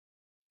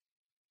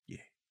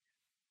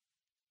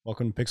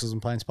Welcome to Pixels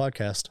and Pints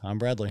podcast. I'm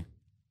Bradley.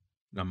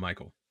 I'm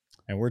Michael.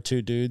 And we're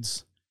two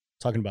dudes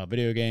talking about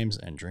video games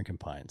and drinking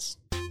pints.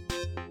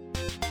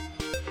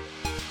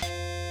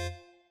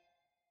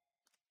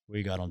 What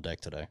you got on deck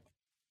today?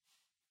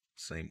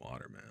 Same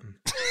water, man.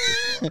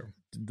 Just water.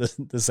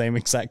 the same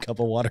exact cup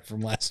of water from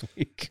last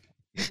week.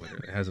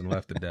 It hasn't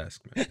left the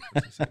desk, man.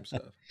 It's the same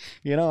stuff.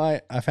 You know,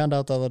 I found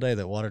out the other day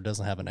that water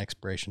doesn't have an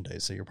expiration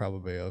date, so you're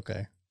probably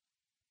okay.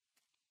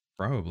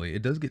 Probably.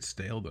 It does get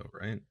stale, though,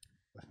 right?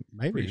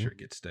 Maybe. Pretty sure it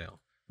gets stale.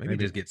 Maybe it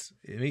just gets.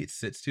 Maybe it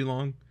sits too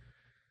long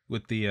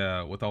with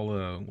the with all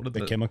the what are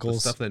the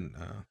chemicals, the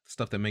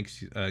stuff that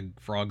makes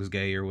frogs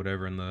gay or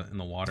whatever in the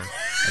water.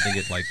 I think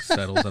it like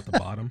settles at the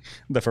bottom.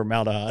 The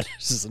formaldehyde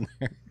is in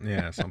there.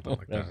 Yeah, something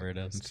like that. Whatever it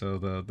is. And so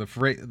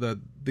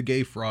the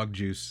gay frog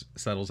juice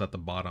settles at the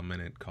bottom,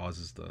 and it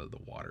causes the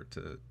water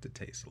to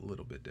taste a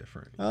little bit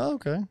different. Oh,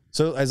 okay.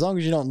 So as long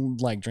as you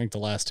don't like drink the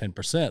last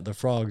 10%, the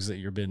frogs that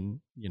you've been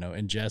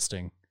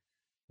ingesting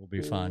will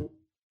be fine.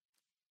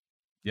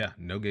 Yeah,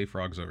 no gay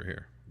frogs over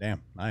here.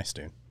 Damn, nice,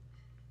 dude.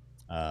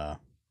 Well,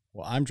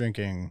 I'm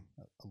drinking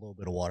a little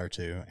bit of water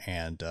too,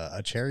 and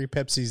a cherry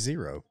Pepsi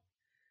Zero.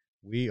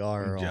 We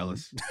are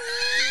jealous.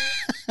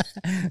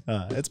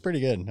 It's pretty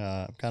good.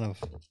 Kind of.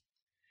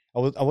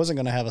 I wasn't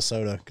gonna have a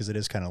soda because it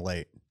is kind of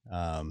late.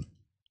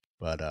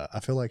 But I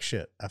feel like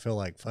shit. I feel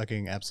like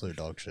fucking absolute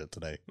dog shit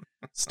today.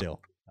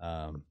 Still.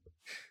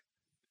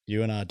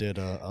 You and I did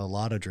a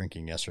lot of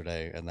drinking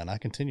yesterday, and then I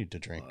continued to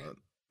drink.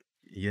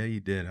 Yeah, you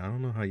did. I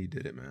don't know how you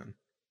did it, man.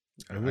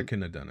 I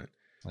couldn't have done it.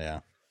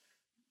 Yeah.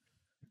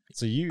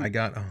 So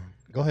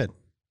go ahead.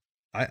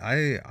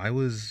 I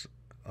was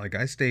like,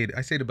 I stayed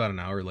about an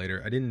hour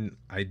later.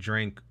 I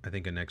drank, I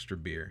think, an extra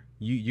beer.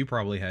 You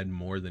probably had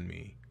more than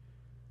me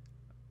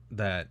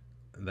that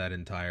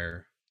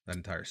entire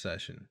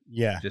session.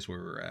 Yeah. Just where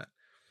we were at.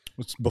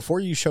 Before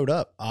you showed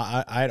up,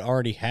 I'd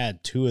already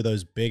had two of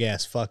those big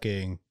ass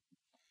fucking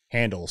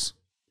handles,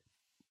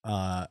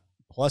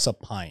 plus a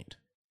pint.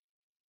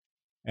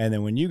 And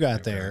then when you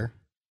got there,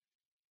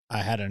 I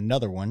had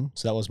another one.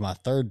 So that was my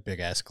third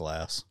big ass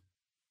glass.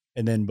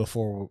 And then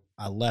before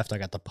I left, I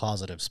got the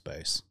positive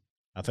space.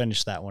 I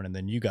finished that one, and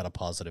then you got a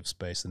positive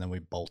space, and then we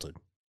bolted.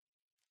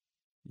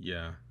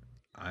 Yeah.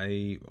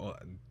 I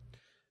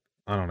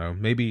don't know.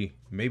 Maybe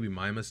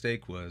my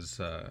mistake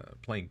was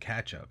playing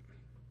catch up.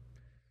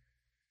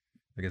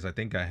 Because I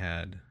think I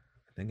had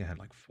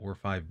like 4 or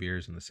 5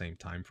 beers in the same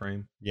time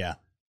frame. Yeah.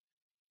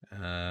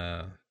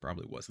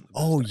 Probably wasn't the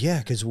best idea.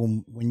 Because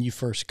when you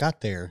first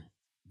got there,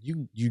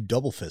 you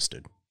double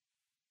fisted.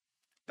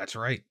 That's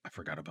right. I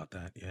forgot about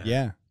that.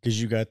 Yeah,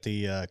 because you got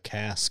the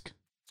cask,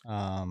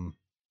 Oso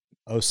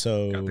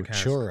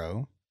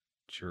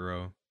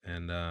churro,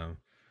 and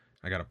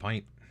I got a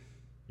pint.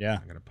 Yeah,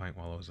 I got a pint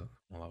while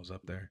I was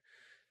up there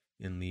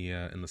in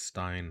the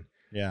Stein.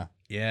 Yeah,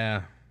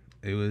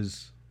 it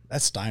was.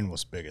 That Stein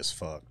was big as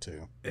fuck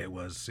too. It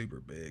was super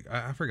big.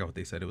 I forgot what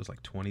they said. It was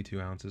like 22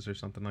 ounces or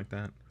something like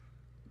that.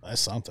 That's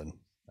something.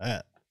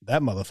 That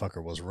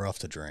motherfucker was rough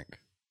to drink.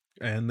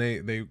 And they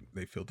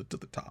filled it to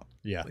the top.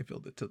 Yeah, they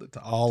filled it to the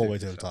top, all the way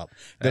to the top.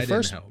 That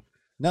didn't help.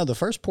 No, the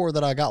first pour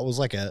that I got was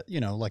like an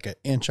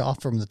inch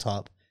off from the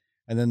top,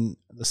 and then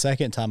the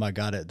second time I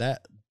got it,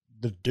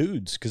 the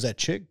dudes, because that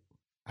chick,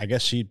 I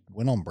guess she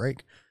went on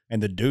break,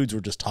 and the dudes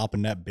were just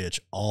topping that bitch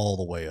all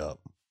the way up.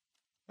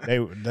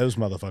 Those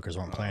motherfuckers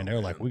weren't playing. They were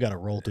like, we got to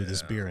roll through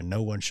this beer, and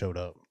no one showed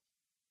up.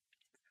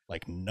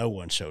 Like, no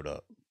one showed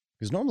up.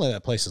 Because normally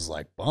that place is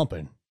like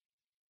bumping.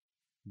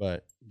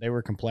 But they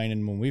were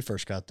complaining when we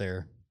first got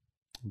there.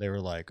 They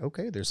were like,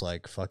 okay, there's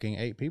like fucking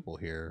 8 people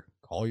here.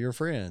 Call your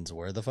friends.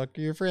 Where the fuck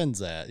are your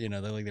friends at?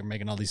 They're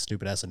making all these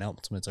stupid ass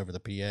announcements over the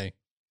PA.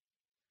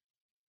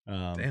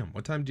 Damn,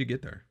 what time did you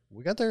get there?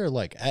 We got there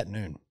like at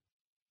noon.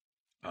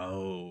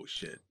 Oh,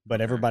 shit. But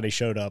everybody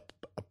showed up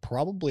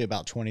probably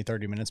about 20,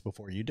 30 minutes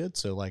before you did.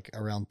 So like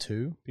around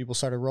 2, people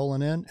started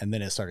rolling in, and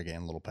then it started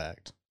getting a little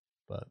packed.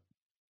 But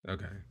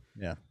okay.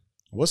 Yeah.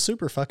 It was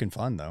super fucking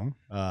fun though.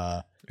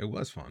 It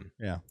was fun.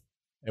 Yeah.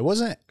 It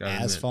wasn't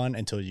as fun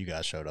until you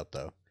guys showed up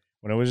though.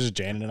 When it was just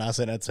Janet and I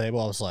sitting at the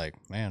table, I was like,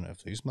 man,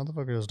 if these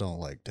motherfuckers don't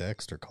like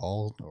text or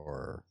call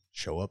or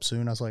show up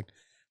soon, I was like,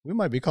 we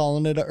might be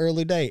calling it an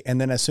early day. And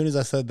then as soon as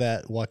I said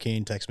that,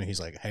 Joaquin texted me. He's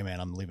like, hey man,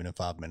 I'm leaving in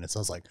 5 minutes. I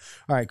was like,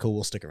 all right, cool.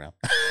 We'll stick around.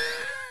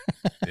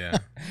 Yeah.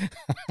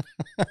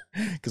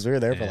 Because we were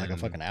there for like a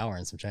fucking hour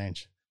and some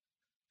change.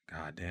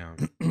 God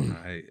damn.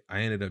 I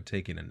ended up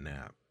taking a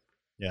nap.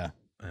 Yeah.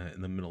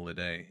 In the middle of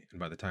the day. And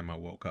by the time I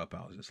woke up,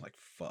 I was just like,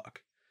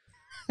 fuck.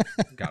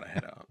 Gotta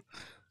head out.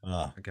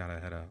 I gotta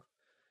head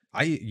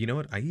out. You know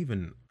what? I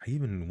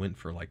even went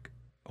for like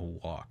a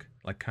walk,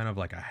 like kind of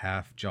like a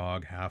half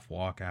jog, half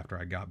walk after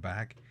I got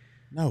back.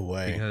 No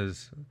way.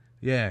 Because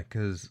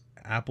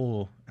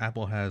Apple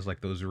has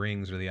like those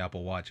rings, or the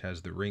Apple Watch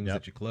has the rings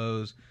that you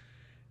close,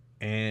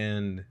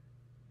 and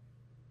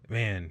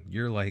man,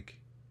 you're like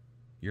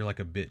a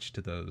bitch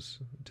to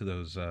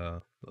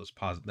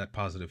that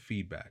positive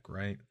feedback,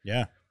 right?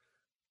 Yeah.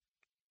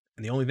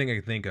 And the only thing I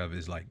can think of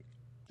is like,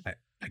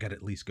 I got to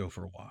at least go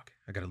for a walk.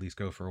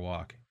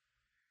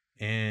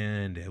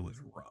 And it was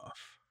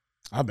rough.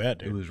 I bet,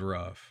 dude. It was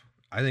rough.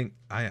 I think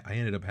I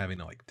ended up having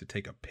to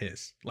take a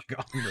piss like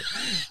on the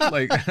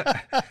like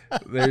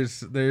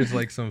there's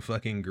like some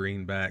fucking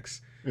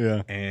greenbacks,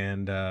 yeah,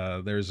 and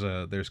there's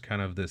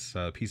kind of this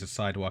piece of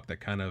sidewalk that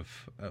kind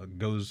of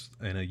goes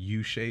in a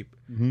U shape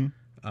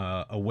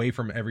away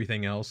from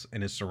everything else,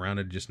 and is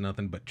surrounded just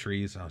nothing but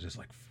trees. I was just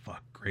like,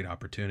 fuck, great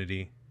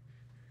opportunity.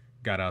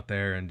 Got out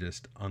there and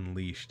just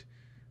unleashed,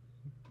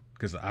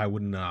 because I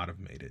would not have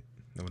made it.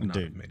 I would not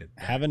have made it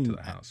back to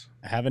the house.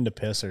 Having to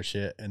piss or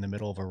shit in the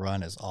middle of a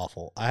run is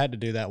awful. I had to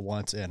do that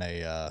once in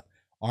a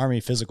Army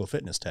physical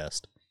fitness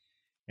test,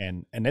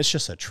 and it's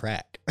just a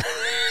track,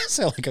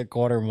 so like a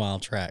 1/4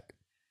 mile track.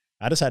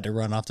 I just had to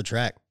run off the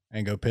track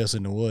and go piss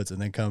in the woods, and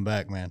then come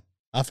back. Man,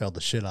 I failed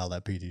the shit out of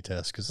that PT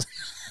test because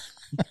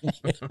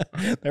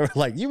they were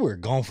like, "You were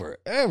gone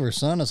forever,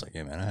 son." I was like,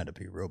 "Yeah, man, I had to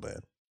pee real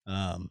bad."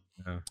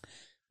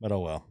 But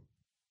oh well.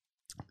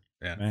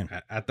 Yeah, man.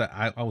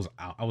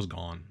 I was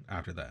gone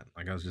after that.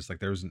 Like, I was just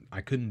like,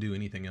 I couldn't do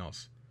anything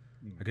else.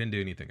 I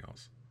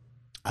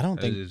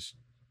don't think it was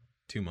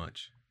too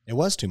much. It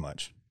was too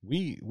much.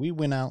 We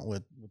went out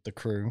with the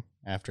crew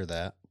after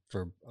that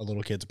for a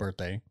little kid's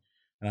birthday,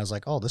 and I was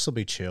like, oh, this will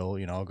be chill.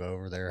 You know, I'll go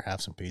over there,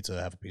 have some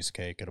pizza, have a piece of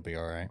cake. It'll be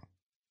all right.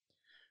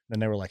 Then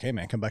they were like, hey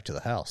man, come back to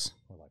the house.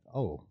 We're like,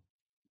 oh,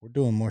 we're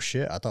doing more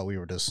shit. I thought we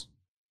were just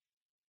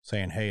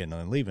saying hey and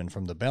then leaving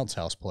from the bounce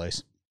house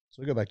place.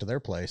 So we go back to their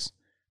place.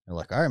 They're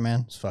like, all right,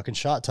 man, it's fucking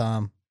shot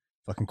time.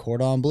 Fucking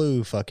cordon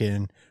bleu.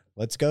 Fucking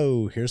let's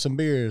go. Here's some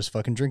beers.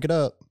 Fucking drink it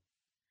up.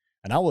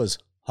 And I was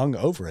hung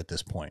over at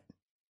this point.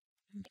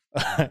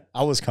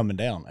 I was coming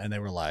down, and they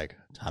were like,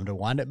 time to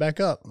wind it back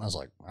up. And I was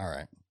like, all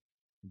right.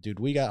 Dude,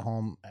 we got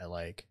home at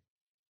like,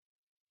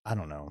 I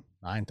don't know,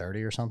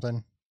 9:30 or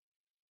something.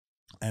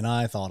 And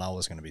I thought I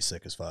was going to be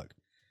sick as fuck.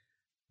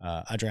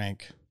 I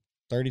drank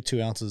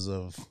 32 ounces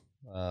of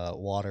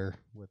water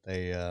with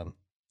a,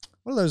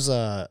 what are those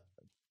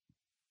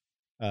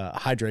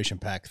hydration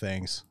pack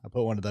things? I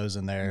put one of those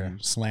in there,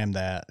 slammed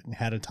that,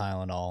 had a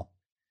Tylenol,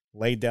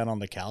 laid down on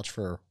the couch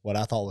for what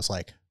I thought was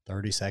like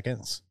 30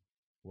 seconds.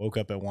 Woke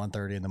up at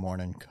 1:30 in the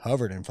morning,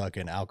 covered in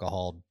fucking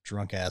alcohol,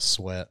 drunk ass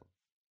sweat.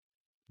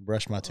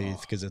 Brushed my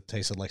teeth because it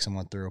tasted like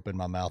someone threw up in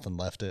my mouth and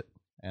left it.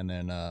 And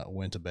then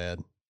went to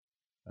bed,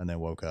 and then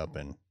woke up,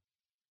 and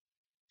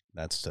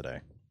that's today.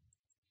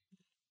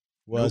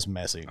 Was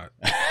messy.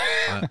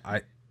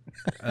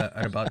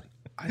 At about,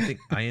 I think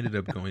I ended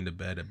up going to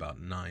bed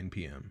about 9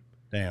 p.m.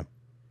 Damn.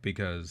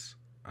 Because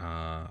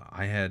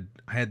I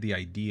had the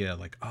idea,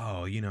 like,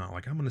 oh, you know,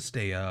 like, I'm gonna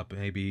stay up,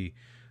 maybe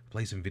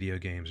play some video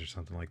games or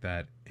something like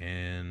that,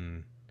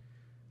 and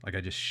like,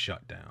 I just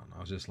shut down. I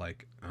was just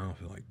like, I don't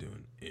feel like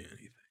doing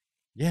anything.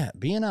 Yeah,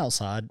 being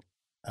outside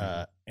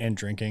and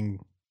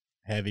drinking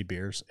heavy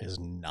beers is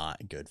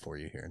not good for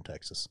you here in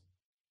Texas.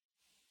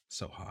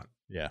 So hot.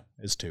 Yeah,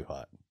 it's too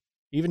hot.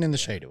 Even in the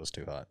shade, it was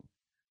too hot.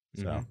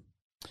 So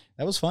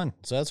that was fun.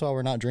 So that's why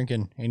we're not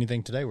drinking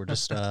anything today. We're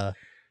just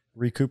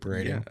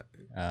recuperating.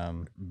 Yeah,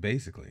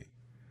 basically.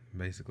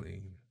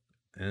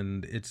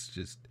 And it's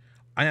just,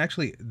 I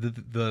actually,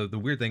 the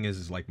weird thing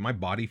is like, my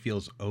body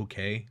feels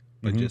okay,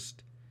 but I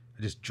just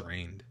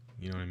drained.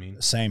 You know what I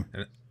mean? Same.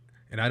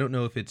 And I don't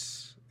know if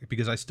it's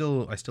because I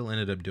still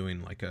ended up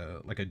doing like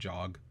a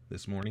jog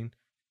this morning.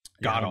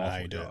 God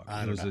awful jog.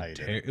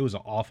 It was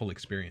an awful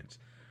experience.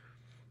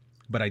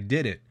 But I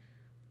did it.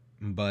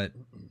 But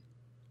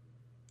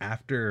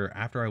after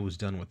I was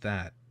done with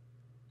that,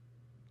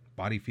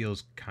 body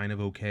feels kind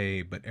of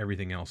okay, but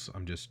everything else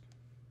I'm just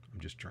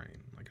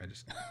drained. Like, I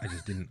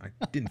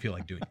didn't feel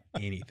like doing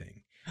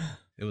anything.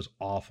 It was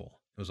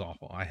awful.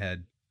 I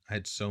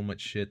had so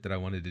much shit that I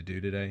wanted to do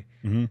today,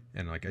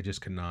 and like, I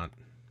just could not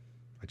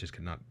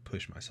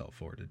push myself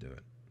forward to do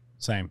it.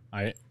 Same.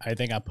 I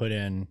think I put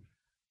in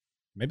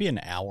maybe an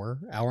hour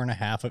and a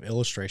half of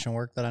illustration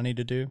work that I need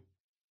to do.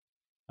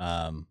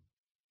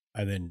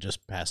 I then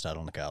just passed out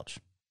on the couch.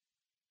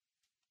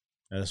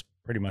 I just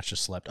pretty much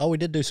just slept. Oh, we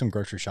did do some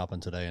grocery shopping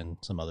today and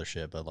some other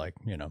shit, but like,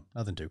 you know,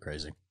 nothing too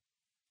crazy.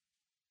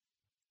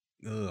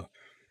 Ugh.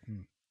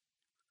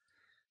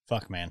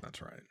 Fuck, man.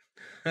 That's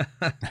right.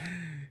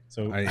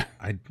 So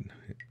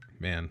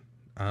man,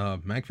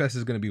 MagFest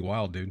is going to be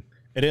wild, dude.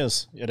 It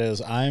is.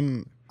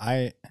 I'm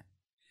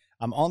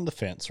on the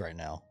fence right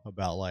now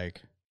about,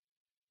 like,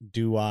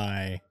 do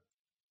I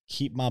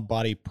keep my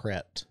body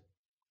prepped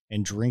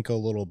and drink a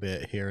little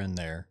bit here and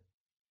there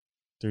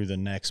through the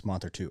next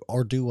month or two,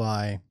 or do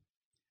I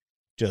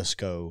just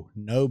go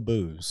no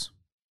booze,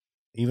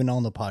 even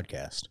on the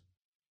podcast,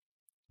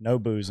 no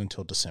booze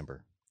until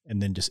December,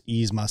 and then just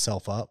ease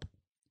myself up,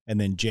 and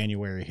then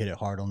January hit it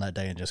hard on that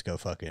day and just go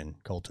fucking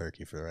cold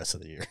turkey for the rest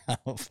of the year?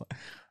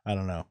 I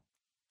don't know.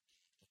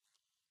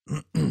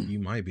 You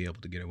might be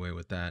able to get away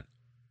with that.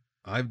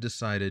 I've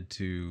decided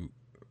to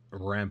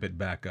ramp it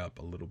back up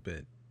a little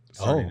bit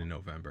starting in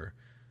November.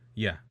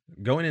 Yeah,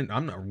 going in,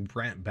 I'm not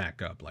ramp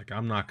back up. Like,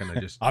 I'm not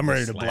gonna just. I'm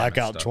ready to black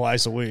out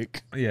twice a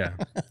week. Yeah,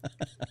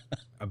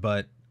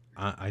 but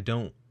I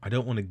don't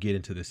want to get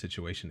into this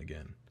situation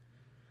again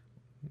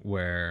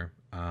where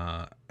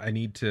I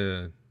need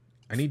to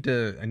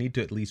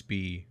at least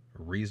be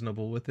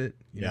reasonable with it.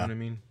 You know Yeah. what I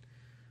mean?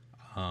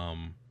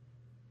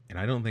 And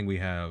I don't think we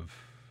have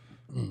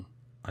Mm.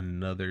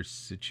 another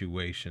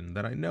situation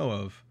that I know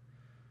of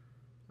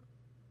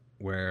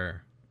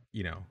where,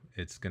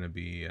 it's going to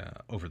be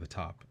over the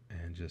top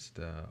and just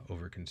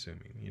over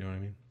consuming. You know what I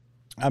mean?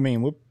 I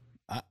mean,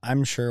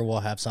 I'm sure we'll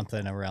have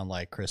something around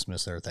like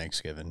Christmas or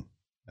Thanksgiving.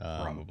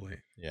 Probably.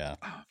 Yeah.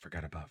 Oh, I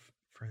forgot about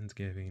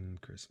Friendsgiving,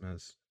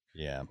 Christmas.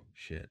 Yeah.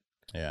 Shit.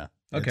 Yeah.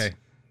 Okay.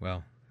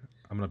 Well,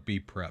 I'm going to be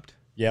prepped.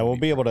 Yeah, I'm we'll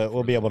gonna be able to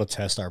prepped for that.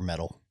 test our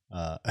metal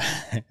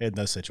in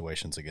those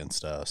situations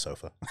against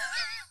Sofa.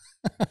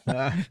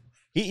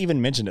 He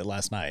even mentioned it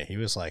last night. He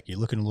was like, "You're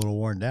looking a little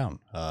worn down.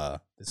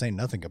 This ain't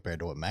nothing compared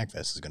to what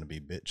MagFest is going to be,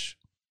 bitch."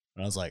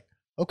 And I was like,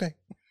 "Okay."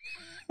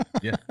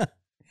 Yeah.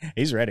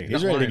 He's ready. He's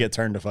Not ready to lying. get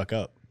turned the fuck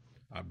up.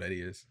 I bet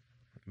he is.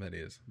 I bet he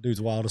is. Dude's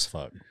wild as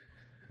fuck.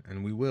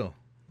 And we will.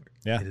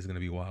 Yeah. It is going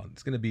to be wild.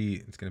 It's going to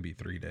be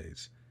 3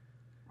 days.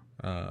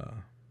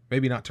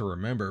 Maybe not to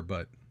remember,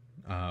 but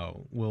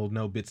we'll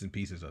know bits and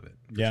pieces of it.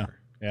 Yeah. Sure.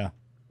 Yeah.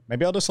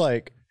 Maybe I'll just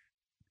like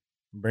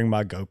bring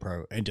my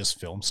GoPro and just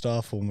film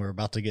stuff when we're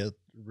about to get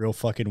real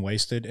fucking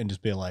wasted and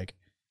just be like,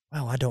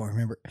 "Wow, I don't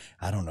remember."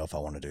 I don't know if I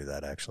want to do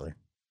that actually.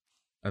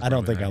 That's I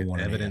don't probably think I like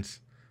want evidence.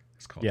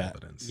 It's called Yeah.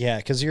 evidence. Yeah,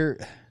 because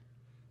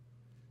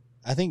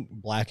I think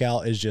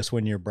blackout is just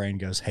when your brain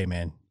goes, "Hey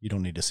man, you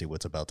don't need to see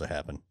what's about to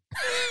happen."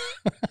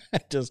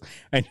 it just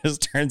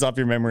turns off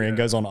your memory and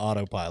goes on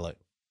autopilot.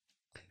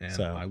 And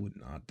So- I would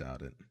not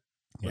doubt it.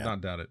 Would Yeah.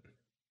 not doubt it.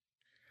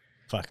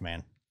 Fuck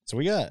man. So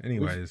we got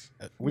Anyways,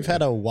 we've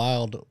had a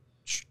wild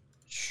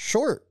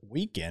short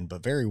weekend,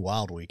 but very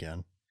wild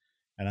weekend.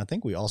 And I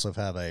think we also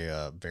have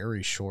a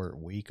very short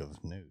week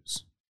of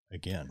news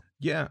again.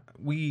 yeah,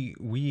 we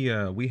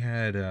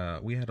had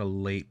a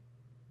late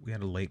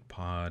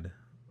pod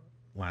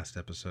last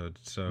episode,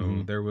 so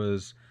Mhm. there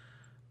was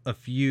a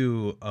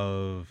few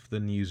of the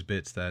news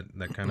bits that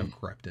kind of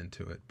crept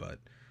into it, but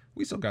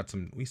we still got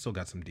some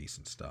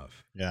decent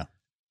stuff. Yeah.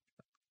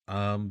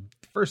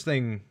 First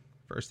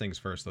things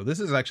first though. This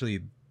is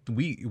actually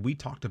we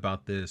talked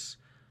about this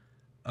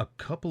a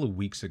couple of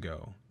weeks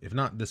ago, if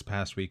not this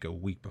past week, a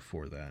week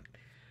before that,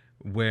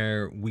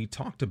 where we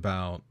talked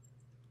about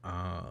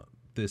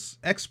this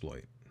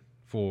exploit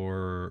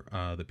for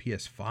the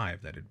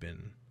PS5 that had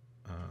been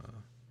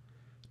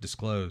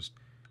disclosed.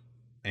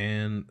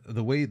 And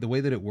the way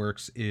that it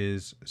works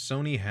is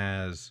Sony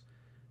has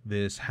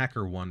this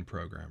HackerOne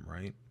program,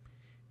 right?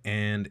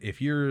 And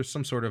if you're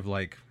some sort of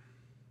like,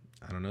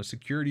 I don't know,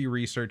 security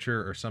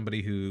researcher or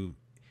somebody who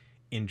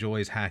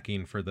enjoys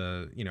hacking for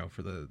the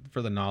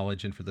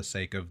knowledge and for the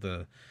sake of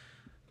the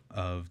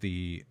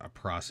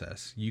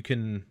process, you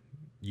can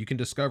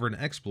discover an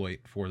exploit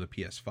for the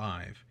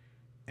PS5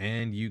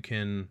 and you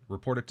can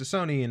report it to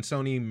Sony, and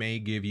Sony may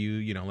give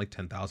you, like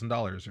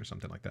 $10,000 or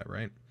something like that,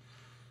 right?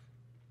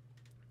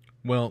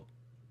 Well,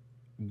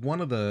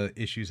 one of the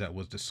issues that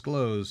was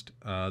disclosed,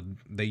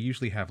 they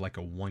usually have like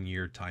a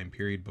 1-year time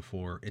period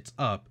before it's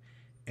up,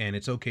 and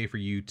it's okay for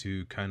you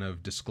to kind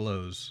of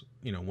disclose,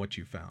 what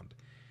you found.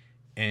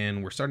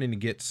 And we're starting to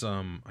get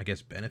some, I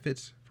guess,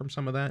 benefits from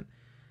some of that.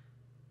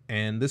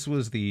 And this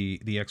was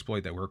the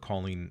exploit that we're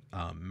calling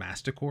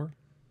Masticore.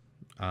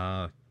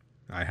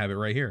 I have it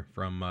right here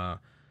from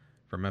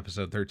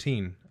episode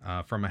 13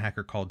 from a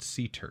hacker called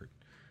CTurt.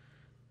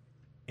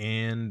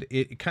 And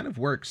it kind of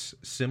works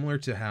similar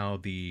to how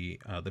the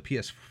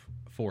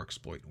PS4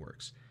 exploit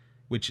works,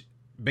 which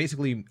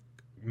basically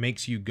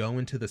makes you go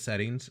into the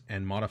settings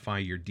and modify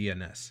your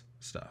DNS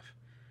stuff.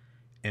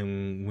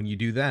 And when you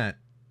do that,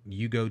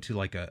 you go to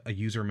like a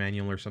user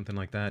manual or something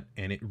like that,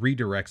 and it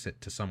redirects it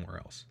to somewhere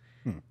else.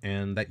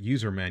 And that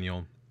user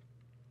manual,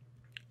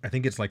 I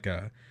think it's like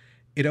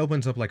it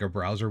opens up like a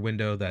browser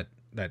window that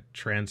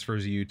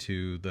transfers you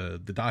to the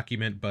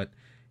document, but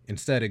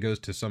instead it goes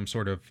to some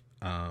sort of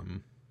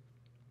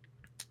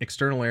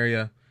external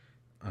area,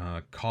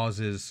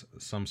 causes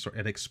some sort,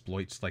 it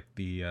exploits like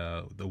the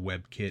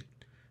WebKit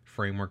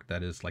framework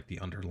that is like the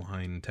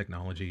underlying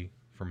technology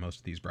for most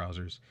of these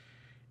browsers,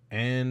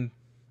 and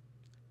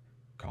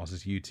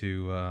causes you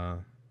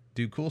to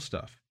do cool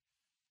stuff.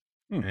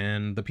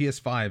 And the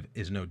PS5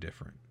 is no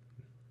different.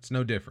 It's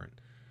no different.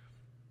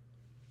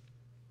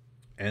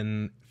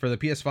 And for the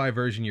PS5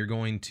 version, you're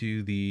going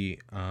to the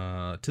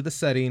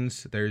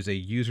settings. There's a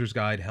user's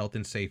guide, health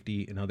and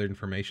safety, and other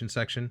information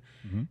section,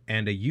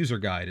 and a user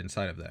guide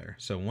inside of there.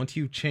 So once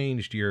you've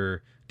changed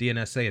your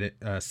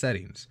DNS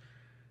settings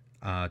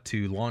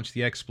to launch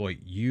the exploit,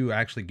 you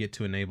actually get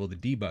to enable the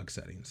debug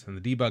settings. And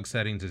the debug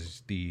settings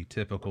is the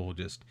typical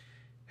just,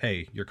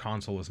 hey, your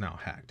console is now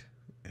hacked.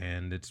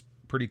 And it's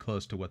pretty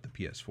close to what the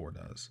PS4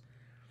 does.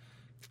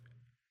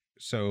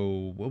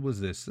 So what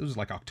was this? It was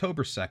like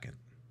October 2nd.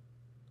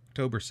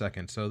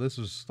 So this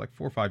was like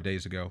 4 or 5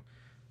 days ago.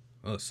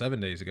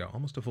 7 days ago,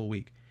 almost a full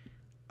week.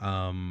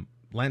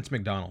 Lance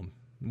McDonald.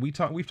 We've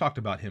talked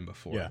about him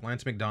before. Yeah.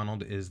 Lance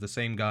McDonald is the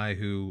same guy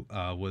who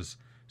was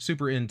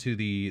super into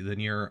the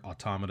near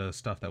automata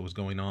stuff that was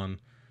going on.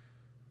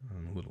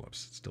 I'm a little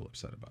still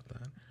upset about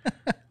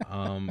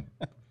that.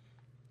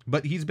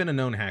 But he's been a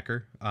known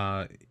hacker.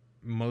 At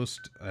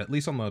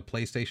least on the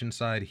PlayStation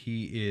side,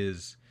 he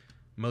is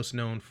most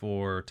known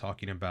for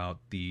talking about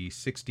the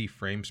 60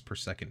 frames per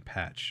second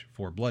patch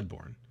for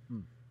Bloodborne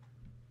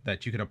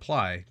that you can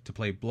apply to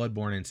play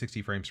Bloodborne in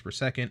 60 frames per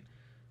second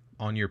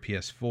on your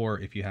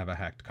PS4 if you have a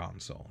hacked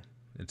console.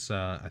 It's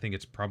I think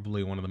it's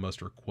probably one of the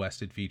most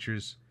requested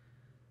features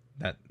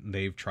that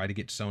they've tried to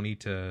get Sony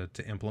to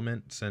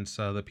implement since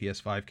the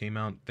PS5 came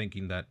out,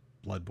 thinking that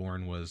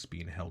Bloodborne was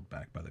being held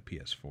back by the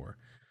PS4.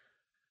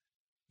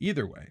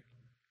 Either way,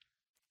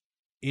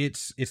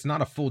 it's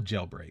not a full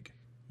jailbreak.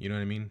 You know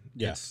what I mean?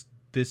 Yeah.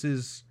 This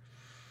is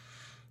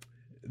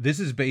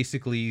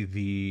basically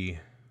the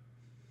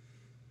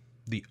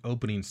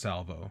opening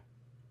salvo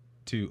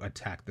to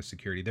attack the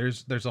security.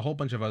 There's a whole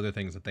bunch of other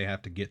things that they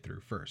have to get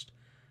through first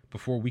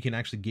before we can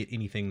actually get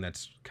anything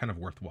that's kind of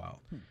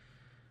worthwhile.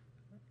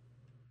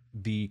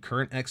 The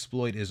current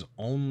exploit is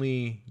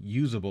only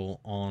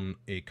usable on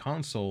a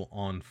console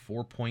on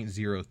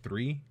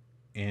 4.03,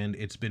 and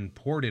it's been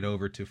ported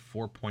over to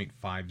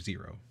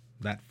 4.50,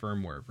 that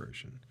firmware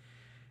version.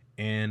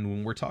 And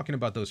when we're talking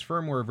about those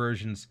firmware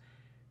versions,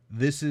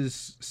 this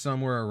is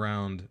somewhere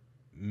around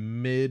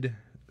mid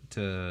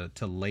to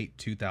late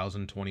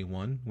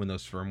 2021 when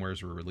those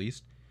firmwares were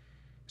released.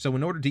 So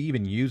in order to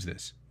even use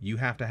this, you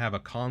have to have a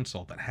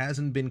console that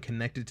hasn't been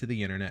connected to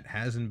the internet,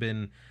 hasn't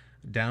been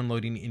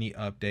downloading any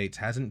updates,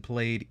 hasn't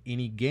played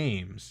any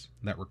games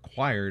that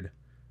required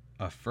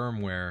a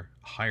firmware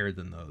higher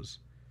than those.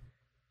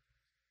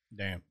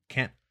 Damn.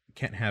 Can't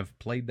have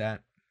played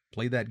that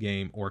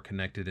game or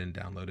connected and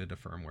downloaded a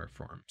firmware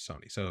from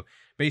Sony. So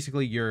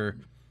basically your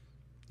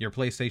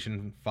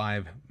PlayStation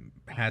 5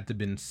 had to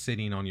been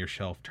sitting on your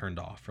shelf turned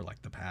off for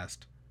like the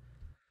past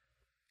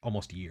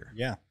almost a year.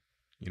 Yeah.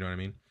 You know what I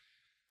mean?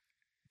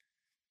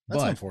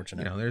 That's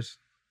unfortunate. You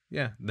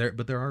know,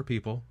 there are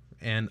people,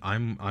 and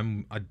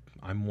I'm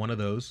one of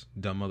those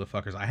dumb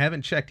motherfuckers. I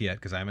haven't checked yet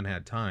because I haven't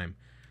had time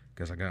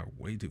because I got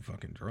way too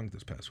fucking drunk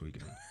this past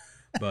weekend.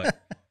 But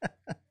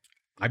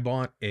I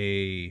bought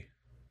a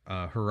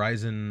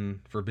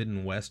Horizon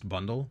Forbidden West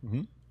bundle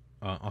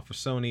off of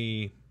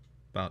Sony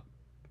about,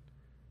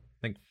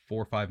 I think,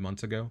 4 or 5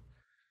 months ago.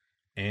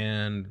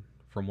 And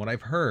from what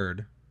I've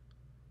heard,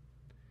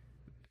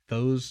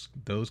 those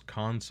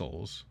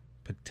consoles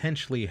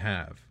potentially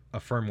have a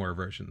firmware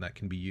version that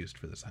can be used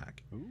for this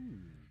hack. Ooh.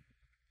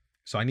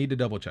 So I need to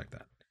double check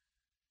that.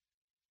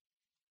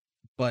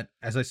 But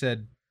as I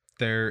said,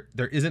 there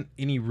isn't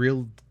any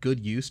real good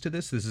use to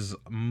this. This is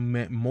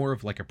more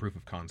of like a proof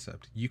of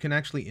concept. You can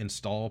actually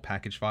install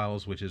package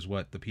files, which is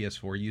what the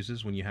PS4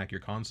 uses when you hack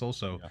your console.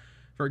 So,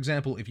 for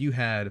example, if you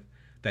had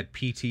that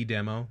PT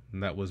demo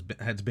that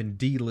has been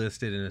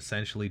delisted and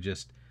essentially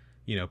just,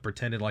 you know,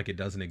 pretended like it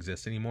doesn't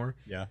exist anymore,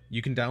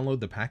 you can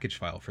download the package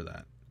file for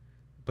that,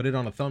 put it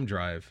on a thumb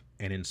drive,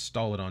 and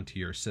install it onto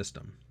your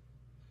system.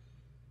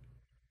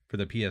 For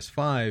the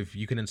PS5,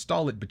 you can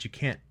install it, but you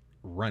can't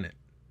run it.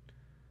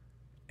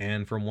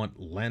 And from what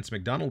Lance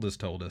McDonald has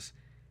told us,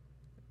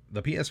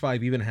 the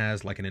PS5 even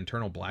has like an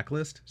internal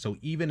blacklist. So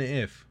even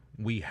if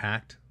we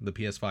hacked the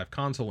PS5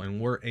 console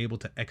and were able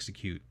to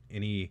execute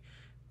any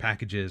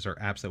packages or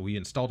apps that we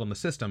installed on the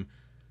system,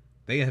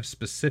 they have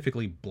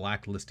specifically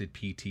blacklisted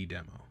PT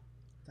demo.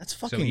 That's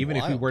fucking So even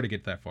wild. if we were to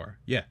get that far,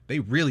 they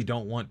really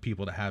don't want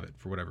people to have it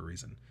for whatever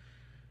reason.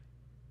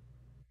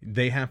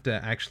 They have to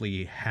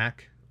actually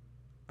hack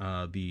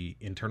the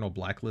internal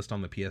blacklist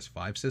on the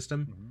PS5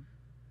 system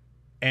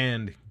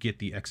and get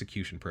the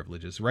execution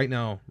privileges. Right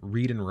now,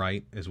 read and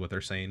write is what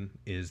they're saying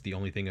is the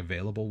only thing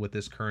available with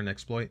this current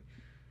exploit,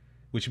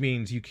 which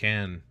means you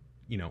can,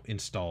 you know,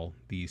 install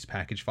these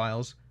package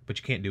files, but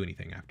you can't do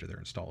anything after they're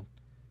installed.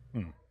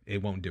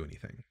 It won't do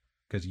anything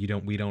because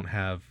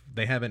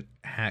they haven't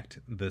hacked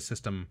the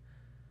system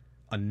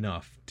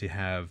enough to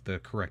have the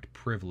correct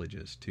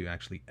privileges to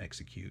actually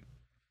execute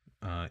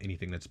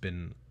anything that's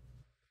been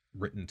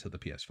written to the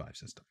PS5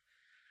 system.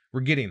 We're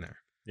getting there.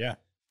 Yeah.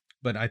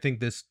 But I think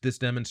this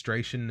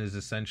demonstration is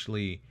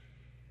essentially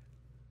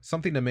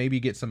something to maybe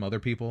get some other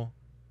people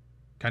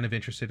kind of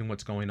interested in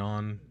what's going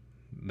on.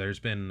 There's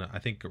been, I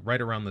think,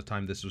 right around the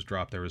time this was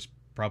dropped, there was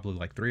probably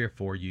like 3 or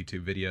 4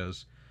 YouTube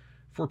videos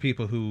for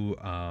people who,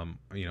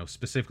 you know,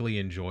 specifically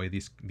enjoy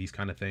these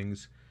kind of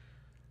things.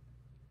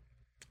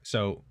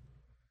 So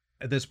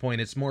at this point,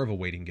 it's more of a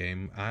waiting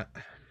game.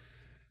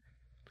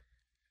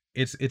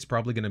 It's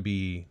probably going to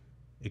be,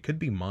 it could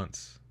be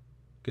months.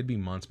 Could be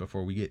months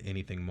before we get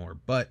anything more.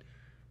 But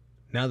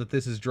now that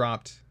this is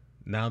dropped,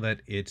 now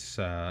that it's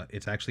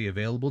actually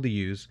available to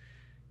use,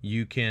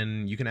 you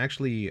can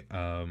actually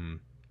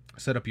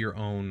set up your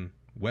own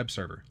web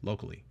server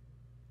locally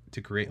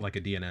to create like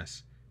a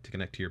DNS to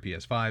connect to your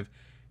PS5,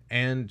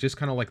 and just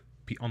kind of like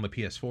on the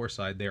PS4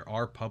 side, there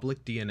are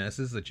public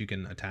DNSs that you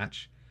can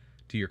attach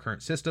to your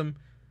current system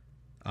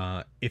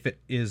if it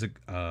is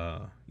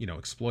you know,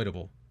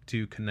 exploitable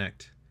to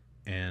connect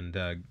and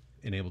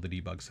enable the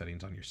debug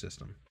settings on your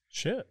system.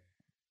 Shit.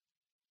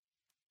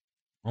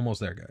 Almost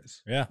there,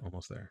 guys. Yeah.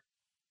 Almost there.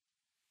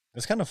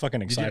 It's kind of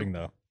fucking exciting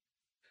though.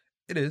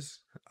 It is.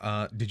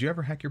 Did you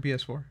ever hack your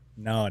PS4?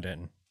 No, I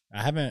didn't.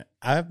 I haven't.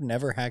 I've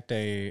never hacked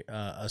a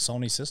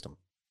Sony system.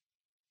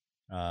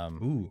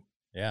 Ooh.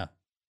 Yeah.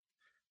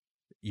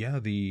 Yeah,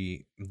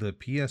 the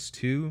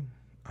PS2,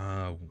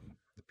 I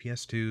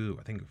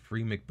think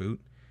free McBoot,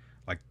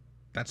 like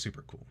that's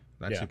super cool.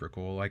 That's super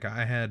cool. Like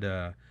I had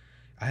a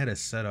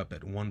setup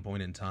at one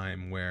point in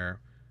time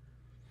where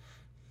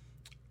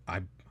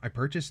I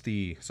purchased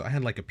so I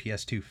had like a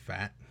PS2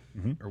 Fat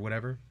or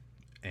whatever,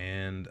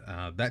 and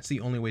that's the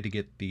only way to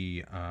get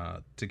the I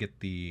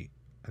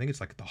think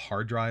it's like the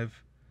hard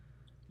drive.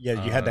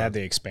 Yeah, you had to have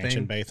the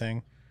expansion bay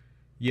thing.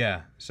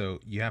 Yeah, so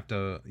you have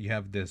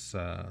this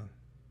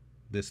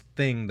this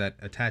thing that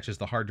attaches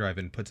the hard drive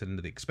and puts it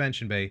into the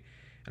expansion bay,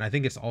 and I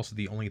think it's also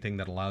the only thing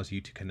that allows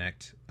you to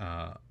connect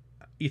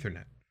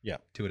Ethernet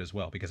to it as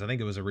well, because I think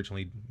it was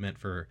originally meant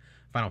for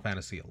Final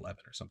Fantasy 11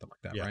 or something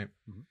like that, right?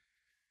 Mm-hmm.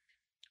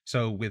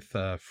 So with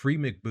free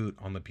McBoot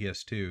on the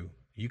PS2,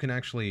 you can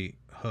actually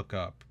hook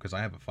up, because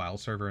I have a file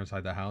server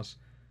inside the house,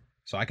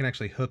 so I can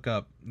actually hook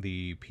up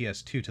the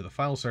PS2 to the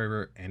file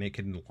server, and it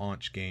can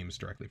launch games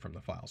directly from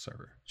the file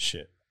server.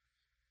 Shit.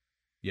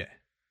 Yeah,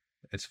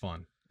 it's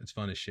fun. It's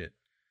fun as shit.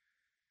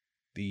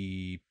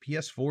 The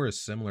PS4 is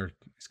similar.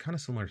 It's kind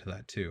of similar to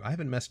that too. I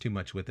haven't messed too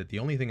much with it. The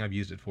only thing I've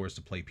used it for is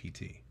to play PT,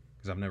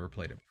 because I've never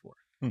played it before.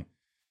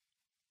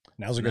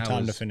 Now's a good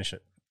time to finish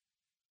it.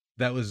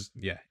 That was,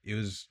 yeah, it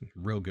was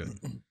real good.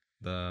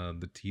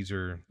 The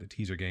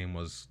teaser game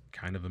was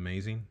kind of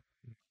amazing.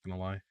 I'm not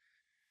gonna lie.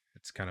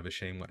 It's kind of a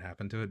shame what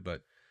happened to it,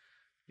 but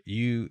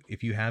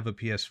if you have a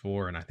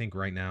PS4, and I think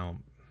right now,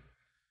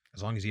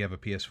 as long as you have a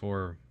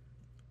PS4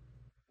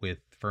 with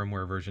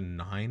firmware version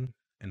 9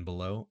 and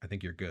below, I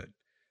think you're good.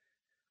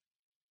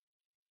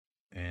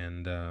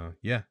 And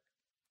yeah,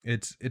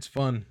 it's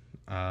fun.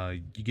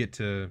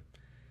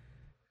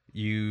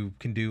 You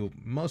can do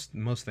most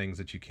things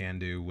that you can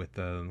do with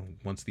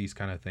once these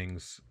kind of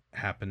things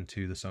happen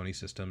to the Sony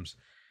systems.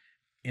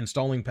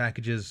 Installing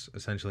packages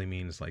essentially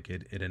means like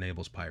it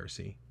enables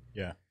piracy.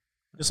 Yeah,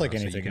 just like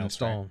anything else.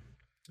 Install, right?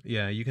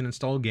 Yeah, you can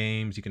install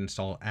games, you can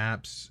install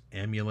apps,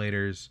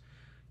 emulators,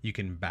 you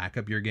can back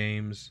up your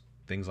games,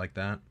 things like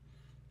that.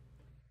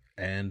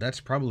 And that's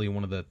probably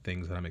one of the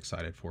things that I'm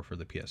excited for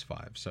the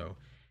PS5. So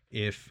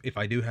if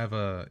I do have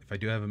a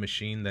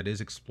machine that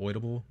is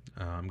exploitable,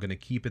 I'm gonna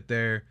keep it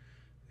there,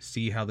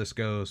 see how this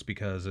goes,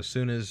 because as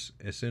soon as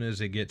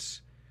it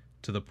gets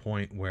to the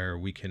point where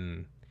we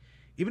can,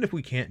 even if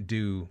we can't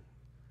do,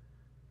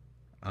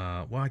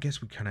 well, I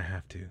guess we kind of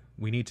have to.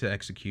 We need to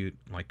execute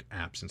like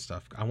apps and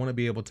stuff. I want to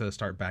be able to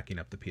start backing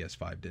up the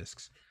PS5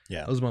 discs.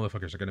 Yeah, those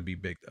motherfuckers are gonna be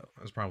big though.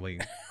 That's probably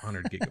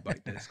 100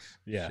 gigabyte discs.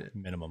 Yeah, shit.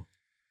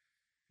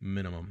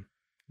 Minimum.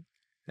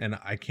 And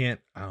I can't,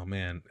 oh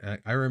man,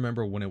 I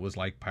remember when it was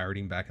like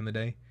pirating back in the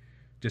day,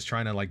 just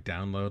trying to like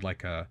download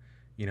like a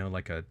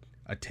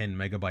 10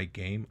 megabyte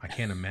game. I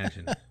can't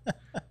imagine.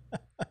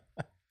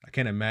 I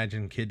can't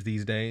imagine kids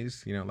these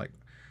days, like,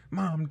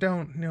 Mom,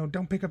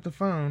 don't pick up the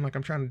phone. Like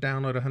I'm trying to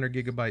download a 100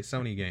 gigabyte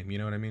Sony game. You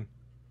know what I mean?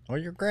 Well,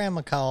 your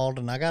grandma called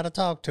and I got to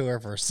talk to her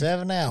for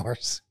 7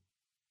 hours.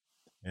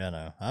 Yeah,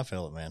 no, I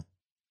feel it, man.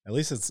 At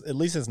least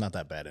it's not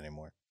that bad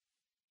anymore.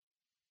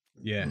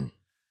 Yeah.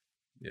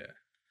 Yeah.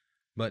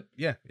 But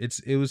yeah,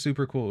 it was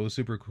super cool. It was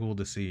super cool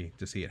to see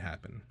it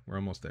happen. We're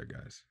almost there,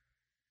 guys.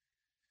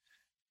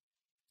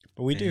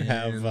 But we do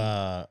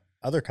have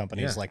other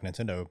companies like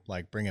Nintendo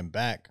like bringing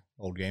back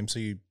old games, so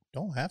you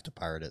don't have to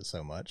pirate it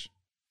so much.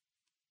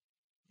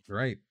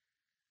 Right.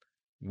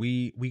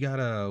 We got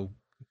what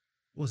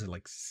was it,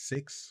 like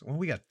 6? Well,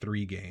 we got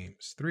 3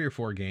 or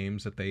 4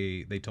 games that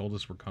they told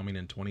us were coming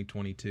in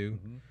 2022.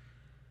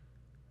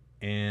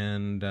 Mm-hmm.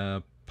 And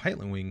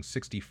Pilot Wing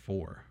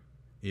 64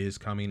 is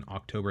coming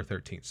October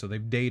 13th. So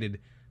they've dated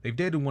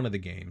one of the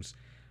games.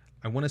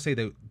 I want to say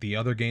that the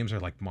other games are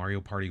like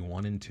Mario Party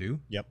 1 and 2.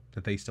 Yep.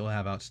 That they still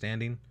have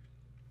outstanding.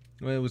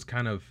 Well, it was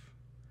kind of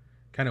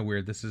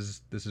weird. This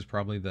is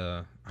probably I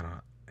don't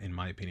know, in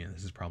my opinion,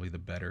 this is probably the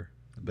better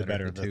of the two.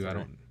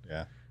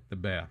 The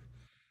better.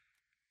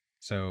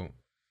 So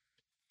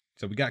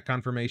we got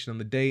confirmation on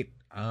the date.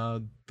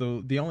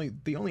 The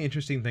only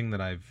interesting thing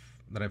that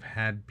I've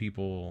had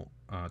people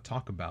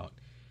talk about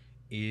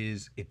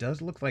is it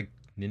does look like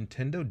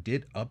Nintendo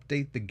did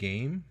update the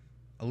game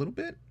a little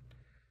bit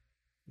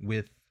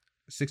with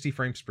 60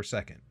 frames per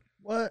second.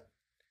 What?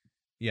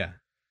 Yeah.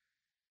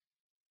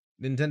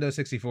 Nintendo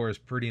 64 is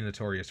pretty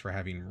notorious for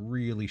having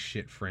really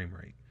shit frame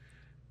rate.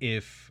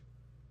 If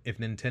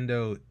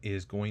Nintendo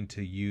is going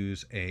to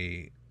use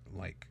a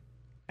like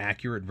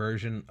accurate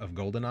version of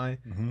GoldenEye,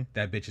 mm-hmm.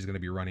 that bitch is going to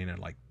be running at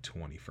like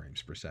 20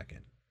 frames per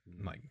second,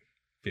 like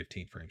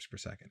 15 frames per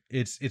second.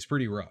 It's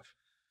pretty rough.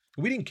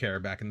 We didn't care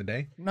back in the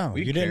day. No,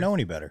 you didn't know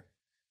any better.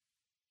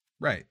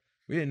 Right.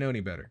 We didn't know any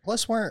better.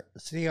 Plus, where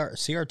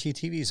CRT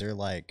TVs are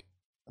like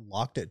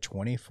locked at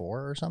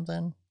 24 or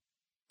something.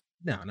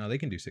 No, they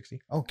can do 60.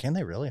 Oh, can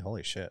they really?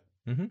 Holy shit.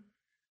 Mm-hmm.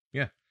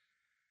 Yeah.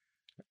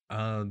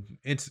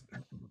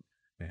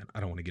 man, I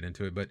don't want to get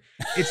into it, but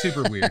it's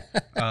super weird.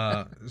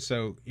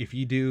 So if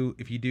you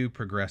do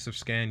progressive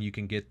scan, you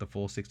can get the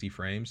full 60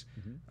 frames.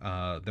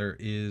 There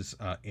is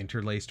a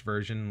interlaced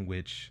version,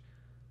 which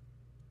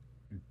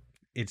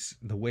it's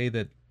the way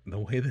that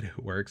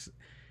it works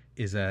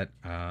is that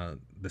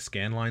the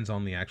scan lines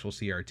on the actual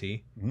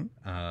CRT.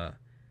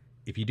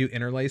 If you do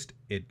interlaced,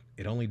 it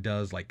only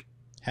does like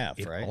half,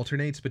 it right?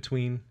 alternates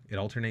between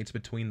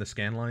the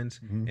scan lines,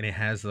 and it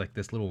has like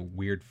this little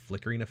weird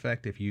flickering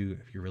effect if you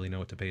really know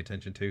what to pay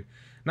attention to.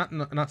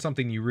 Not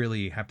something you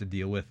really have to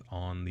deal with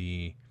on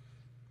the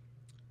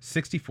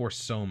 64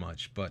 so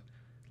much, but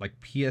like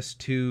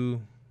PS2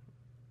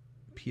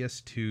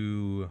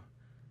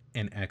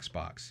 and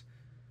Xbox.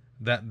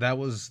 That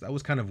was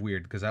kind of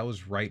weird because that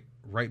was right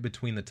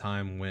between the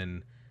time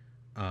when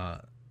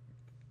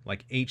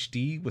like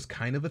HD was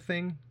kind of a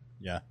thing.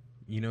 Yeah.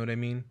 You know what I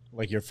mean?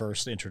 Like your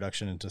first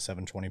introduction into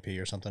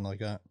 720p or something like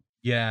that.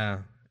 Yeah,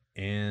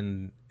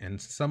 and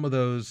some of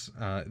those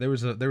there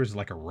was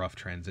like a rough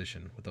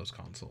transition with those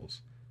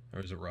consoles.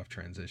 There was a rough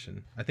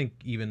transition. I think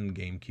even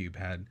GameCube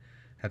had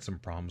some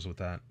problems with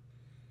that.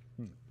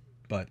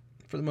 But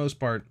for the most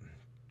part,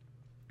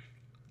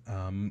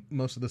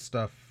 most of the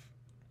stuff,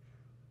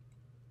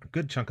 a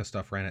good chunk of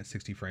stuff ran at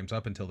 60 frames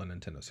up until the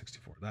Nintendo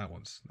 64. That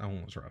one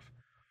was rough.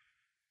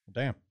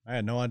 Damn, I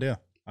had no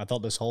idea. I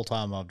thought this whole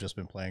time I've just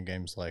been playing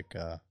games like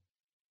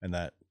in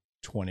that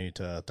 20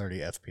 to 30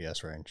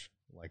 FPS range,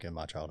 like in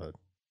my childhood.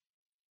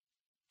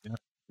 Yeah,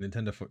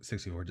 Nintendo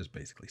 64 just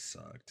basically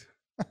sucked.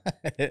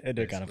 It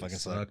did kind of fucking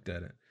sucked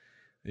at it.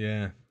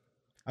 Yeah,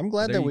 I'm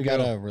glad that we got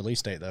a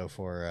release date though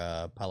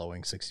for Pilot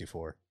Wing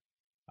 64.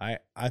 I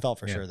thought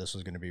for sure this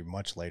was going to be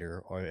much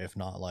later, or if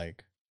not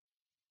like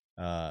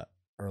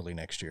early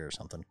next year or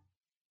something.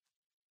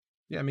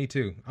 Yeah, me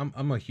too.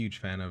 I'm a huge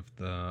fan of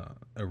the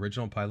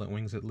original Pilot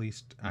Wings. At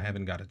least I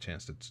haven't got a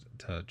chance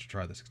to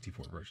try the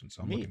 64 version,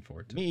 so I'm looking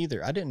forward to it. Me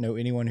either. I didn't know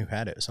anyone who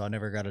had it, so I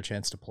never got a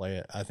chance to play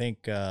it. I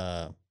think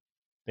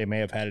they may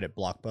have had it at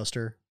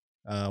Blockbuster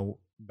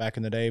back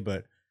in the day,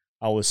 but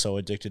I was so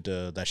addicted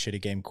to that shitty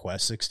game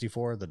Quest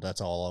 64 that that's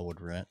all I would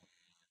rent.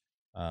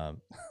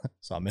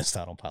 So I missed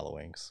out on Pilot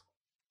Wings.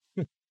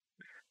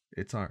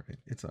 It's all right.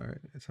 It's all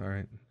right. It's all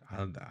right.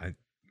 I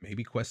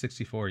maybe Quest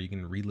 64, you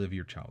can relive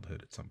your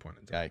childhood at some point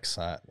in time.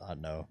 Yikes!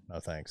 No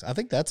thanks. I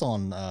think that's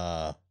on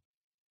the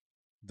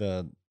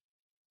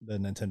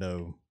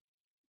Nintendo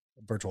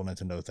virtual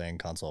Nintendo thing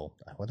console,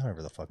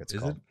 whatever the fuck it's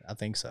called. I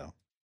think so.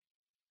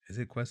 Is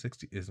it Quest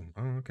 60?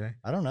 Oh, okay.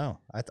 I don't know.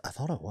 I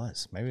thought it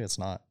was. Maybe it's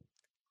not.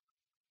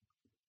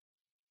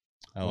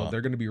 Oh, well,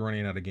 they're going to be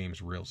running out of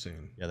games real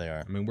soon. Yeah, they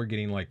are. I mean, we're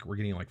getting like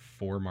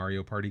 4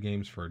 Mario Party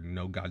games for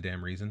no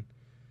goddamn reason.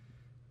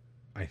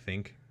 I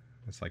think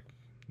it's like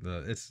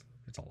it's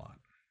a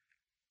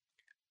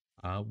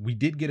lot. We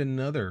did get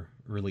another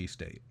release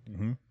date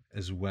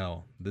as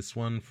well. This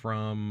one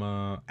from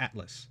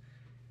Atlas.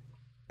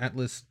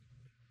 Atlas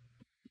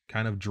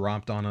kind of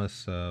dropped on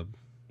us.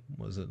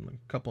 Was it a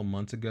couple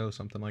months ago,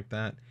 something like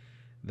that?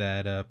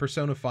 That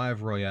Persona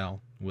 5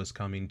 Royale was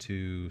coming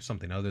to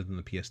something other than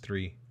the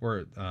PS3,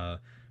 or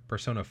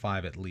Persona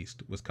 5 at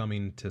least was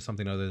coming to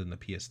something other than the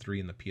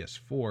PS3 and the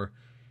PS4,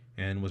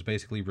 and was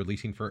basically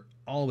releasing for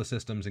all the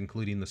systems,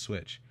 including the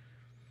Switch.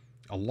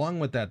 Along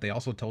with that, they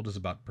also told us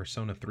about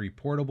Persona 3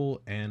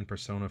 Portable and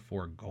Persona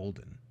 4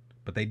 Golden,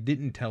 but they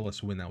didn't tell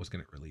us when that was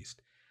going to get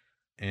released.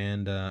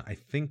 And I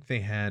think they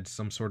had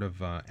some sort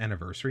of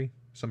anniversary.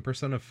 Some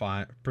Persona,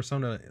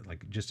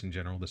 like just in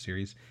general, the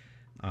series.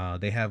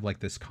 They have like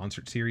this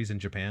concert series in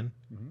Japan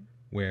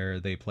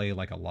where they play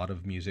like a lot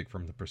of music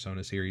from the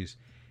Persona series.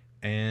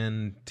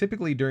 And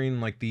typically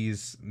during like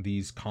these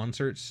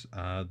concerts,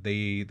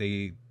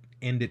 they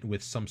end it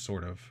with some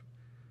sort of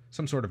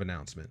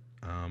announcement.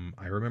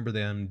 I remember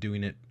them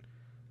doing it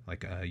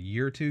like a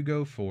year or two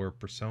ago for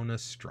Persona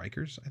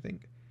Strikers, I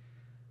think.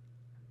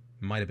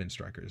 Might have been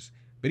Strikers.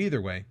 But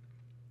either way,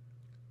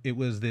 it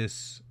was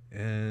this, I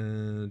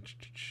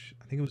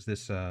think it was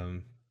this,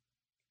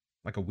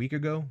 like a week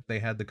ago, they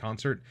had the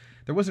concert.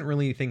 There wasn't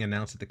really anything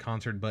announced at the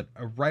concert, but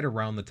right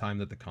around the time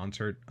that the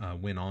concert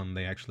went on,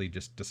 they actually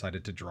just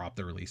decided to drop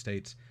the release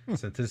dates.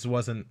 Since this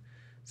wasn't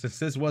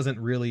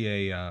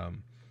really a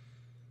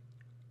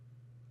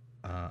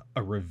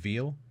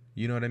reveal,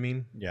 you know what I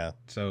mean? Yeah.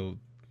 So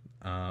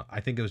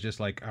I think it was just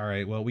like, all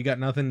right, well, we got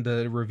nothing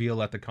to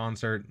reveal at the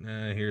concert.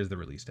 Here's the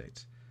release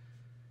dates.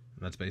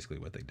 And that's basically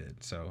what they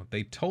did. So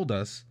they told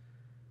us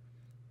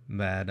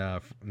that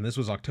and this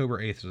was October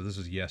 8th, so this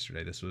was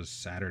yesterday. This was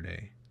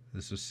Saturday,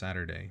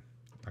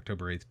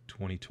 October 8th,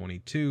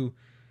 2022,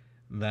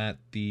 that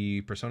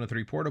the Persona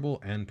 3 Portable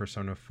and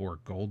Persona 4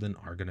 Golden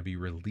are going to be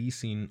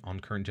releasing on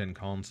current gen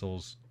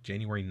consoles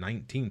January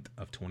 19th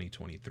of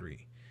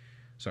 2023.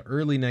 So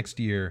early next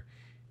year.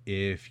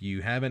 If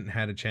you haven't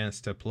had a chance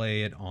to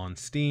play it on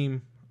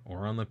Steam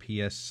or on the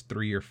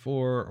PS3 or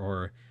 4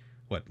 or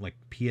what, like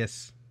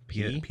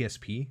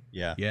PSP?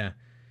 Yeah.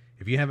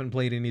 If you haven't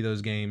played any of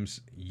those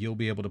games, you'll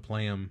be able to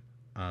play them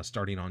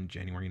starting on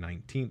January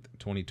 19th,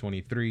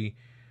 2023.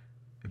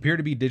 Appear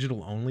to be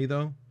digital only,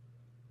 though.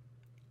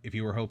 if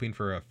you were hoping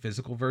for a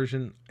physical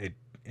version, it,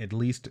 at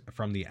least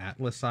from the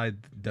Atlas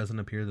side, doesn't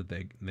appear that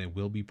they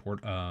will be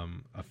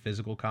a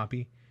physical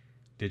copy,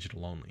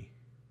 digital only.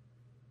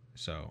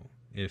 So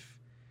if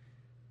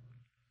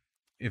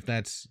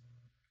that's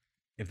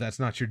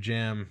not your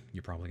jam,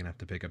 you're probably gonna have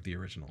to pick up the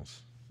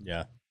originals.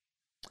 Yeah.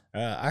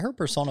 I heard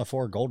Persona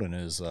 4 Golden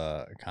is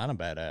kind of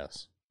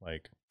badass.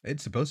 Like,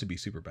 it's supposed to be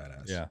super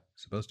badass. Yeah.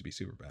 Supposed to be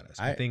super badass.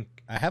 I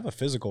think I have a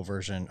physical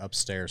version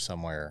upstairs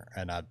somewhere,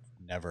 and I've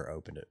never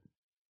opened it.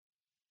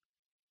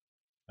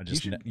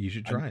 you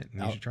should try it.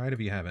 You should try it if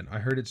you haven't. I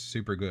heard it's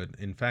super good.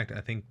 In fact,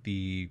 I think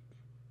the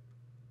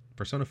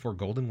Persona 4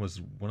 Golden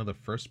was one of the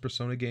first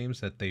Persona games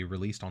that they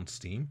released on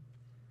Steam.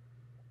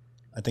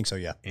 I think so,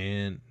 yeah.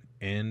 And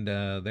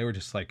they were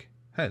just like,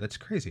 hey, that's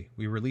crazy.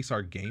 We release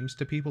our games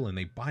to people and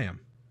they buy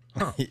them.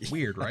 Huh,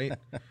 weird, right?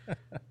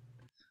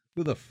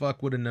 Who the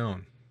fuck would have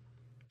known?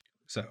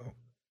 So,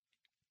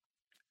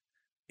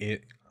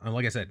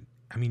 like I said,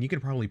 I mean, you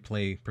could probably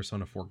play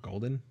Persona 4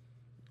 Golden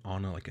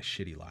on a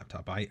shitty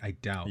laptop. I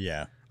doubt.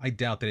 Yeah. I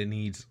doubt that it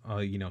needs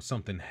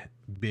something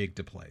big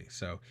to play.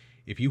 So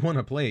if you want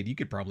to play it, you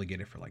could probably get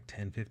it for like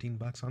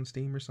 $10-15 on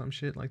Steam or some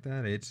shit like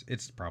that.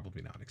 It's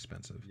probably not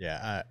expensive.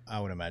 Yeah, I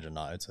would imagine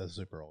not. It's a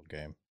super old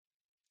game.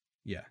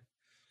 Yeah.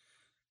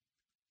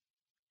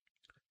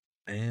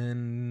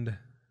 And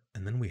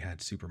then we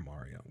had Super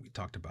Mario. We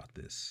talked about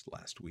this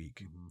last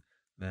week,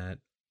 that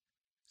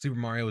Super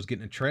Mario was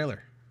getting a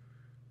trailer.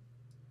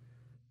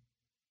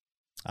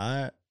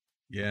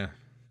 Yeah.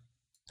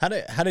 How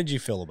did you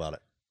feel about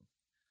it?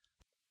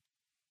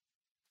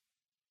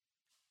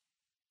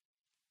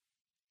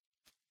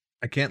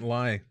 I can't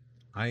lie.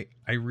 I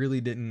really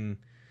didn't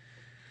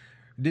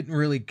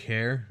really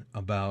care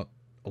about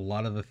a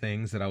lot of the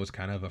things that I was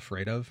kind of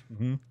afraid of.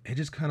 Mm-hmm. It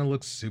just kind of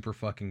looks super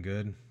fucking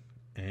good.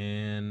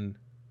 And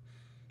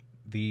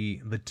the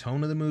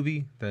tone of the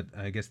movie that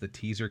I guess the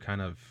teaser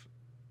kind of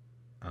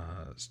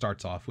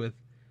starts off with,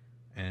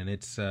 and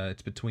it's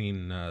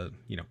between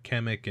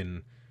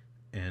Kamek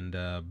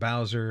and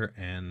Bowser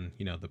and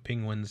the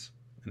penguins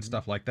and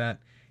stuff like that.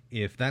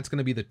 If that's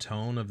gonna be the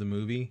tone of the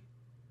movie,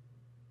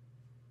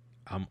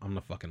 I'm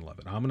gonna fucking love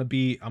it. I'm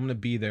gonna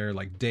be there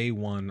like day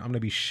one. I'm gonna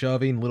be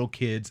shoving little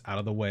kids out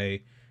of the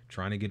way,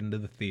 trying to get into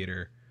the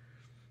theater.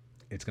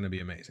 It's gonna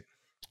be amazing.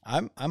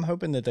 I'm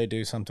hoping that they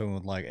do something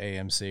with like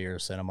AMC or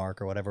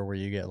Cinemark or whatever, where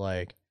you get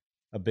like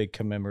a big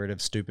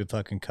commemorative stupid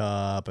fucking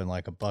cup and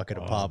like a bucket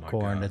of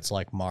popcorn. It's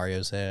like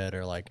Mario's head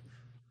or like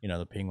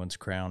the penguin's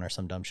crown or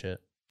some dumb shit.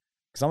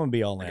 Because I'm gonna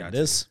be all in.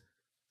 This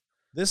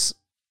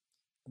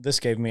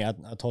gave me, I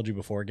told you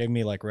before, it gave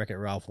me like Wreck-It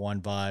Ralph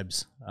 1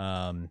 vibes.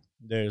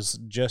 There's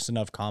just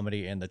enough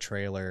comedy in the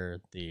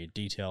trailer. The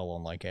detail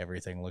on like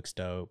everything looks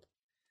dope.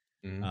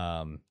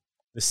 Mm-hmm.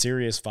 The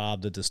serious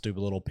vibe that the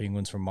stupid little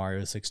penguins from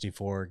Mario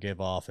 64 give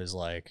off is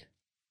like,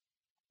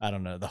 I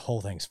don't know. The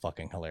whole thing's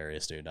fucking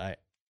hilarious, dude.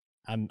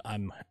 I'm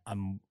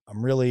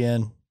really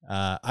in.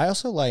 I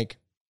also like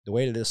the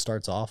way that this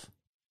starts off,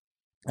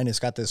 and it's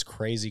got this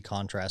crazy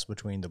contrast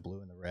between the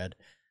blue and the red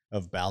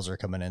of Bowser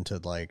coming into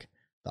like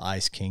the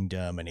Ice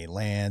Kingdom, and he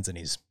lands and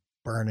he's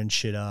burning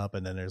shit up,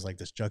 and then there's like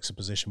this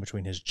juxtaposition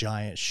between his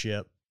giant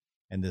ship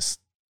and this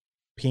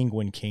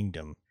penguin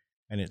kingdom,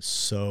 and it's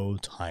so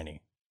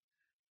tiny.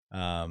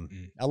 I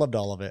loved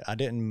all of it. I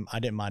didn't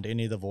mind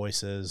any of the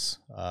voices.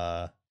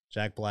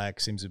 Jack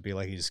Black seems to be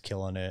like he's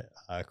killing it.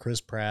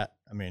 Chris Pratt,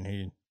 I mean,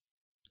 he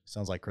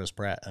sounds like Chris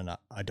Pratt, and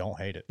I don't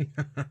hate it.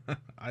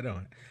 I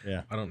don't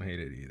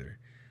hate it either.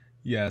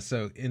 Yeah,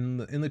 so in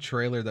the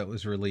trailer that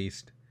was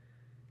released,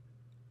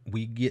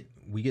 we get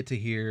to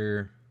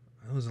hear,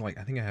 it was like,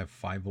 I think I have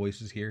 5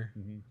 voices here,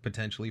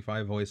 potentially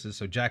 5 voices.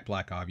 So Jack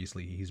Black,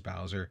 obviously, he's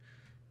Bowser.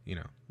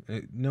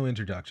 No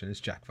introduction. It's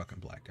Jack fucking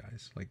Black,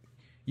 guys. Like,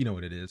 you know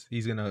what it is.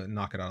 He's gonna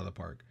knock it out of the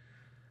park.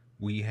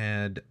 We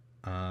had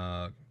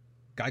a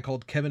guy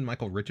called Kevin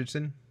Michael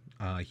Richardson.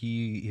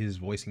 He is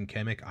voicing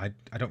Kamek.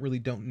 I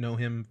don't know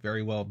him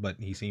very well, but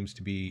he seems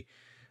to be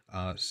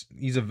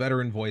he's a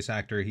veteran voice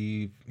actor.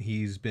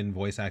 He's been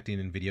voice acting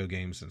in video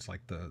games since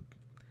like the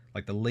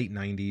late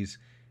 90s,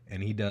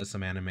 and he does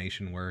some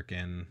animation work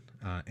and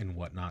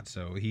whatnot.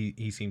 So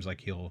he seems like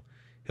he'll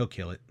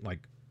kill it.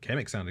 Like,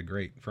 Kamek sounded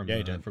great from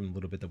the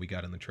little bit that we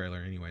got in the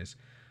trailer anyways.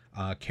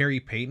 Carrie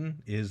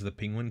Payton is the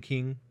Penguin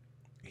King.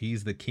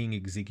 He's the King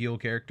Ezekiel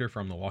character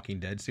from the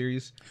Walking Dead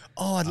series.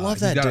 Oh, I love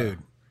that dude.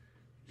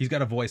 He's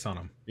got a voice on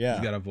him. Yeah.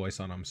 He's got a voice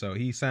on him. So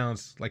he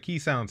sounds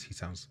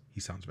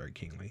very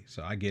kingly.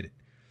 So I get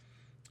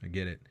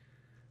it.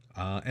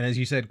 And as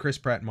you said, Chris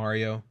Pratt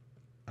Mario,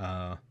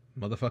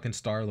 motherfucking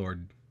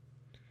Star-Lord.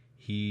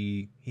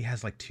 He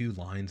has like 2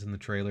 lines in the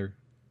trailer.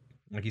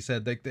 Like you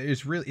said, like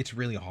it's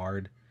really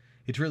hard.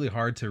 It's really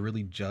hard to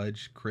really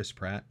judge Chris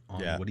Pratt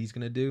on what he's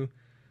gonna do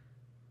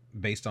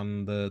based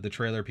on the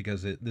trailer,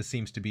 because this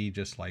seems to be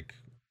just like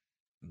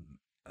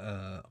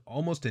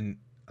almost a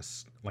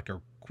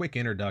quick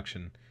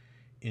introduction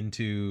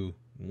into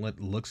what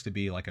looks to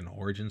be like an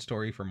origin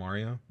story for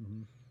Mario.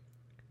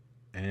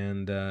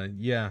 And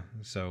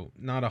so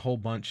not a whole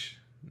bunch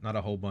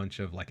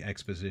of like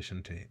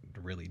exposition to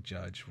really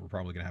judge. We're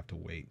probably gonna have to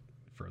wait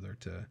further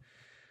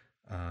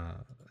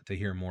to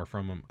hear more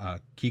from him.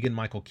 Keegan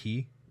Michael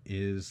Key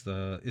is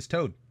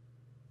Toad,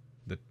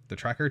 the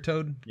tracker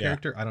Toad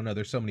character. I don't know.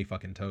 There's so many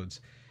fucking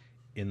Toads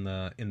in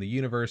the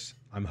universe.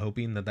 I'm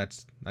hoping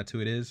that's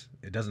who it is.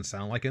 It doesn't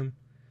sound like him.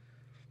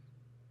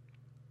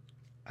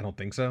 I don't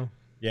think so.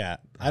 Yeah,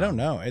 I don't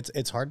know.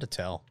 It's hard to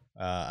tell.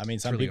 I mean,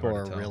 some really people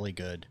hard are to tell. really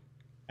good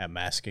at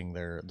masking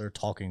their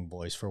talking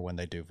voice for when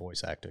they do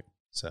voice acting.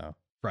 So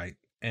Right.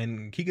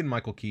 And Keegan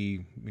Michael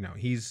Key, you know,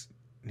 he's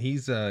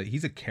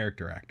a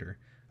character actor.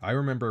 I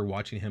remember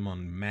watching him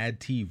on Mad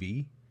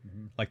TV,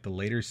 like the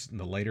later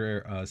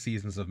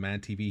seasons of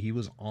Mad TV. He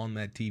was on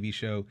that TV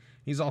show.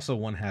 He's also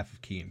one half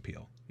of Key and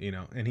Peele, you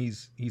know, and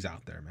he's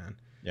out there, man.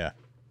 yeah,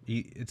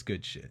 It's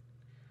good shit.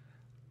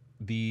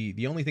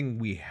 The only thing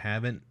we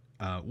haven't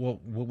what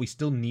we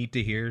still need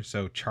to hear,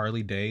 so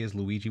Charlie Day is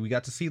Luigi. We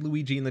got to see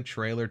Luigi in the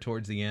trailer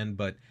towards the end,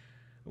 but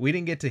we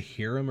didn't get to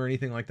hear him or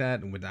anything like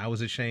that, and that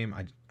was a shame.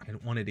 I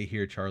wanted to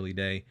hear Charlie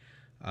Day.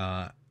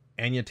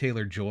 Anya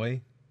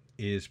Taylor-Joy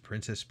is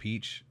Princess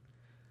Peach.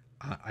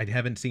 I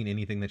haven't seen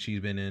anything that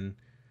she's been in.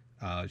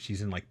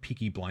 She's in like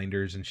Peaky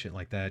Blinders and shit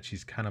like that.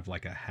 She's kind of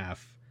like a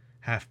half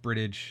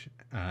British,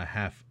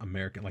 half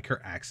American. Like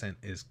her accent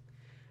is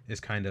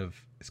kind of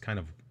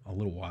a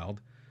little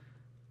wild.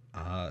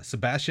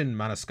 Sebastian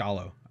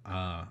Maniscalco.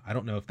 I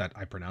don't know if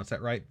I pronounced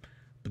that right,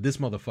 but this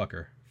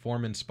motherfucker,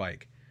 Foreman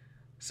Spike.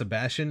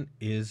 Sebastian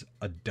is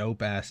a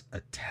dope ass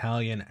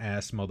Italian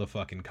ass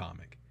motherfucking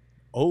comic.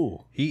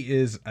 Oh, He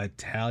is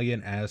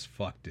Italian as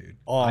fuck, dude.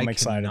 Oh, I'm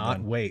excited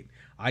then.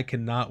 I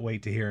cannot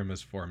wait to hear him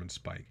as Foreman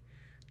Spike.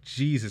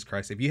 Jesus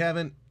Christ. If you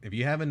haven't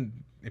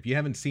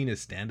seen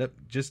his stand up,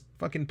 just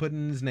fucking put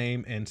in his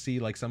name and see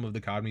like some of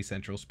the Comedy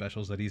Central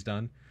specials that he's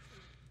done.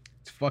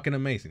 It's fucking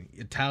amazing.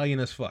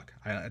 Italian as fuck.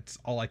 That's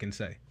all I can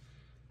say.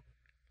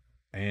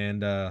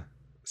 And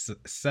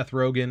Seth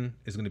Rogen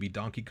is going to be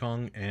Donkey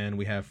Kong, and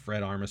we have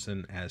Fred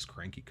Armisen as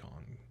Cranky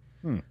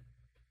Kong.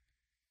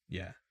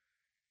 Yeah.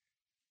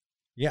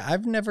 yeah.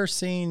 I've never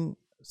seen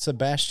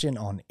Sebastian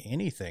on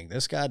anything.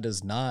 This guy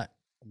does not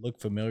look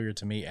familiar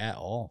to me at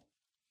all.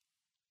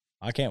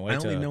 I can't wait. I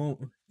only know.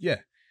 Yeah.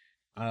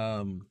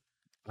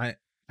 I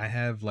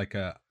have like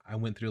I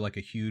went through like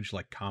a huge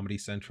like Comedy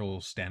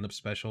Central stand-up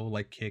special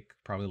like kick,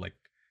 probably like,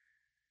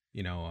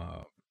 you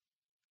know,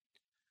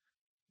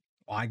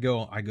 I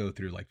go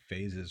through like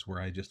phases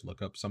where I just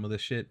look up some of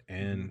this shit,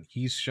 and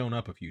he's shown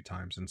up a few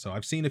times, and so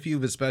I've seen a few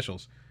of his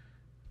specials.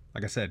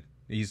 Like I said,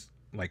 he's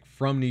like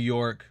from New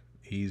York.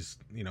 He's,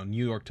 you know,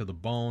 New York to the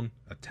bone,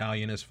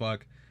 Italian as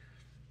fuck.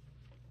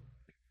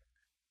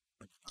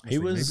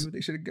 Maybe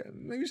they should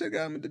have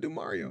got him to do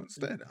Mario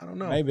instead. I don't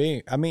know.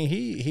 Maybe. I mean,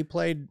 he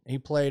played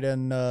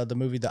in the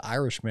movie The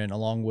Irishman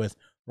along with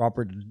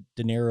Robert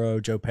De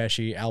Niro, Joe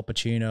Pesci, Al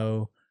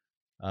Pacino,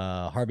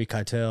 Harvey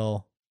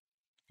Keitel.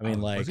 I mean,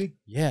 Was he?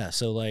 yeah.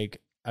 So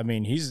like, I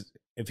mean,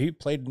 if he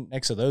played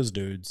next to those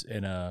dudes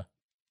in a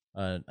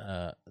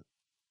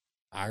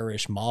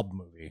Irish mob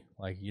movie,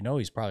 like, you know,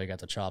 he's probably got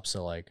the chops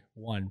to like,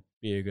 one,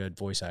 be a good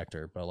voice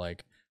actor, but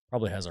like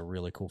probably has a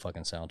really cool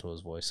fucking sound to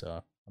his voice.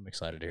 So I'm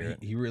excited to hear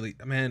it. He really,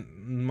 man,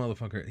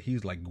 motherfucker,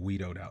 he's like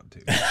Guido'd out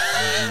too.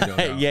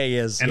 Yeah, he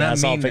is. And I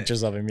saw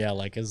pictures of him. Yeah,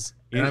 like his.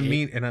 I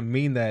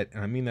mean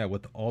that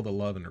with all the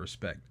love and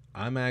respect.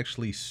 I'm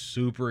actually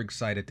super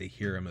excited to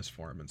hear him as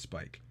Foreman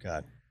Spike.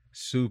 God,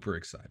 super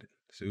excited.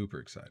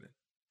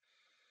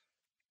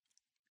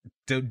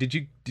 So did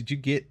you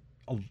get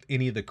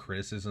any of the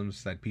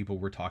criticisms that people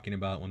were talking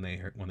about when they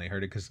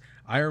heard it? Because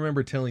I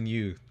remember telling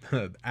you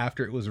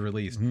after it was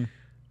released.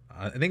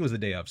 I think it was the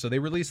day of. So they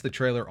released the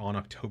trailer on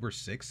October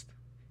 6th.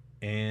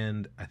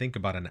 And I think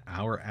about an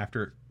hour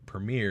after it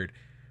premiered,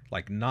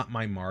 like Not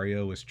My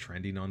Mario was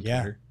trending on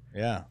Twitter.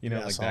 Yeah. You know,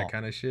 like that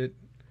kind of shit.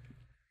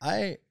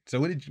 So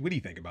what do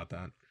you think about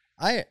that?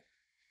 I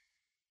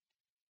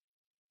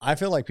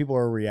feel like people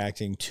are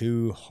reacting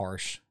too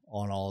harsh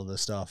on all of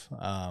this stuff.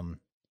 A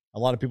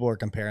lot of people are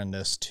comparing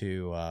this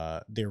to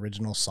the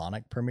original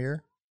Sonic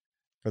premiere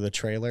for the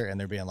trailer, and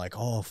they're being like,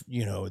 oh,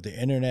 you know, the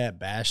internet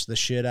bashed the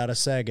shit out of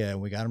Sega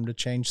and we got them to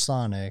change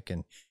Sonic,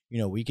 and, you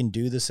know, we can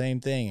do the same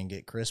thing and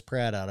get Chris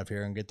Pratt out of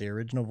here and get the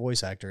original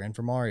voice actor in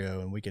for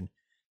Mario, and we can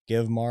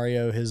give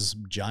Mario his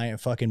giant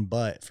fucking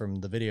butt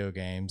from the video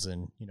games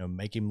and, you know,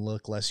 make him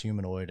look less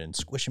humanoid and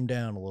squish him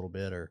down a little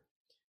bit, or,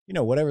 you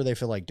know, whatever they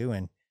feel like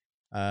doing.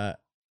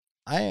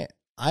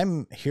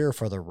 I'm here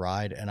for the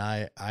ride, and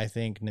I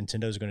think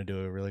Nintendo's going to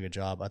do a really good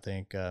job. I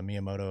think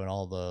Miyamoto and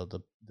all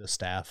the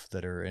staff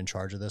that are in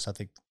charge of this, I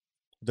think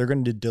they're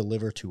going to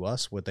deliver to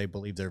us what they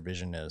believe their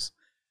vision is.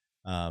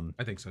 I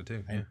think so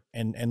too. Yeah.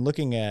 And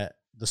looking at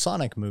the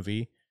Sonic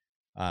movie,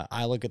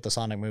 I look at the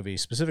Sonic movie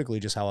specifically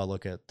just how I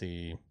look at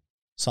the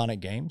Sonic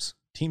games.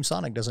 Team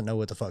Sonic doesn't know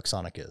what the fuck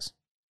Sonic is,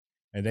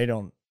 and they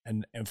don't.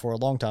 And for a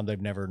long time,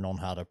 they've never known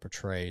how to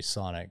portray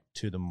Sonic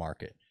to the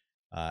market.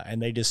 And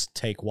they just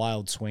take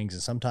wild swings,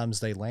 and sometimes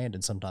they land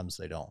and sometimes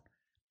they don't.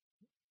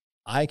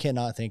 I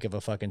cannot think of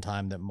a fucking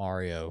time that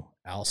Mario,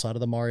 outside of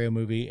the Mario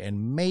movie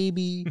and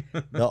maybe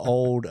the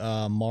old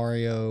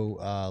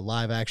Mario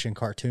live action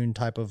cartoon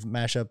type of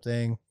mashup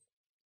thing.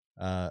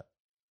 You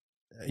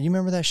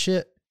remember that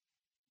shit?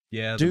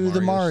 Yeah, Do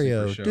the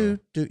Mario, Super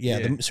Show. yeah,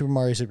 the Super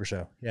Mario Super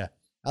Show. Yeah.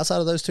 Outside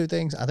of those two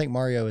things, I think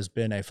Mario has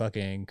been a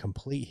fucking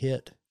complete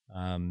hit.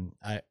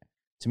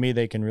 To me,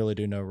 they can really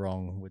do no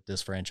wrong with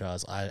this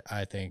franchise.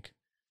 I think.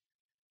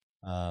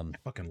 I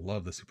fucking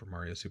love the Super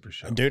Mario Super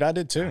Show. Dude, I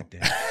did too.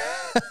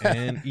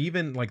 And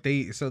even like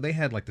they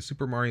had like the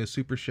Super Mario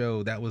Super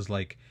Show that was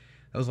like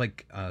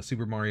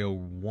Super Mario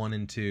 1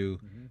 and 2,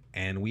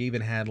 and we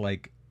even had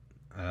like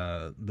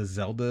the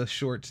Zelda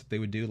shorts they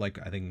would do like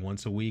I think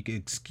once a week.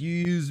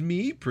 Excuse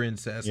me,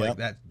 princess, like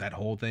that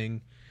whole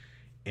thing.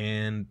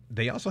 And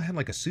they also had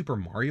like a Super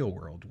Mario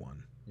World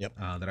one. Yep.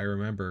 That I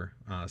remember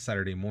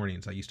Saturday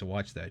mornings I used to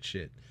watch that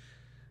shit.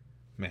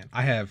 Man,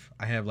 I have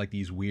like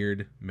these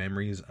weird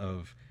memories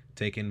of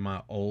taking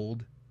my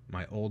old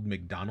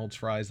McDonald's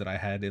fries that I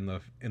had in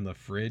the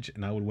fridge,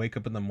 and I would wake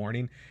up in the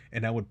morning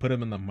and I would put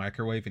them in the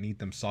microwave and eat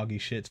them soggy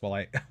shits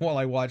while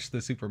I watched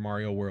the Super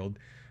Mario World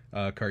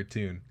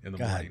cartoon in the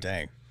morning.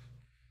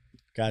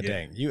 God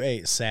dang. You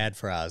ate sad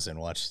fries and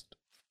watched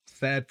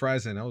sad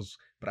fries, and I was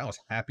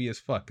happy as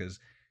fuck because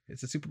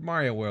it's a Super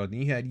Mario World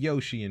and you had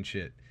Yoshi and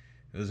shit.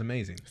 It was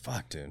amazing.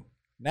 Fuck, dude.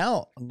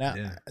 Now,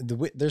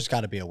 there's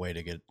got to be a way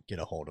to get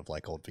a hold of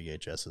like old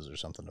VHSs or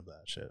something of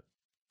that shit.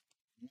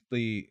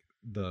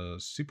 The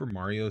Super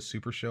Mario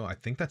Super Show, I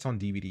think that's on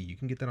DVD. You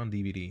can get that on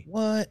DVD.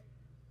 What?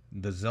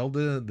 The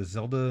Zelda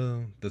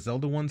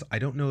ones, I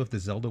don't know if the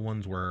Zelda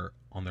ones were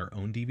on their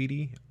own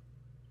DVD.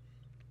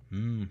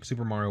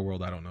 Super Mario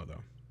World, I don't know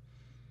though.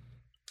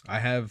 I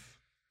have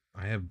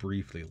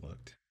briefly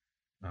looked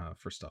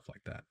for stuff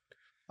like that.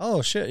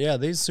 Oh shit, yeah,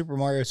 these Super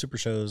Mario Super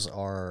Shows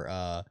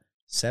are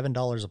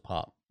 $7 a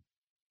pop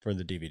for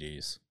the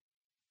DVDs.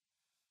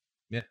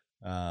 Yeah.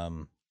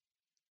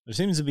 There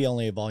seems to be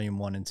only a volume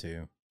 1 and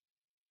 2.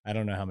 I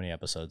don't know how many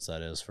episodes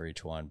that is for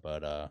each one,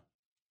 but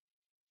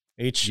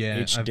each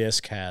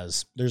disc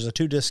has, there's a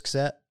 2-disc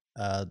set.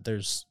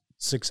 There's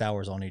 6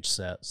 hours on each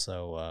set,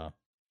 so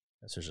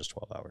there's just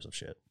 12 hours of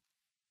shit.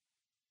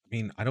 I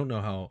mean, I don't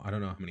know how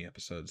many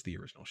episodes the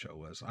original show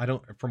was.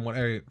 From what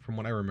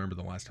I remember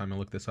the last time I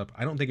looked this up,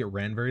 I don't think it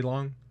ran very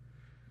long.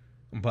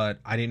 But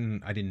I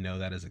didn't know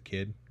that as a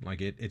kid.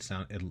 Like it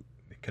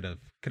could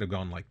have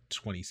gone like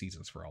 20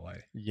 seasons for all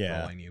I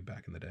knew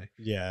back in the day.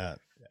 Yeah,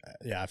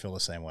 I feel the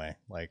same way.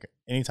 Like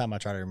anytime I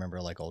try to remember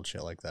like old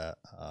shit like that,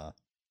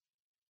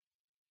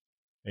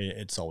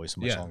 it's always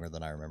much longer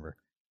than I remember.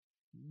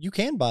 You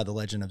can buy the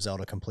Legend of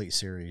Zelda complete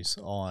series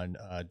on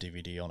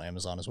DVD on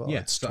Amazon as well.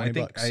 Yeah, it's so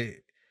 $20.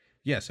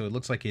 So it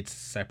looks like it's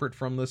separate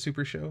from the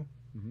Super Show,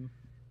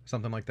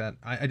 something like that.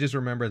 I just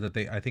remember that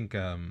I think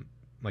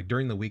like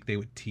during the week they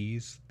would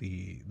tease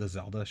the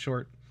Zelda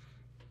short,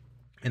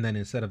 and then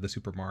instead of the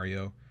Super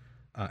Mario,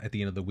 at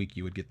the end of the week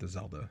you would get the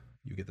Zelda.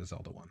 You get the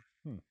Zelda one.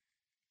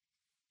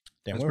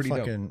 Damn,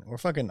 we're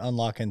fucking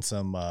unlocking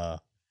some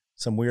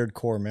weird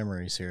core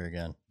memories here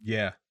again.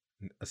 Yeah,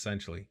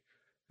 essentially.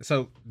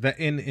 So that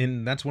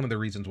in that's one of the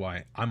reasons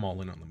why I'm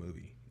all in on the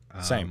movie.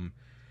 Same.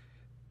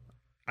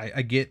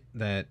 I get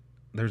that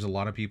there's a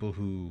lot of people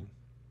who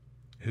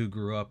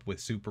grew up with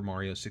Super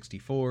Mario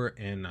 64,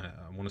 and I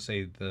want to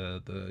say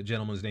the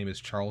gentleman's name is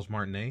Charles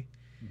Martinet,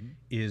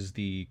 is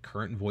the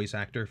current voice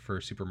actor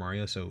for Super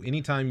Mario. So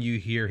anytime you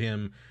hear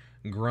him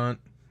grunt,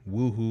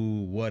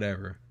 woohoo,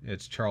 whatever,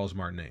 it's Charles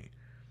Martinet.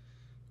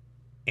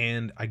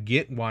 And I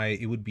get why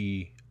it would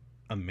be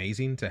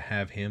amazing to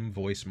have him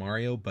voice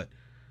Mario, but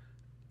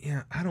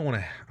yeah,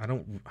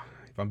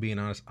 if I'm being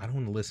honest, I don't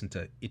want to listen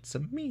to "It's a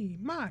Me,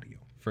 Mario"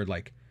 for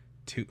like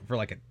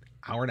an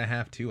hour and a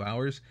half, 2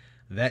 hours.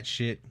 That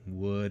shit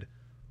would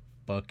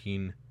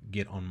fucking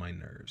get on my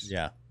nerves.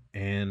 Yeah.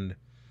 And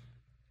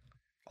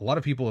a lot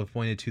of people have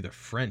pointed to the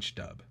French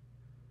dub.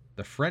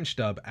 The French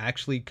dub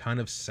actually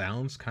kind of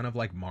sounds kind of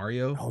like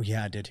Mario. Oh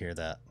yeah, I did hear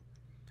that.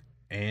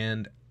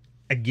 And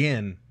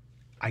again,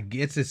 I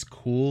guess it's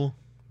cool,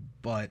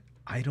 but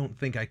I don't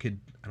think I could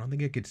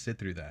sit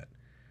through that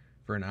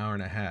for an hour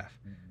and a half.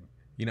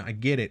 You know, I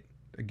get it.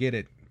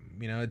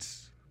 You know,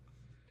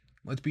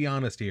 let's be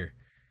honest here.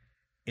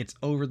 It's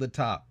over the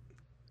top.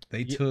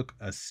 They took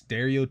a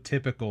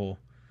stereotypical,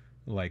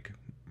 like,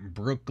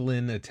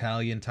 Brooklyn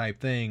Italian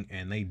type thing,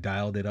 and they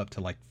dialed it up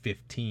to like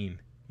 15.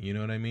 You know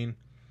what I mean?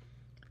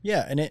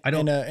 Yeah, and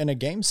in a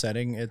game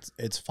setting,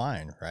 it's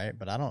fine, right?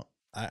 But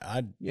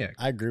I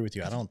agree with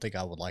you. I don't think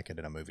I would like it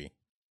in a movie.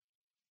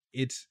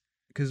 It's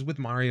because with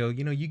Mario,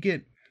 you know, you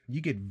get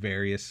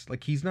various,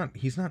 like, he's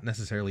not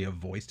necessarily a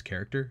voiced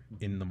character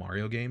in the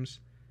Mario games.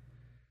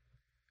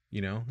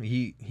 You know,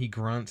 he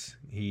grunts,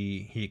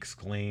 he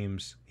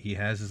exclaims, he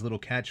has his little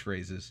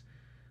catchphrases,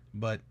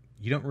 but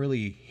you don't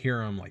really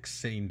hear him like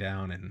sitting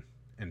down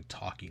and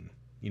talking,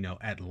 you know,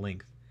 at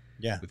length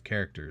with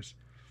characters.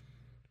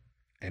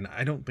 And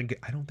I don't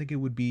think it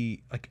would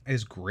be like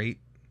as great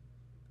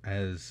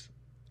as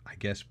I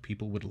guess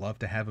people would love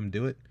to have him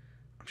do it.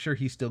 I'm sure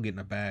he's still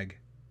getting a bag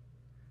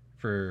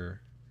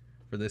for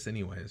this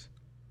anyways.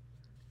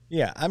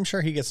 Yeah, I'm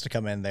sure he gets to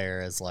come in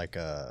there as like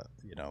a,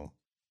 you know,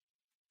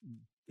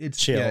 It's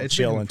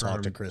chill and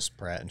talk to Chris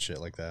Pratt and shit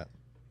like that.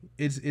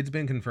 It's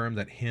been confirmed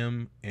that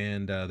him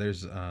and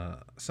there's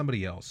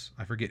somebody else.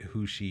 I forget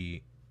who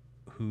she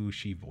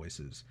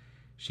voices.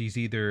 She's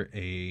either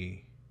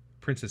a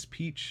Princess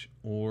Peach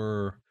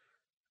or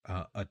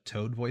a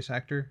Toad voice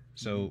actor.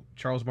 So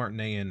Charles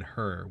Martinet and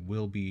her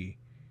will be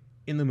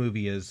in the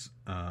movie as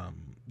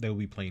they will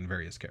be playing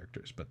various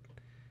characters, but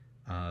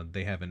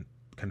they haven't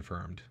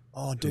confirmed.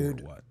 Oh,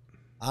 dude, what.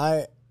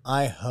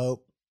 I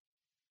hope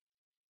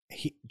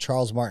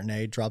Charles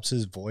Martinet drops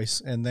his voice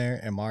in there,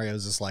 and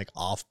Mario's just like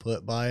off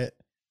put by it.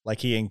 Like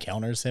he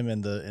encounters him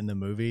in the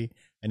movie,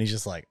 and he's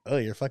just like, "Oh,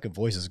 your fucking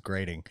voice is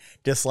grating."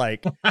 Just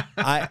like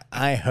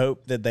I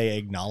hope that they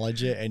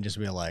acknowledge it and just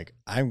be like,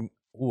 I'm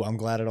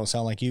glad I don't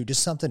sound like you."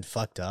 Just something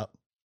fucked up.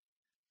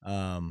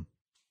 God,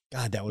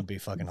 that would be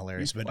fucking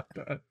hilarious. But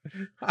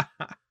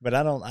but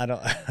I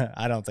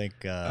don't think.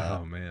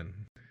 Oh man,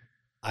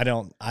 I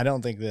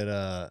don't think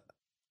that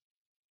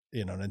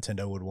you know,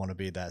 Nintendo would want to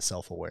be that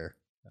self-aware.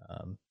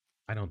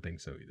 I don't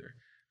think so either.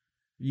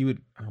 You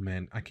would. Oh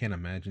man, I can't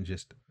imagine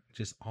just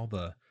all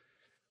the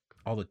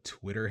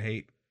Twitter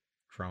hate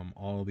from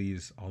all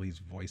these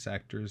voice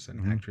actors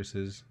and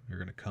actresses who are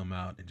gonna come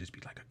out and just be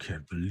like, I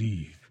can't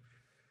believe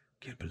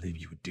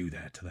you would do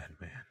that to that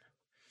man.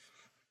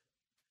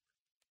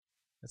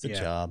 It's a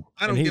job.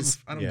 I don't give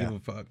a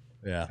fuck.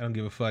 Yeah. I don't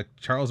give a fuck.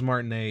 Charles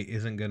Martinet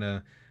isn't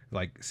gonna,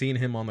 like, seeing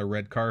him on the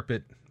red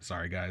carpet.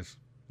 Sorry guys,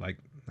 like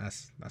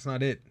that's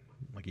not it.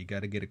 Like, you got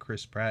to get a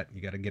Chris Pratt,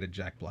 you got to get a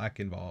Jack Black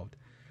involved.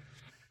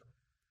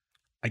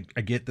 I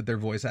get that they're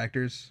voice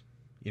actors.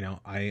 You know,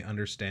 I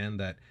understand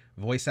that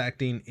voice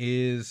acting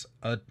is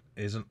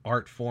an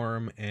art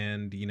form,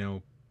 and you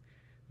know,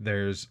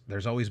 there's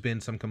always been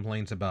some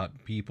complaints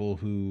about people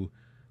who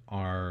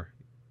are,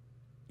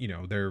 you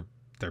know, they're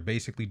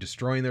basically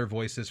destroying their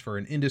voices for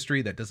an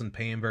industry that doesn't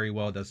pay them very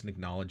well, doesn't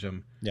acknowledge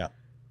them. Yeah.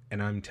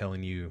 And I'm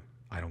telling you,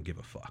 I don't give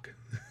a fuck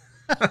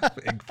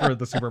for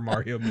the Super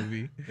Mario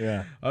movie.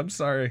 Yeah. I'm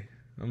sorry.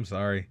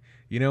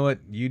 You know what?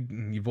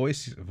 You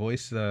voice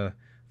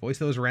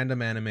those random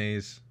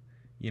animes,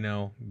 you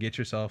know, get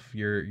yourself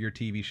your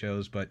TV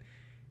shows, but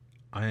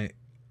I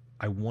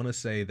want to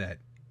say that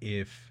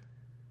if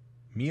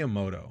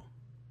Miyamoto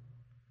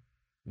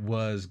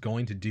was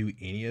going to do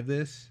any of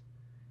this,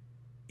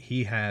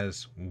 he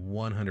has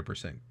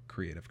 100%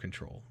 creative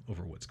control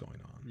over what's going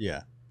on.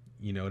 Yeah.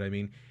 You know what I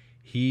mean?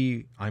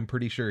 I'm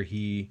pretty sure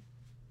he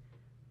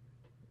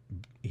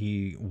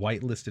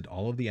whitelisted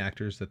all of the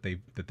actors that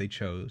they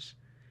chose,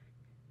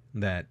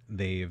 that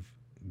they've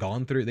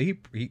gone through.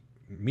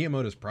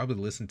 Miyamoto's probably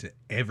listened to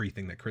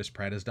everything that Chris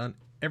Pratt has done,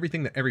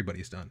 everything that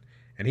everybody's done,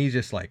 and he's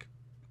just like,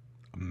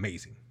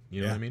 amazing.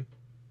 You know what I mean?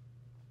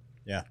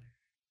 Yeah.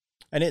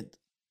 And it,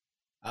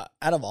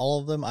 out of all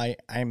of them,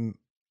 I'm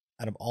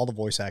out of all the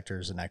voice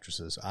actors and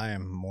actresses, I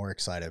am more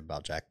excited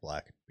about Jack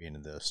Black being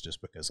in this,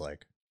 just because,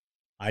 like,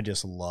 I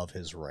just love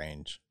his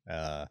range.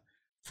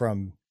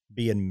 From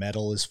being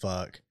metal as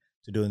fuck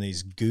to doing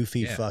these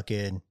goofy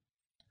fucking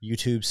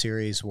YouTube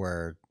series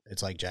where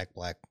it's like Jack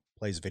Black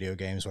plays video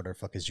games, whatever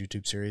fuck his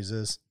YouTube series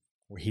is,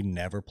 where he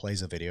never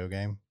plays a video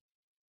game.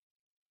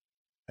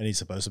 And he's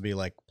supposed to be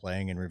like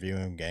playing and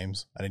reviewing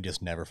games, and he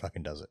just never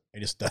fucking does it. He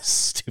just does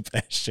stupid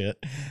ass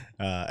shit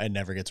and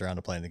never gets around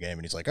to playing the game.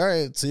 And he's like, all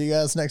right, see you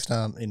guys next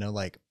time. You know,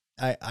 like,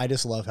 I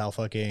just love how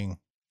fucking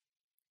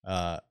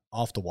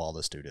off the wall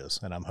this dude is.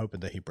 And I'm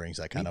hoping that he brings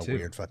that kind of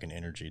weird fucking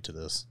energy to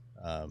this.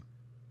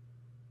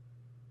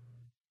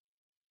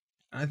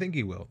 I think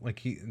he will.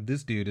 Like,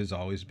 this dude has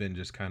always been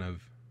just kind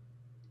of,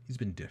 he's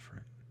been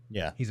different.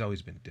 Yeah. He's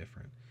always been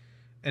different.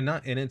 And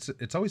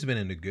it's always been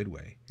in a good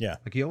way. Yeah.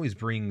 Like, he always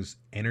brings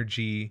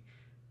energy,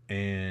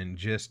 and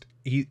just,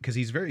 because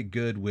he's very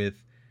good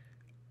with,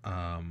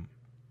 when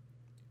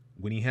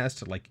he has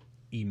to, like,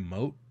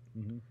 emote,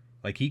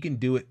 like, he can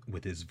do it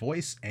with his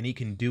voice, and he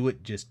can do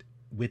it just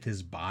with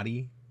his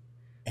body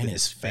and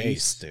his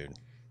face, dude.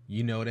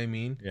 You know what I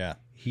mean? Yeah.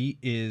 He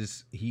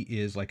is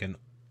like an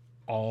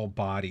all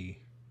body,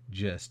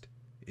 just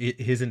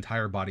his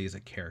entire body is a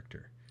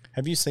character.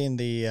 Have you seen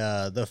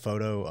the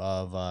photo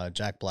of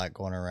Jack Black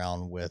going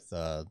around with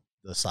the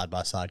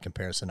side-by-side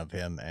comparison of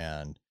him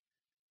and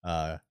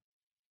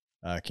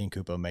King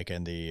Koopa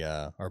making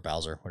or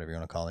Bowser, whatever you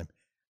want to call him,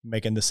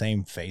 making the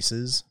same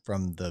faces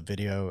from the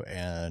video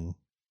and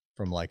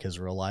from, like, his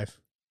real life?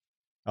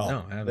 Oh,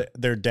 no, I haven't.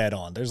 They're dead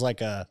on. There's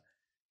like a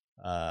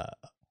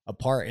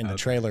part in the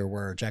trailer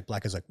where Jack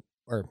Black is like,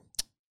 or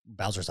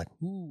Bowser's like,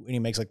 ooh, and he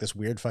makes like this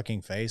weird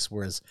fucking face,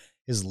 whereas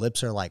his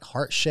lips are like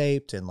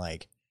heart-shaped, and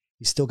like,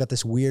 he's still got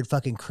this weird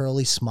fucking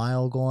curly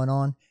smile going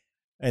on.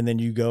 And then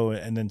you go,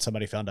 and then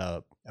somebody found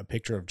a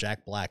picture of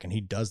Jack Black, and he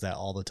does that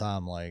all the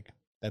time. Like,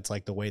 that's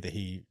like the way that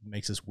he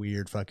makes this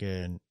weird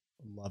fucking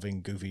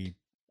loving, goofy,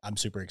 I'm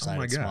super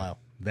excited smile.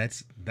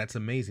 That's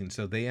amazing.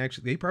 So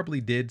they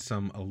probably did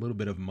a little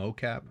bit of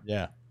mocap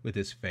with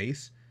his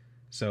face.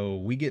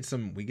 So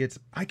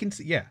I can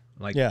see,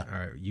 Like, Yeah.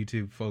 our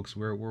YouTube folks,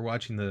 we're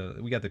watching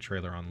we got the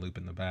trailer on loop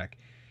in the back,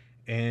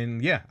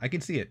 and yeah, I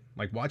can see it.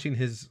 Like watching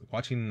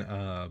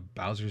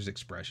Bowser's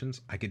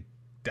expressions, I could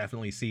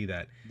definitely see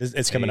that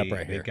It's coming up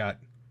right they here. got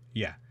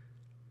yeah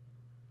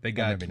they Well,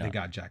 got maybe they not.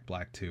 got Jack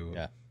Black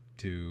Yeah.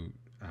 to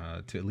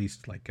at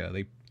least like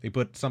they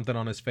put something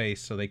on his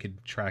face so they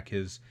could track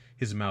his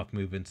mouth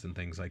movements and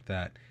things like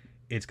that.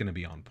 It's gonna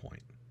be on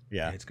point.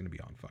 Yeah. It's gonna be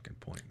on fucking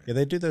point, man. Yeah,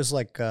 they do those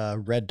like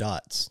red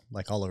dots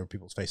like all over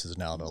people's faces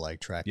now to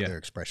like track Yeah. their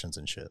expressions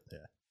and shit.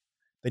 Yeah.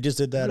 They just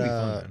did that It'll be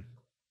fun, man.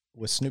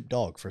 with Snoop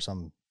Dogg for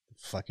some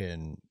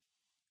fucking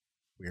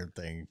weird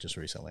thing just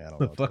recently. I don't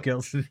The know. fuck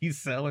else is he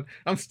selling?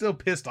 I'm still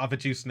pissed off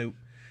at you, Snoop.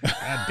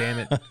 God damn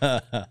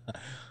it.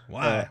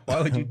 Why?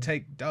 Why would you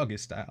take Doggy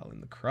Style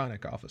and the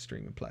Chronic off of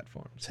streaming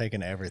platforms?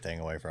 Taking everything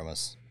away from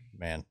us,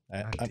 man.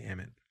 God damn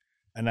it.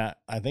 And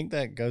I think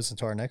that goes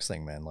into our next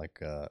thing, man. Like,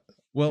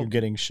 Well, you're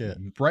getting shit.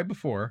 Right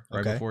before,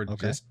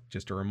 Okay.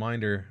 just a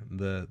reminder,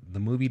 the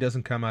movie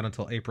doesn't come out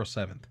until April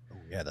 7th. Oh,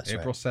 yeah, that's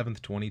April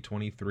 7th,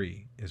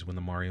 2023 is when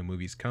the Mario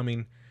movie's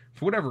coming.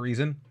 For whatever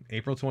reason,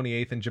 April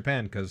 28th in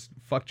Japan, because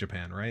fuck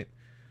Japan, right?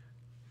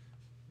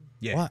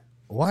 Yeah. What?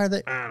 Why are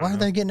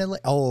they getting it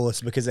late? Oh,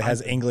 it's because it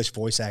has I'm- English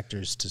voice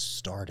actors to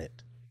start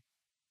it.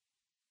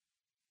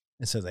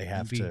 And so they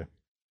have to.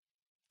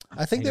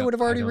 I think they would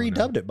have already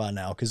redubbed it by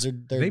now because they're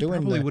They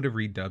doing probably would have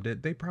redubbed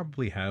it. They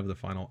probably have the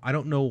final. I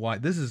don't know why.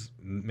 This is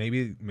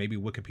maybe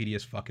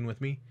Wikipedia's fucking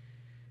with me.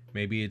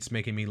 Maybe it's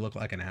making me look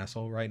like an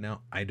asshole right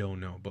now. I don't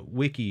know. But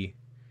Wiki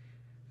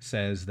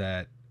says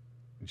that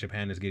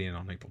Japan is getting it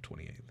on April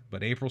 28th.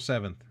 But April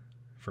 7th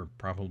for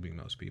probably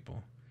most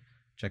people.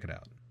 Check it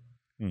out.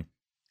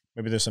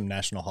 Maybe there's some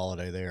national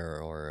holiday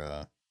there,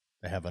 or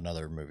they have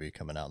another movie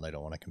coming out and they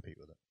don't want to compete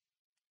with it.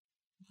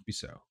 Be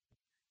so.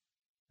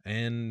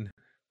 And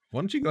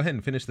why don't you go ahead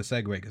and finish the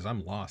segue because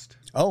I'm lost.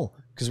 Oh,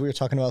 because we were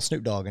talking about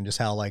Snoop Dogg and just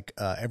how like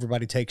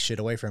everybody takes shit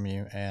away from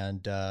you,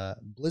 and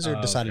Blizzard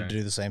decided to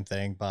do the same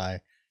thing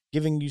by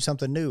giving you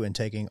something new and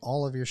taking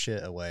all of your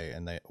shit away.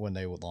 And when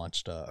they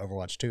launched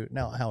Overwatch 2.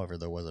 Now, however,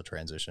 there was a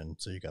transition,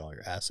 so you got all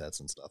your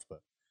assets and stuff. But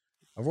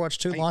Overwatch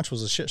 2 launch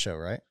was a shit show,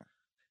 right?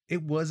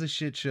 It was a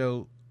shit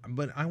show,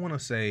 but I want to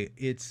say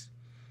it's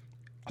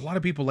a lot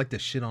of people like to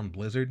shit on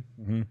Blizzard,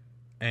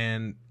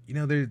 and you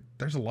know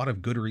there's a lot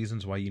of good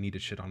reasons why you need to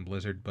shit on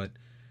Blizzard, but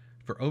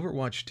for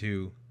Overwatch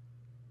 2,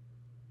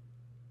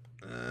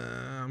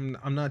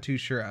 I'm not too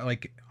sure.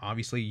 Like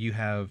obviously you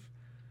have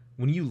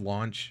when you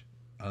launch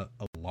a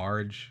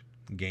large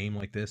game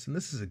like this, and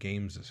this is a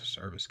games as a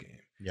service game,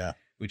 Yeah.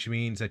 which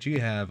means that you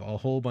have a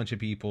whole bunch of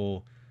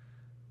people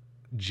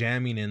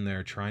jamming in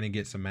there trying to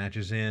get some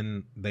matches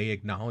in. They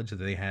acknowledge that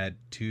they had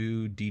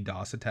 2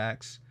 DDoS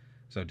attacks,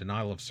 so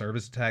denial of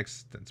service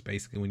attacks. That's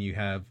basically when you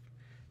have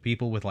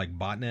people with like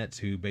botnets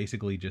who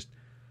basically just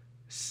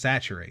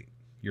saturate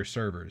your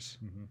servers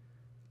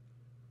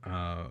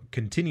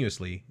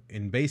continuously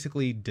and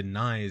basically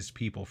denies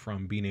people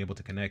from being able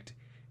to connect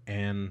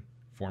and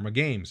form a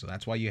game. So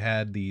that's why you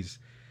had these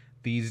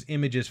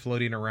images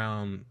floating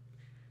around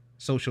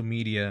social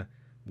media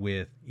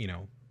with, you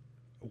know,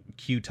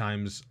 queue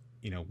times,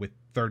 you know, with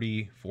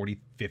 30, 40,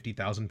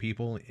 50,000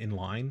 people in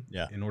line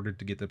in order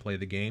to get to play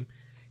the game.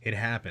 It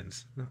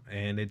happens.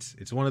 And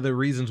it's one of the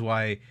reasons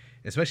why,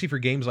 especially for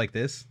games like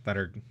this that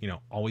are, you know,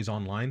 always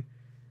online,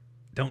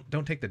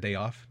 don't take the day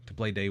off to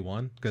play day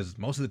one, because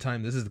most of the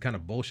time this is the kind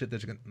of bullshit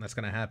that's going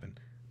to happen.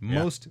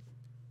 Most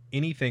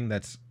anything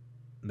that's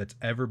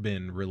ever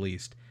been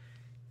released,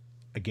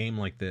 a game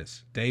like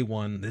this, day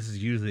one, this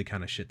is usually the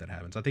kind of shit that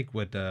happens. I think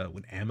with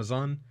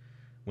Amazon,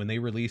 when they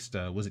released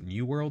was it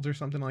New Worlds or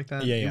something like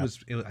that?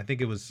 I think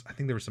there was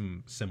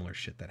some similar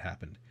shit that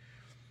happened.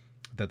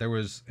 It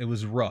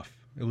was rough.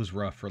 It was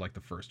rough for like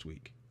the first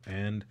week.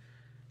 And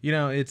you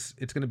know, it's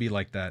going to be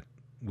like that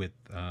with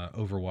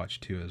Overwatch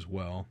 2 as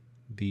well.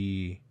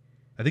 I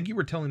think you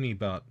were telling me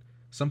about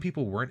some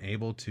people weren't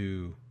able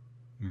to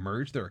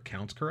merge their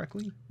accounts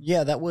correctly.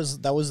 Yeah, that was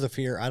the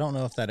fear. I don't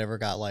know if that ever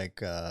got like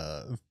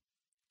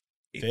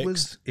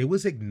fixed. It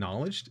was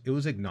acknowledged. It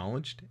was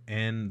acknowledged,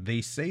 and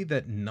they say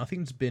that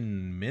nothing's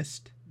been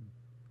missed.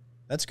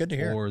 That's good to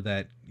hear. Or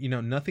that, you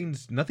know,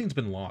 nothing's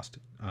been lost,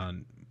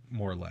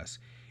 more or less.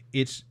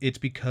 It's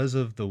because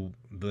of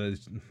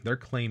they're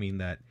claiming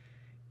that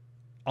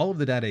all of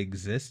the data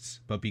exists,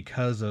 but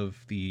because of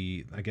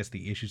the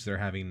issues they're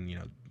having, you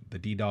know, the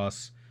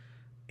DDoS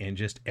and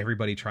just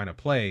everybody trying to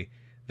play,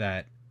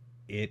 that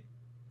it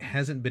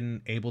hasn't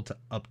been able to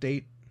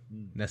update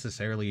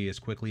necessarily as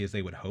quickly as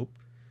they would hope.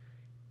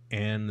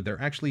 And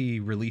they're actually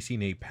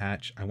releasing a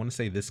patch, I want to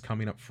say this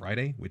coming up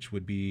Friday, which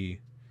would be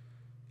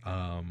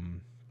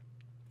October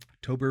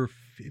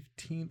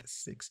 15th,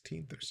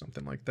 16th or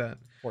something like that.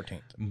 14th.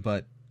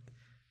 But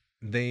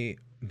they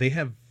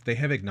have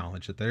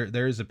acknowledged that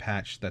there is a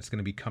patch that's going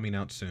to be coming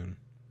out soon.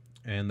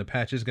 And the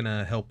patch is going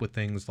to help with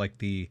things like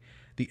the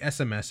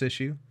SMS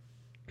issue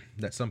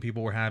that some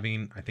people were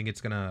having. I think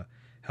it's going to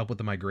help with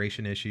the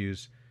migration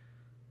issues.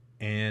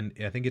 And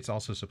I think it's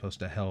also supposed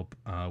to help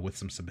with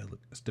some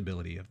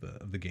stability of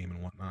the game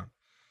and whatnot.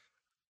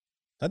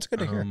 That's good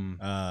to hear.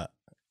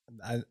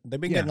 They've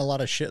been getting a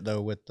lot of shit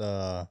though with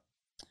the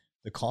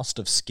cost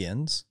of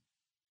skins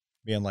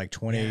being like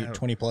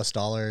 $20 plus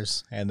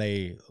dollars, and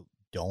they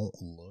don't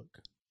look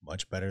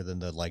much better than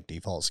the like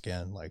default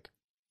skin. Like,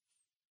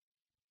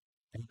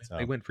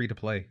 they went free to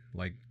play.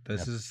 Like,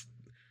 this is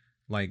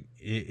like,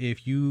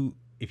 if you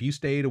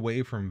stayed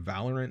away from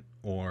Valorant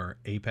or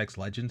Apex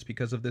Legends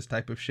because of this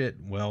type of shit,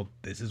 well,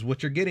 this is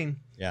what you're getting.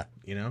 Yeah.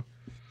 You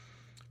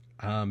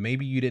know,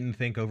 maybe you didn't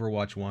think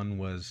Overwatch 1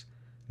 was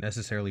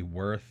necessarily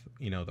worth,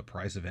 you know, the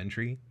price of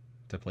entry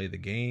to play the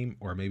game,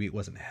 or maybe it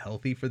wasn't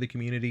healthy for the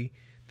community,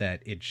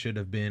 that it should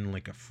have been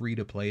like a free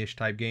to play-ish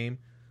type game.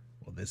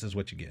 Well, this is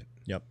what you get.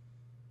 Yep.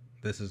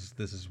 This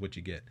is what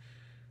you get.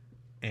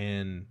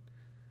 And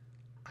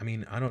I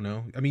mean, I don't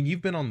know. I mean,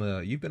 you've been on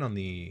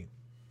the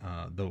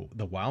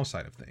WoW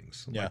side of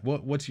things. Yeah.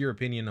 Like, what's your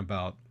opinion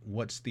about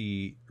what's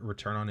the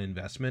return on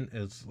investment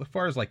as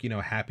far as, like, you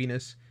know,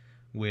 happiness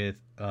with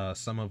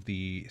some of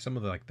the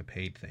like the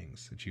paid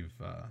things that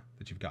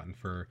you've gotten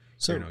for,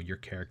 you know, your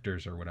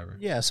characters or whatever?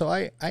 Yeah. So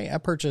I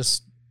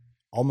purchased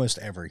almost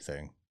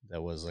everything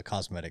that was a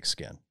cosmetic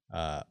skin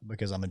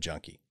because I'm a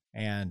junkie,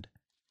 and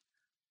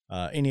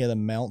any of the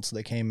mounts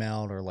that came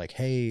out are like,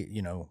 hey,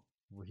 you know,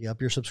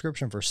 re-up your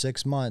subscription for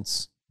 6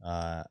 months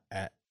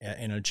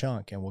in a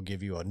chunk, and we'll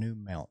give you a new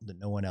mount that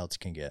no one else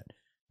can get,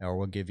 or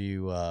we'll give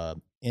you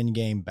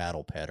in-game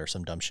battle pet or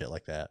some dumb shit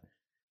like that.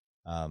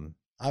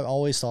 I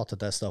always thought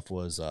that stuff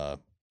was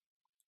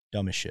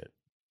dumb as shit,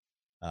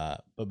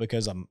 but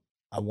because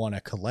I want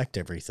to collect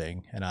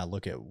everything, and I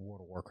look at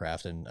World of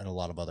Warcraft and a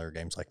lot of other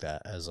games like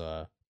that as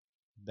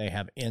they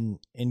have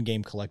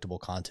in-game collectible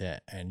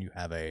content, and you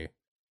have a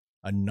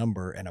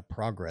number and a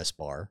progress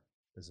bar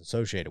that's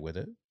associated with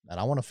it, and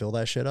I want to fill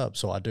that shit up,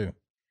 so I do.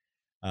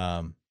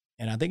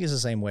 And I think it's the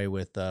same way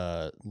with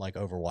like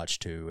Overwatch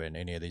 2 and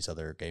any of these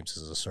other games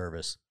as a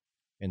service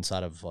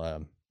inside of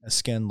a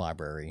skin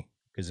library.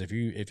 Because if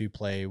you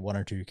play one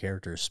or two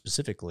characters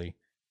specifically,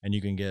 and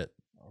you can get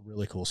a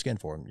really cool skin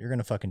for them, you're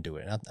gonna fucking do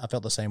it. And I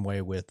felt the same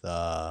way with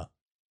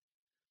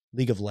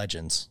League of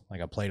Legends.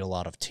 Like, I played a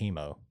lot of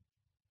Teemo,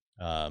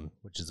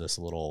 which is this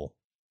little,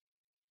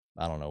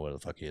 I don't know what the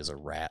fuck he is, a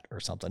rat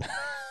or something.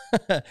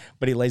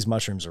 But he lays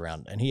mushrooms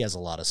around, and he has a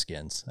lot of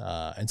skins,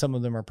 and some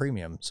of them are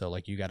premium. So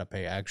like, you got to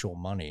pay actual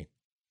money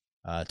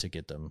to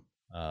get them.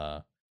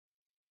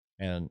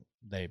 And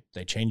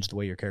they changed the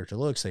way your character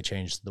looks. They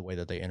changed the way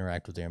that they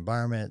interact with the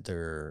environment.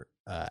 Their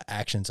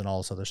actions and all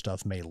this other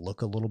stuff may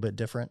look a little bit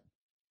different.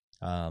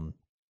 And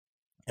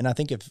I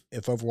think if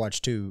Overwatch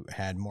 2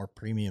 had more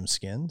premium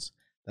skins,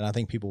 then I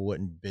think people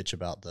wouldn't bitch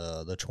about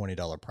the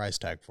 $20 price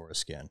tag for a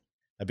skin.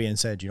 That being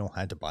said, you don't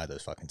have to buy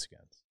those fucking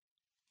skins.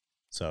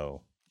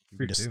 So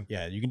you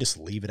can just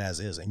leave it as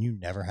is, and you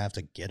never have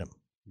to get them.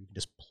 You can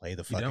just play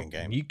the fucking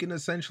game. You can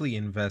essentially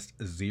invest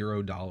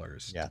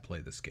 $0 to play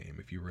this game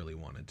if you really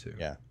wanted to.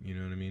 Yeah. You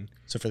know what I mean?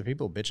 So for the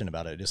people bitching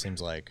about it, it just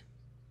seems like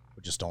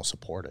we just don't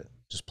support it.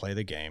 Just play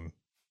the game,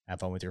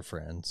 have fun with your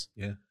friends.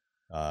 Yeah.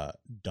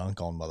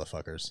 Dunk on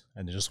motherfuckers,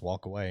 and then just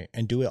walk away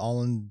and do it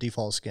all in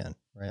default skin,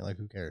 right? Like,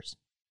 who cares?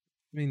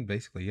 I mean,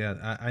 basically,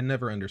 yeah. I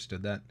never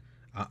understood that.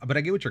 But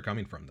I get what you're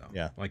coming from, though.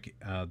 Yeah. Like,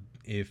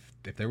 if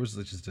there was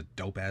just a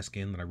dope ass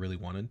skin that I really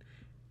wanted,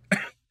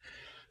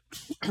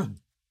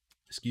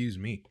 excuse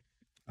me,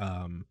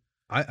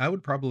 I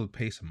would probably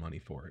pay some money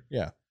for it.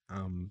 Yeah.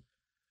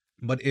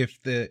 But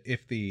if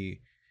the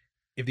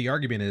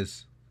argument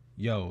is,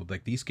 yo,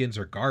 like, these skins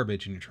are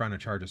garbage and you're trying to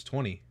charge us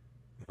 20,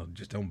 well,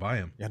 just don't buy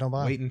them. Yeah, don't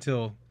buy them. Wait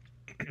until,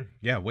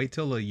 wait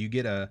till you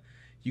get a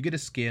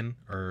skin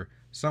or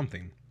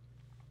something,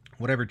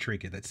 whatever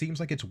trinket that seems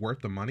like it's worth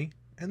the money.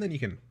 And then you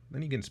can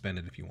spend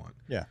it if you want.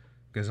 Yeah.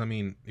 Because, I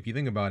mean, if you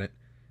think about it,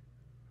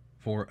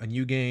 for a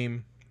new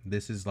game,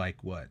 this is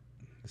like, what,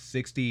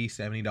 $60,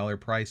 $70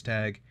 price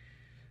tag.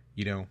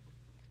 You know,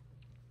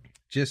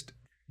 just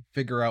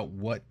figure out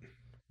what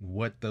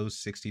those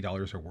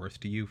 $60 are worth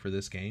to you for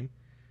this game,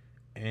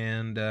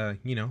 and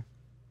you know,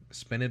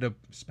 spend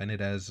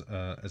it as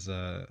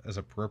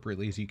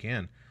appropriately as you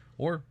can.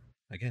 Or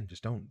again,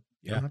 just don't.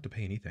 You don't have to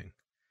pay anything.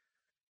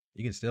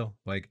 You can still,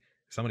 like,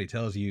 somebody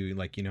tells you,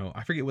 like, you know,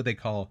 I forget what they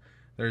call,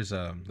 there's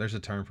a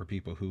term for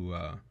people who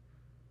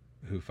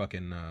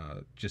fucking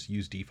just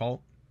use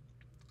default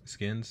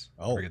skins.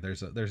 Oh,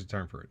 there's a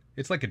term for it.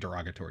 It's like a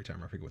derogatory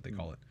term. I forget what they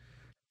call it.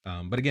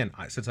 But again,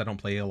 since I don't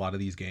play a lot of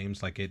these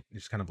games, like, it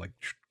just kind of like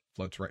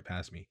floats right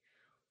past me.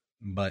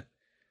 But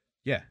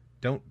yeah,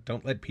 don't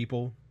let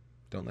people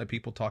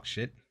talk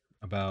shit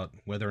about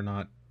whether or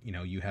not, you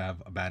know, you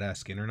have a badass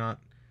skin or not.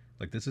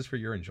 Like, this is for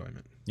your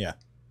enjoyment. Yeah.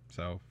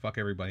 So fuck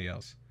everybody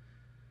else.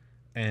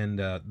 And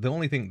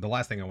the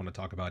last thing I want to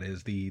talk about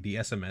is the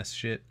SMS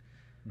shit.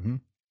 Mm-hmm.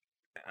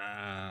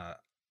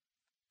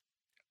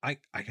 I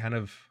kind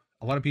of,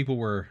 a lot of people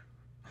were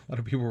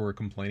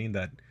complaining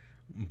that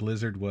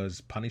Blizzard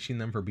was punishing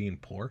them for being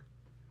poor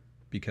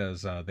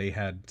because they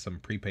had some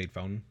prepaid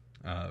phone.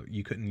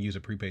 You couldn't use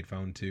a prepaid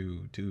phone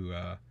to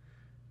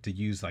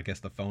use, I guess,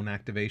 the phone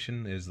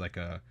activation is like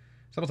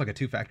it's almost like a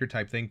 2-factor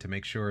type thing to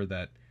make sure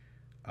that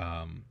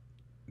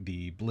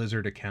the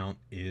Blizzard account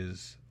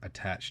is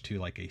attached to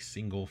like a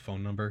single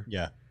phone number.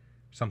 Yeah.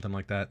 Something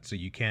like that. So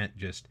you can't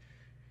just,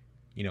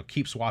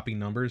 keep swapping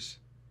numbers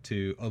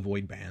to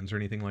avoid bans or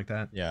anything like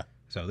that. Yeah.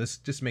 So this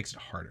just makes it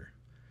harder.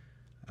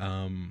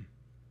 I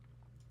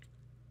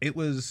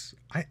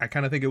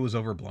kind of think it was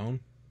overblown.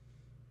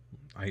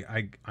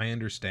 I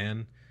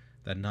understand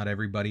that not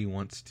everybody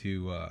wants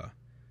to,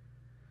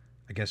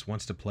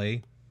 wants to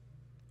play,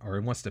 or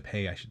wants to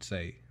pay, I should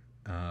say,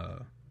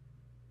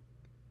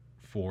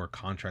 for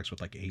contracts with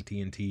like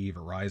AT&T,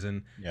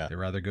 Verizon. Yeah. They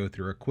rather go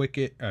through a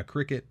Cricket,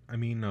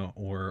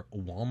 or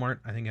Walmart.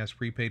 I think has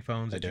prepaid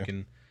phones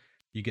that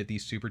you get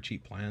these super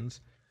cheap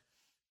plans.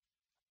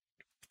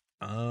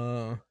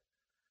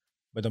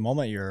 But the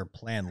moment your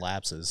plan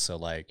lapses, so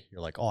like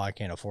you're like, oh, I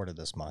can't afford it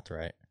this month,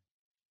 right?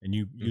 And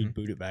you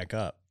boot it back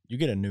up, you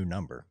get a new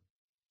number.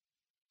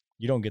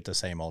 You don't get the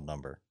same old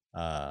number.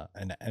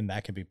 And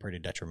that can be pretty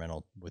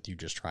detrimental with you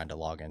just trying to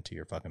log into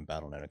your fucking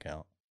Battle.net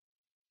account.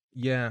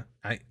 Yeah,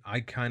 I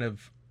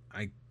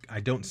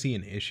don't see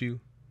an issue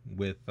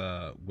with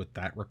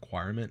that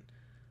requirement.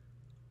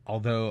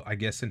 Although I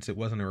guess since it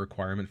wasn't a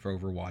requirement for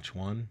Overwatch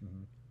 1,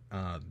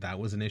 that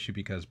was an issue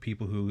because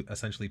people who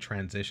essentially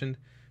transitioned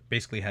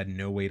basically had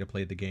no way to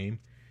play the game.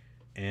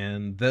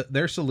 And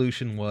their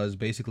solution was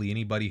basically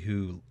anybody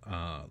who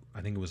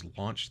I think it was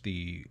launched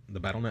the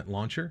Battle.net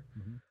launcher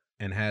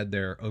and had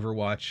their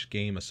Overwatch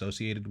game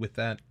associated with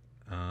that.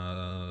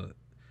 I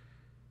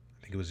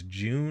think it was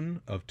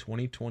June of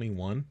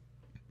 2021.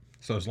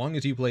 So as long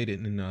as you played it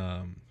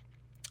in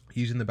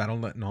using the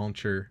Battle.net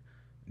launcher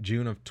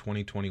June of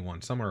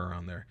 2021, somewhere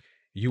around there,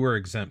 you were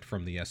exempt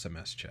from the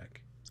SMS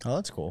check. Oh,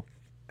 that's cool.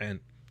 And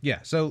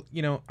yeah, so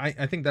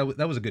I think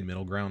that was a good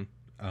middle ground.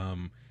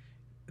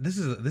 This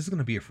is going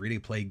to be a free to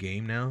play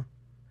game now.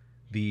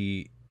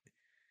 The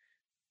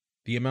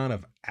amount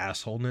of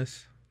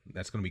assholeness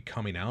that's going to be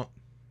coming out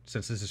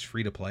since this is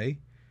free to play,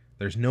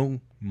 there's no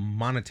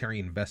monetary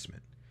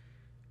investment,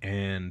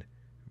 and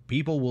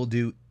people will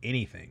do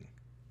anything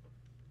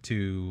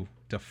to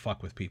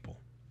fuck with people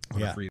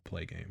on a free to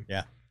play game.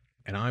 Yeah.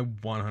 And I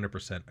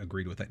 100%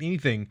 agreed with that.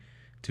 Anything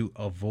to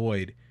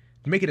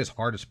make it as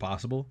hard as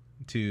possible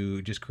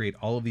to just create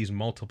all of these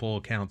multiple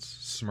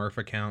accounts, Smurf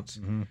accounts,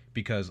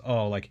 because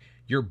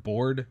you're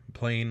bored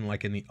playing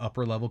like in the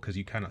upper level because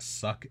you kind of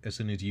suck as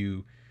soon as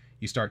you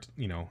start,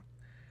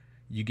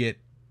 you get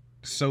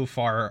so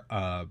far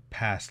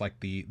past like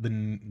the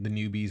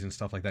newbies and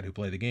stuff like that who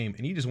play the game,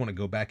 and you just want to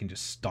go back and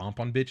just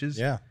stomp on bitches.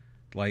 Yeah,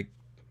 like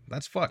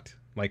that's fucked.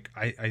 Like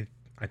I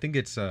think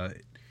it's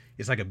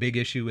like a big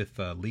issue with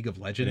League of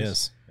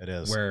Legends. It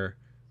is where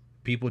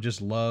people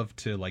just love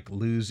to like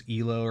lose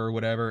elo or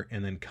whatever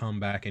and then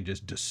come back and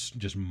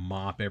just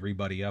mop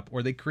everybody up,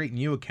 or they create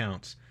new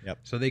accounts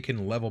so they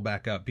can level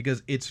back up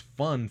because it's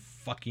fun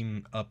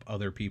fucking up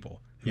other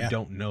people who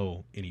don't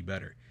know any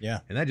better.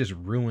 Yeah. And that just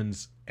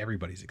ruins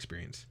everybody's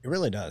experience. It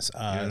really does. You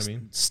know what I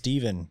mean?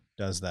 Steven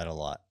does that a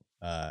lot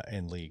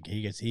in League.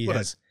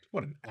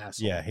 What an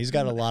asshole. Yeah, he's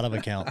got a lot of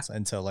accounts.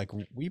 And so like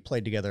we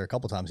played together a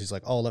couple times. He's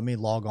like, oh, let me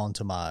log on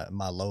to my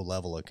low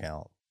level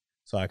account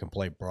so I can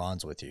play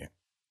bronze with you.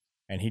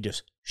 And he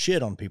just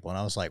shit on people. And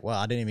I was like, well,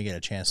 I didn't even get a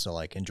chance to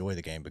like enjoy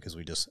the game because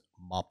we just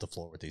mopped the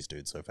floor with these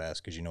dudes so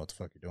fast because you know what the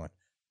fuck you're doing.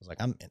 I was like,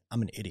 I'm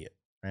an idiot,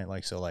 right?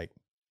 Like, so like,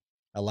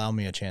 allow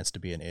me a chance to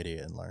be an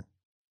idiot and learn.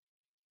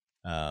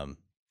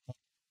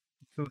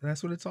 So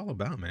that's what it's all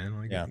about, man.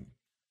 Like, yeah.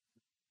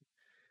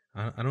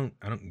 I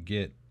don't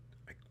get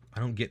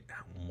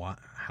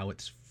how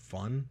it's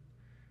fun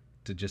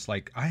to just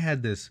like, I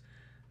had this,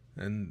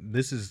 and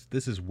this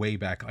is way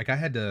back. Like I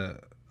had to,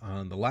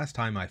 the last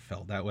time I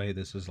felt that way,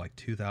 this was like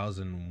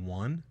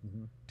 2001,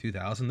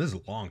 2000. This is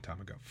a long time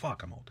ago.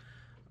 Fuck, I'm old.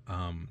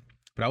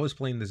 But I was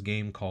playing this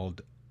game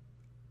called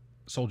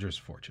Soldiers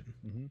of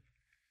Fortune.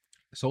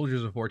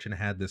 Soldiers of Fortune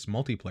had this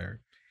multiplayer,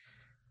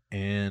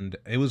 and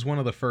it was one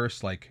of the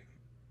first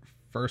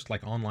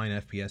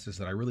online FPSs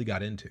that I really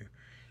got into.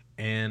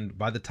 And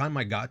by the time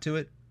I got to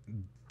it,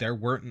 there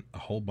weren't a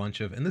whole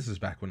bunch of, and this is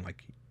back when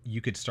like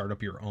you could start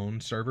up your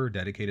own server,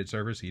 dedicated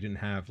server, so you didn't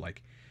have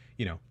like,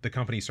 the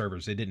company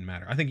servers. It didn't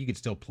matter. I think you could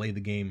still play the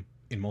game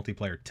in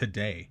multiplayer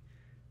today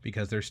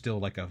because there's still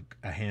like a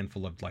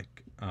handful of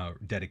like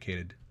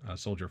dedicated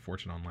Soldier of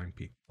Fortune online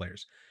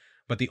players.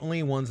 But the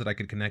only ones that I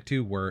could connect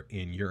to were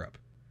in Europe,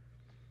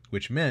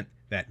 which meant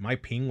that my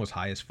ping was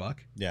high as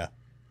fuck. Yeah.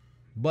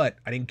 But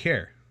I didn't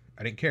care.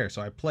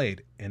 So I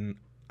played, and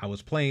I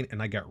was playing,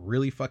 and I got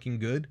really fucking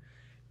good,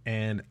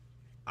 and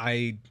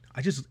I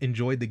just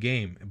enjoyed the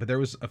game. But there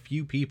was a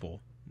few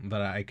people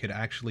that I could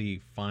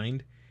actually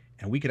find,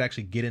 and we could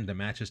actually get into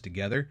matches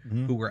together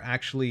who were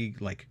actually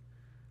like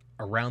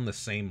around the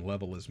same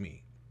level as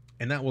me.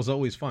 And that was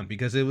always fun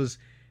because it was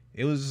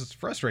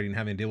frustrating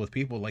having to deal with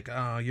people like,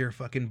 oh, you're a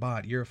fucking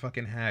bot, you're a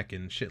fucking hack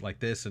and shit like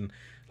this. And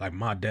like,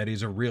 my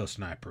daddy's a real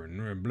sniper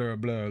and blah,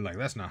 blah. Like,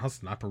 that's not how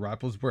sniper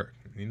rifles work.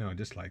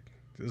 Just like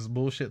this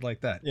bullshit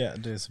like that. Yeah,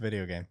 it's a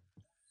video game.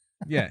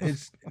 Yeah,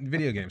 it's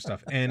video game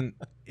stuff. And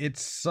it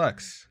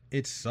sucks.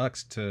 It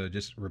sucks to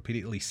just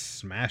repeatedly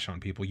smash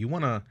on people. You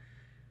want to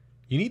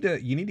You need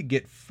to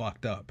get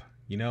fucked up,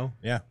 you know?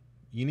 Yeah.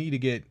 You need to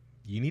get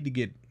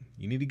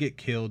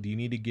killed, you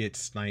need to get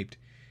sniped.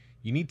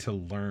 You need to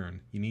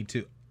learn. You need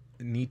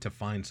to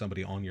find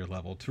somebody on your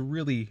level to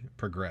really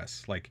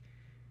progress. Like,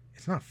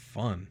 it's not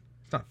fun.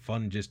 It's not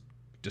fun just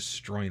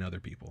destroying other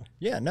people.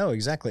 Yeah, no,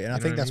 exactly. And I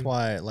think that's mean?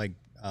 why like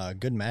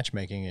good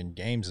matchmaking in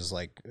games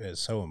is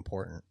so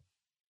important.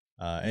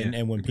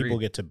 And when agreed. people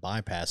get to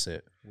bypass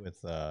it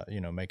with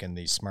making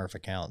these Smurf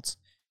accounts,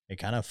 it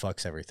kind of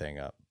fucks everything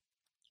up.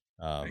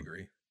 I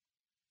agree.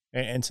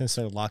 And since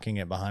they're locking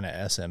it behind an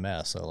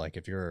SMS, so like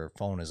if your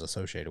phone is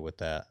associated with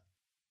that,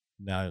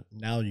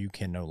 now you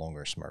can no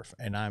longer Smurf.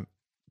 And I'm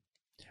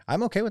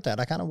okay with that.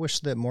 I kind of wish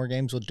that more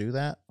games would do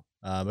that.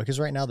 Because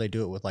right now they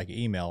do it with like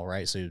email,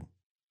 right? So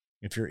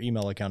if your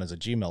email account is a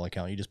Gmail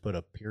account, you just put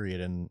a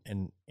period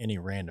in any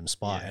random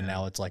spot, and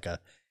now it's like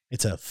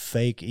it's a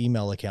fake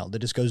email account that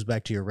just goes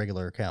back to your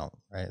regular account,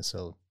 right?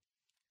 So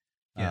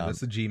that's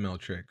the Gmail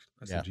trick.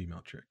 That's the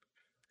Gmail trick.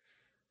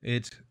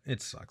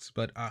 It sucks,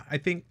 but I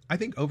think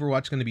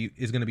Overwatch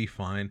is gonna be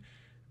fine.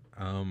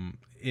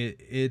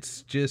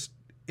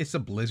 It's a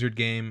Blizzard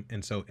game,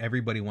 and so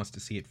everybody wants to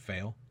see it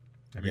fail.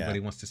 Everybody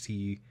wants to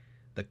see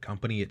the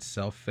company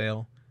itself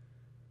fail,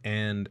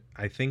 and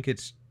I think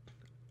it's,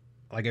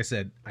 like I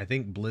said, I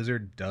think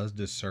Blizzard does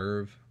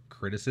deserve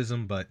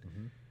criticism, but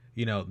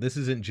this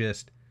isn't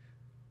just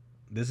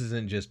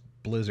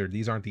Blizzard.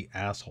 These aren't the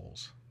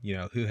assholes,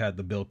 who had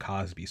the Bill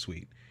Cosby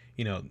suite.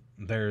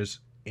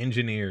 There's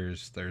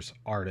engineers, there's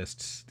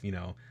artists,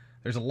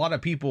 there's a lot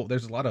of people,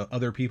 there's a lot of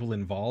other people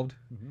involved,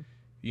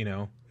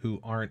 who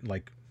aren't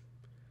like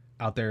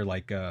out there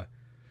like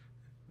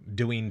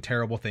doing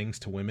terrible things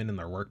to women in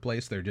their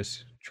workplace. They're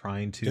just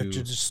trying to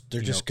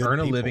they're just good earn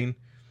a people. living.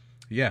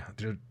 Yeah,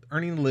 they're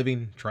earning a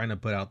living, trying to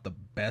put out the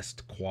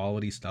best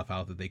quality stuff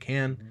out that they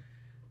can,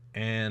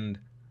 and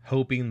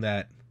hoping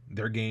that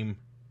their game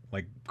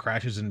like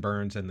crashes and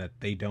burns and that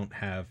they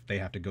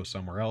have to go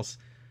somewhere else.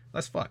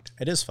 That's fucked.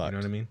 It is fucked. You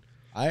know what I mean?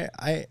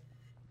 I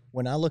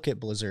when I look at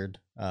Blizzard,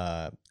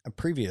 a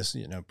previous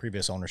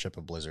ownership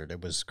of Blizzard,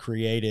 it was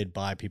created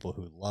by people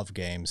who love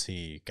games.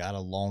 He got a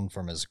loan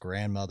from his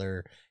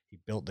grandmother. He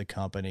built the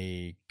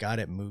company, got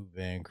it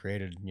moving,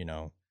 created,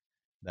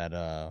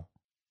 that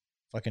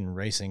fucking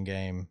racing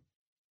game,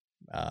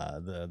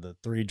 the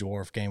Three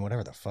Dwarf game,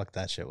 whatever the fuck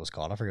that shit was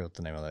called. I forget what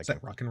the name of that. Is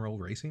that Rock and Roll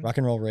Racing? Rock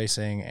and Roll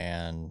Racing,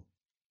 and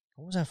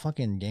what was that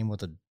fucking game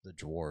with the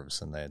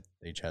dwarves, and they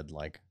each had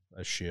like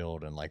a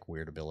shield and like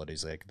weird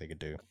abilities they could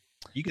do.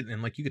 You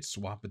could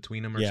swap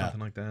between them or something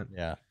like that.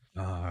 Yeah.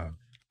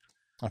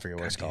 I forget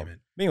what it's called. It.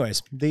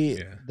 Anyways,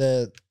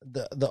 the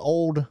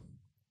old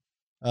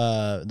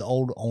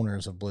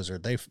owners of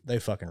Blizzard, they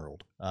fucking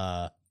ruled.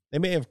 They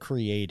may have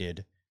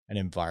created an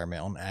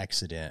environment on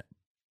accident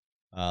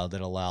that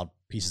allowed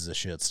pieces of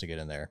shits to get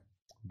in there,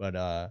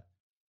 but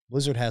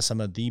Blizzard has some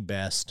of the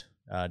best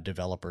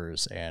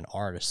developers and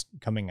artists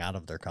coming out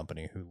of their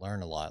company who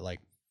learn a lot. Like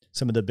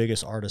some of the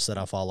biggest artists that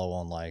I follow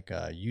on like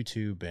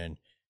YouTube and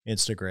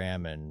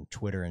Instagram and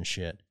Twitter and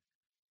shit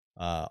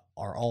are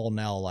all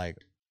now like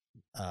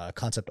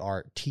concept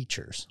art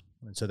teachers,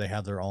 and so they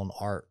have their own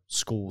art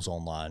schools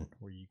online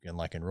where you can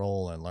like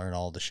enroll and learn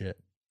all the shit.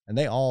 And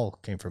they all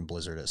came from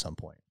Blizzard at some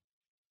point,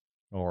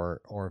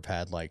 or have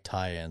had like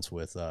tie-ins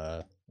with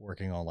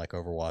working on like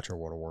Overwatch or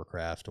World of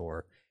Warcraft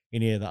or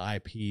any of the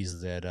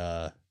IPs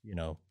that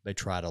they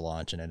try to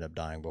launch and end up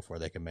dying before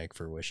they can make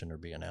fruition or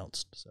be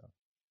announced. So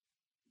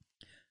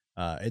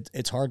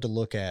it's hard to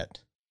look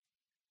at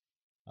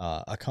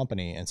a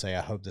company and say,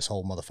 I hope this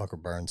whole motherfucker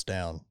burns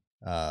down,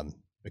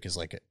 because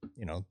like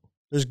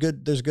there's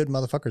good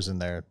motherfuckers in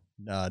there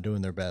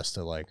doing their best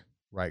to like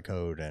write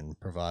code and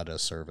provide a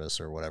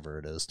service or whatever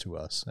it is to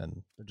us,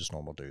 and they're just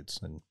normal dudes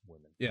and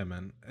women. Yeah,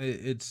 man.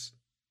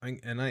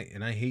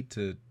 I hate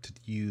to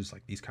use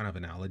like these kind of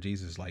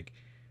analogies, is like,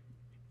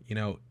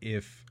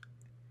 if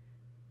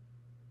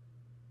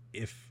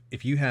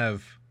you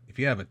have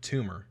a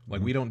tumor,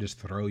 like we don't just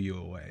throw you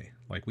away.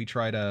 Like we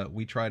try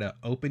to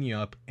open you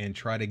up and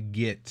try to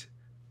get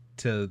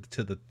to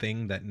the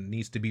thing that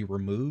needs to be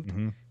removed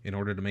in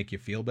order to make you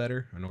feel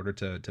better, in order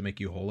to make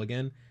you whole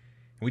again.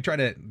 And we try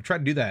to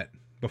do that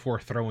before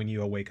throwing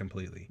you away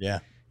completely. Yeah.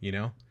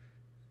 You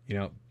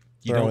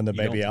throwing the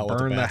baby out with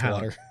the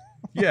bathwater.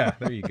 Yeah,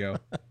 there you go.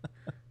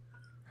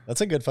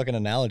 That's a good fucking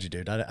analogy,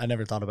 dude. I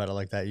never thought about it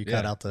like that. You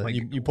cut out the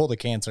you pull the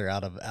cancer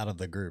out of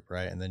the group,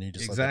 right? And then you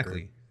just let the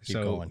group keep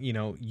going.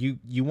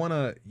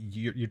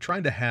 You're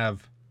trying to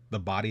have the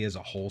body as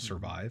a whole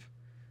survive,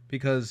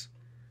 because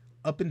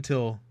up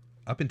until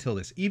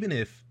this, even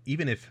if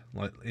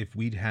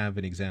we'd have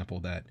an example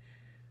that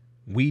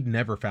we'd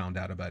never found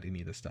out about any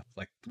of this stuff,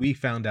 like we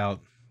found out,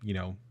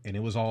 and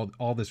it was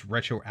all this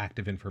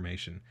retroactive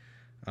information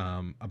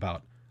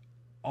about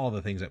all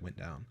the things that went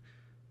down.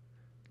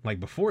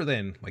 Like before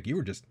then, like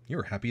you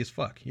were happy as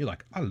fuck. You're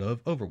like, I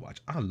love Overwatch,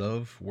 I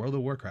love World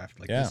of Warcraft.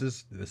 Like this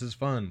is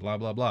fun, blah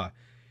blah blah.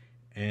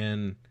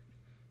 And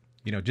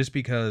just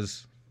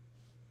because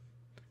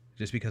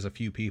a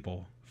few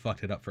people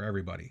fucked it up for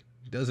everybody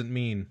doesn't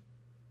mean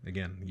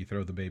again, you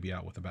throw the baby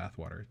out with the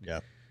bathwater. Yeah.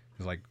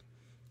 It's like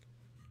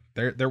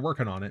they're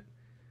working on it.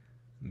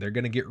 They're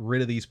gonna get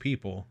rid of these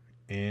people,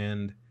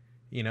 and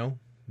you know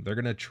they're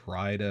gonna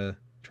try to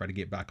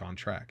get back on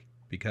track,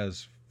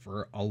 because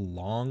for a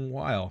long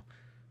while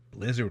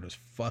Blizzard was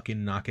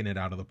fucking knocking it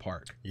out of the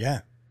park.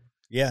 Yeah,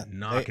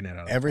 knocking it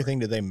out. Everything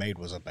that they made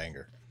was a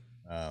banger.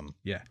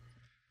 Yeah,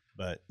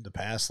 but the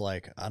past,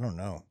 like, I don't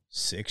know,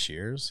 6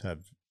 years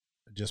have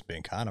just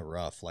been kind of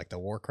rough. Like the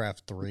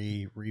Warcraft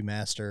 3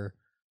 remaster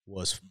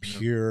was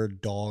pure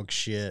dog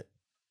shit.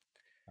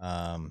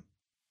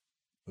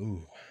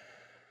 Ooh.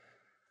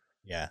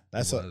 Yeah,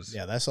 that's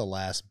the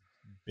last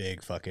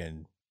big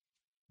fucking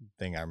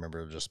thing I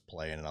remember just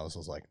playing, and I was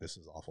just like, this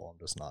is awful.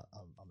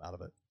 I'm out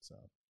of it. So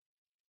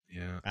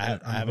yeah, I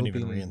haven't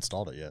even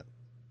reinstalled it yet.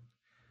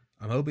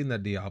 I'm hoping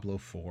that Diablo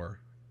 4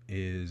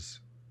 is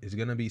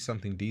going to be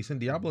something decent.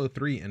 Diablo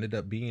 3 ended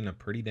up being a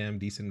pretty damn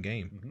decent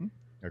game. Mm-hmm.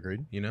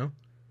 Agreed. You know?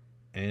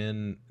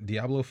 And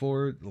Diablo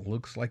 4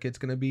 looks like it's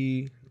going to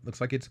be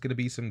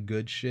some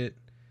good shit.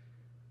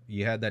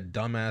 You had that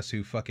dumbass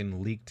who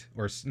fucking leaked,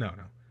 or no.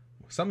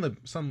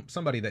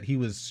 Somebody that he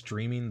was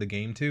streaming the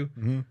game to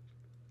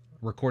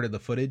recorded the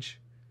footage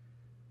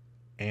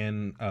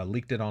and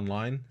leaked it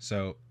online.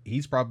 So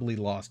he's probably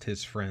lost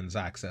his friend's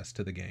access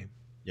to the game.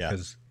 Yeah.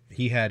 Because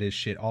he had his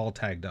shit all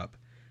tagged up.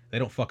 They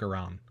don't fuck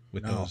around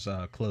with those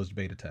closed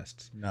beta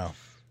tests. No.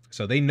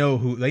 So they know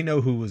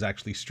who was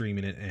actually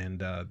streaming it,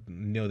 and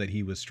know that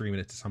he was streaming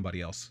it to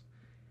somebody else.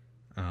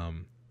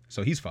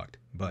 So he's fucked.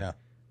 But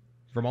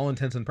from all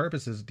intents and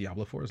purposes,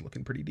 Diablo 4 is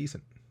looking pretty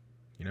decent.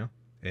 You know,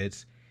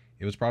 it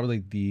was probably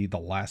the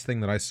last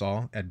thing that I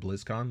saw at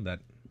BlizzCon that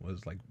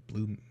was like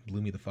blew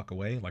me the fuck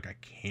away. Like, I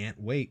can't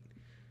wait.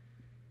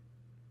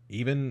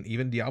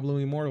 Even Diablo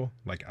Immortal,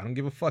 like, I don't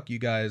give a fuck, you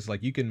guys.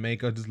 Like, you can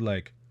make a just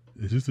like,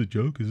 is this a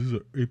joke? Is this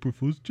an April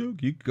Fool's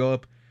joke? You could go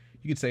up,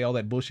 you could say all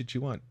that bullshit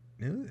you want.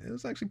 It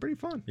was actually pretty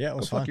fun. Yeah, it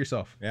was go fun. Fuck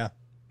yourself. Yeah.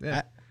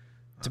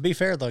 To be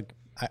fair, like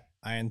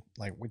I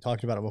like we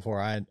talked about it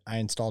before. I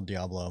installed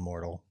Diablo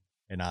Immortal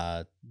and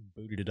I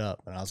booted it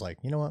up, and I was like,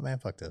 you know what, man,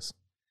 fuck this.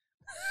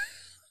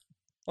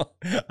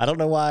 I don't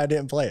know why I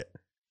didn't play it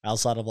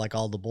outside of like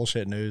all the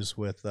bullshit news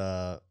with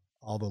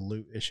all the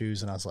loot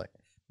issues, and I was like,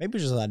 maybe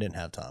it's just I didn't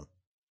have time.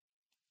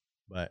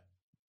 But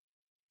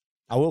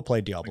I will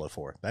play Diablo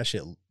 4. That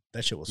shit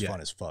was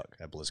fun as fuck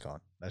at BlizzCon.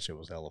 That shit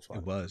was hella fun.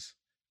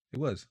 It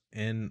was.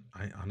 And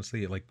I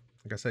honestly, like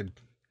I said,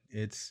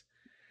 it's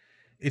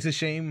a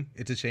shame.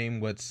 It's a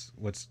shame what's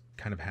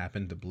kind of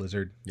happened to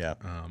Blizzard. Yeah.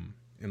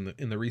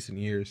 In the recent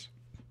years.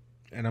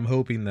 And I'm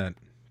hoping that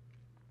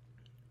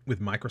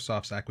with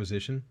Microsoft's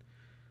acquisition,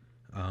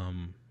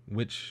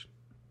 which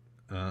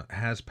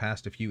has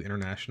passed a few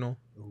international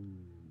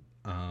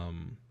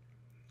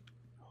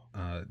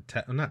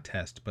not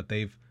test, but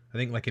I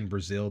think like in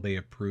Brazil they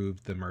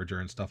approved the merger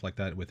and stuff like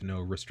that with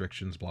no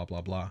restrictions, blah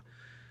blah blah.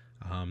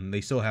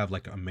 They still have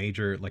like a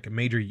major like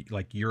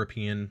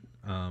European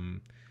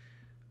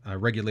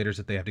regulators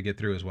that they have to get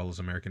through, as well as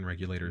American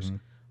regulators. Mm-hmm.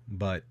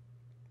 But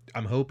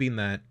I'm hoping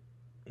that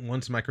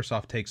once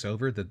Microsoft takes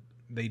over, that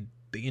they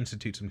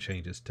institute some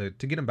changes to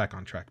get them back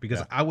on track,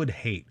 because I would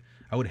hate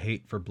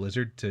for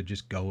Blizzard to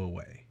just go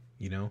away,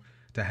 you know,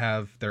 to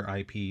have their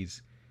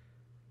IPs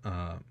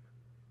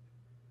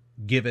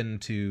given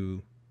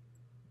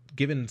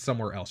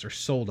somewhere else or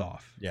sold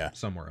off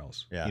somewhere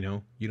else. Yeah.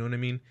 You know what I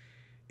mean?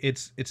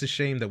 It's a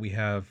shame that we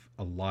have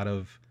a lot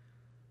of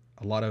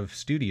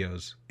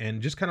studios,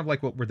 and just kind of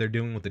like what they're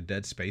doing with the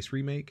Dead Space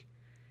remake.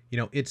 You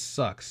know, it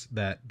sucks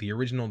that the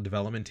original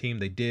development team,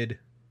 they did,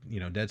 you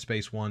know, Dead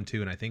Space 1,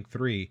 2, and I think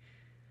 3,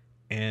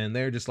 and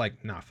they're just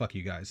like, nah, fuck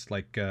you guys.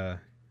 Like,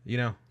 you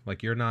know,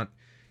 like you're not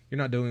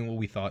doing what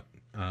we thought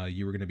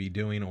you were going to be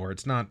doing, or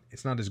it's not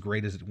as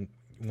great as it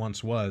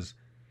once was.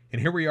 And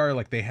here we are,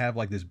 like they have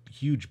like this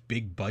huge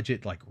big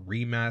budget like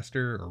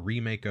remaster or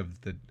remake of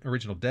the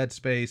original Dead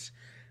Space.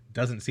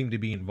 Doesn't seem to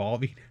be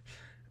involving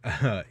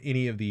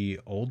any of the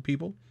old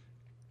people.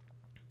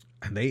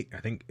 And I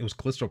think it was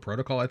Callisto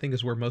Protocol, I think,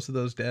 is where most of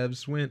those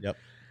devs went. Yep.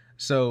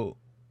 So,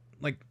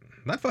 like,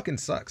 that fucking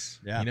sucks.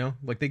 Yeah. You know,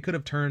 like they could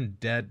have turned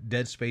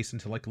Dead Space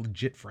into like a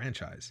legit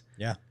franchise.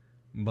 Yeah.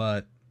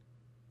 But,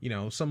 you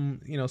know, some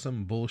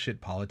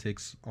bullshit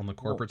politics on the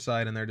corporate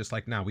side, and they're just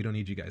like, nah, we don't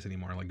need you guys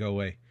anymore. Like, go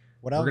away.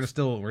 We're gonna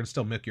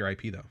still milk your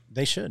IP though.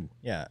 They should.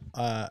 Yeah.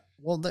 So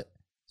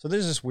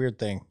there's this weird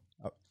thing.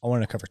 I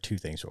want to cover two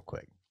things real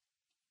quick.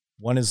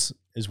 One is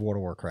World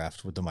of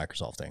Warcraft with the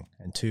Microsoft thing,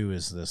 and two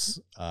is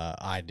this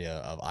idea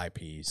of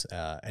IPs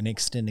and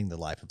extending the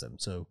life of them.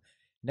 So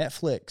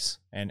Netflix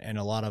and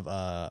a lot of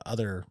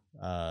other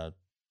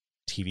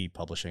TV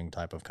publishing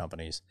type of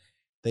companies,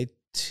 they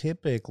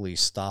typically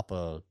stop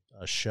a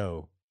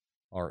show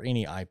or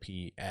any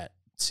IP at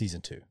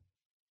season 2,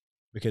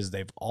 because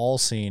they've all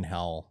seen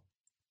how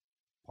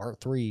part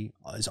 3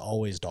 is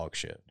always dog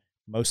shit.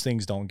 Most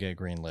things don't get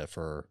greenlit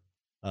for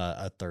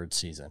a third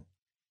season,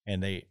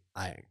 and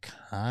I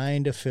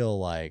kind of feel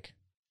like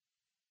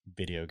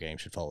video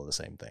games should follow the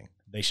same thing.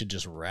 They should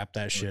just wrap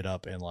that shit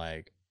up in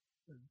like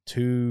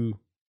 2.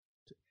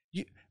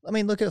 I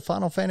mean, look at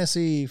Final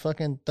Fantasy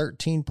fucking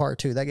 13 Part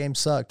 2. That game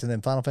sucked. And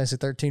then Final Fantasy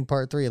 13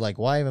 Part 3. Like,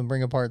 why even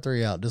bring a Part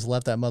 3 out? Just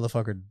let that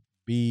motherfucker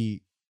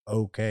be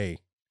okay.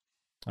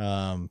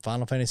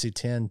 Final Fantasy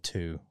 10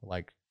 2.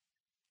 Like,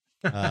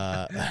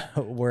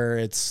 where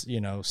it's,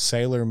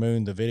 Sailor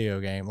Moon, the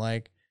video game.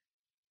 Like,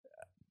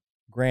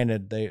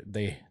 granted,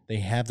 they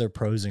have their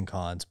pros and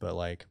cons, but,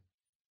 like,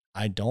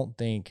 I don't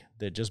think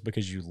that just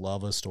because you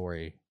love a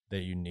story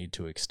that you need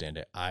to extend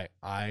it.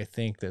 I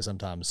think that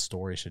sometimes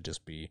stories should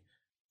just be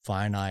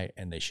finite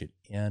and they should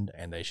end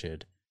and they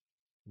should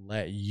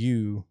let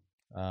you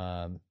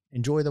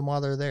enjoy them while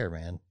they're there,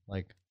 man.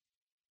 Like,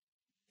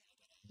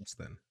 what's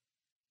then?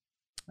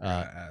 I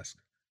gotta ask.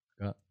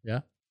 Yeah.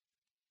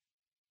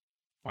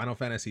 Final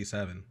Fantasy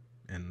 7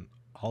 and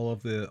all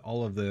of the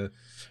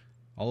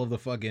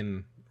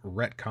fucking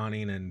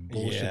retconning and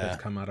bullshit that's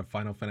come out of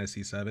Final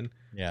Fantasy 7.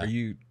 Yeah.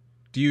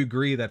 Do you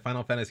agree that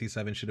Final Fantasy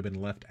 7 should have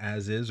been left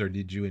as is, or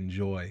did you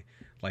enjoy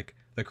like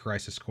the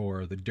Crisis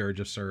Core, the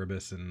Dirge of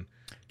Cerberus, and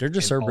Dirge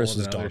of Cerberus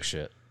was dog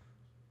shit.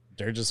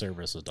 Dirge of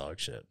Cerberus was dog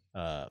shit.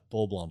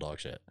 Full blown dog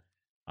shit.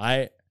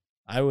 I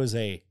was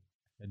a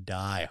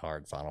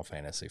die-hard Final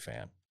Fantasy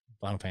fan.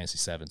 Final Fantasy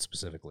 7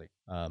 specifically.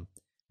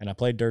 And I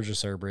played Dirge of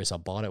Cerberus. I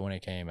bought it when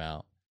it came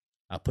out.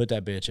 I put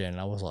that bitch in and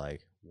I was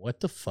like,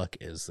 what the fuck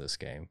is this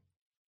game?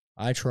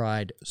 I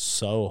tried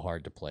so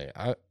hard to play it.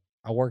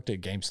 I worked at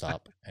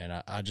GameStop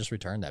and I just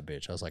returned that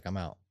bitch. I was like, I'm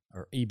out.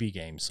 Or EB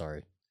Games,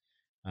 sorry.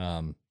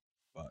 And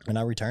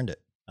I returned it.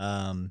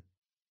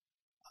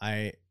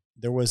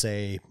 There was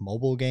a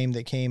mobile game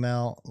that came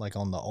out like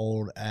on the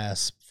old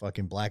ass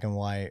fucking black and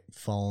white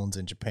phones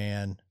in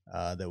Japan.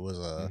 That was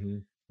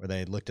where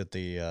they looked at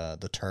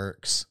the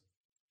Turks.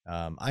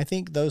 I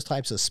think those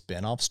types of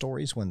spin-off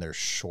stories when they're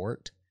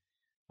short,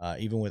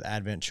 even with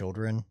Advent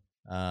Children,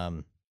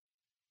 or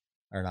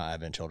not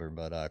Advent Children,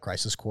 but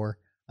Crisis Core,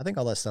 I think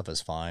all that stuff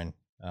is fine.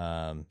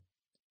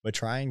 But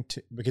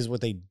because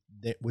what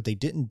they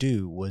didn't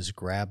do was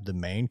grab the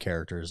main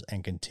characters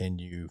and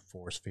continue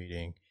force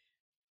feeding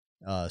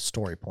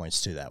story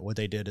points to that. What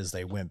they did is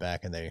they went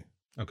back and they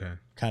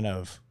kind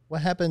of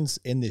what happens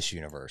in this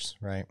universe,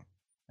 right?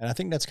 And I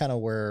think that's kind of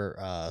where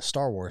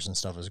Star Wars and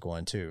stuff is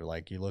going too.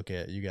 Like you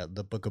got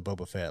the Book of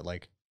Boba Fett.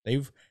 Like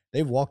they've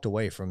walked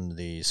away from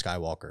the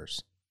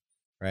Skywalkers,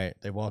 right?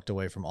 They walked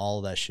away from all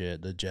of that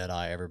shit, the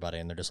Jedi, everybody,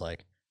 and they're just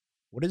like,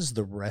 what is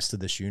the rest of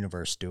this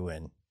universe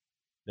doing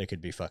that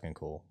could be fucking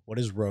cool? What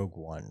is Rogue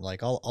One?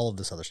 Like all of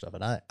this other stuff.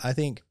 And I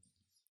think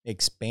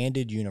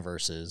expanded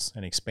universes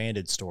and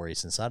expanded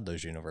stories inside of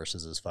those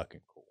universes is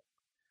fucking cool.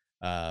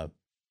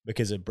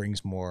 Because it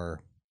brings more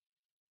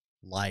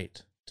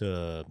light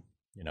to,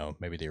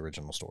 maybe the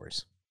original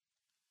stories.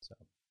 So,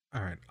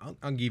 all right,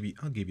 I'll give you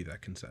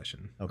that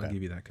concession. Okay. I'll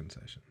give you that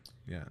concession.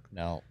 Yeah.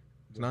 Now,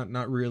 it's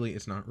not really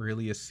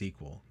a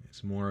sequel.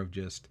 It's more of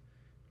just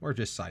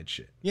side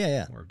shit.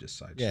 Yeah. More of just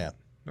side shit.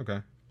 Okay.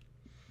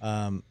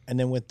 And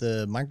then with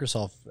the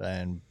Microsoft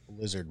and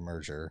Blizzard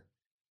merger,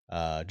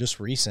 just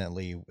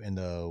recently in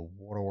the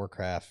World of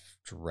Warcraft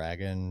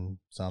Dragon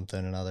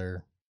something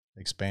another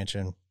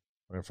expansion,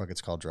 whatever the fuck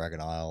it's called,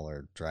 Dragon Isle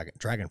or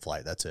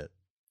Dragonflight, that's it.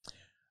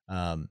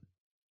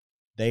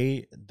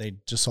 They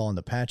just saw in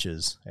the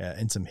patches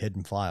in some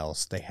hidden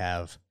files, they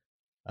have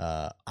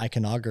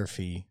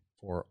iconography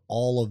for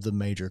all of the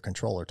major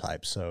controller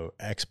types. So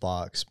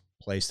Xbox,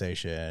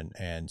 PlayStation,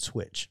 and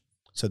Switch.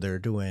 So they're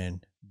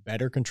doing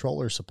better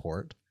controller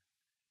support.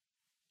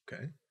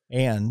 Okay.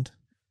 And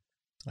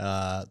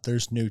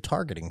there's new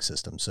targeting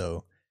system.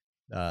 So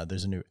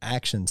there's a new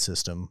action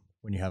system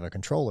when you have a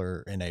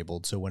controller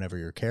enabled. So whenever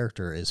your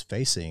character is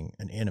facing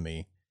an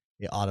enemy,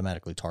 it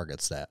automatically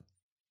targets that.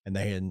 And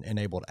they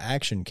enabled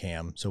action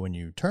cam. So when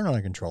you turn on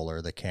a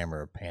controller, the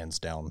camera pans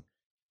down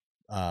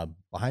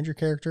behind your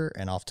character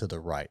and off to the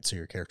right. So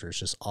your character is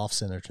just off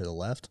center to the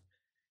left.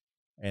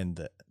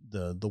 And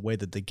the way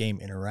that the game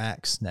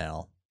interacts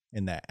now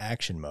in that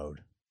action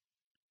mode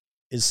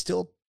is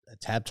still a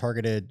tab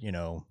targeted,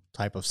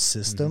 type of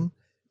system,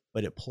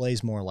 but it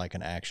plays more like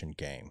an action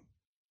game.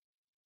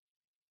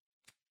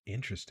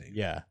 Interesting.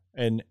 Yeah.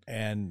 And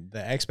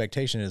the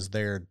expectation is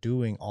they're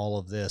doing all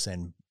of this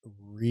and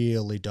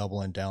really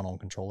doubling down on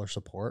controller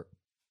support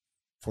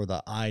for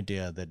the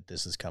idea that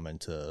this is coming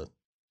to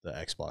the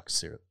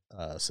Xbox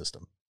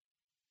system.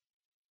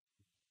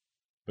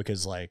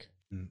 Because like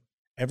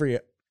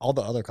all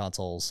the other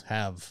consoles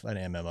have an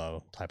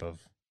MMO type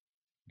of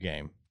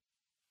game.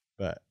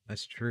 But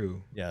that's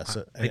true. Yeah,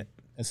 so and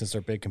since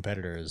their big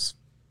competitor is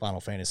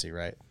Final Fantasy,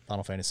 right?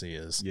 Final Fantasy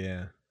is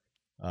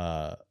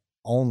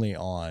only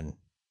on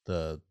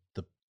the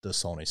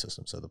Sony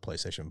system, so the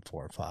PlayStation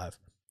 4 and 5,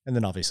 and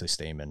then obviously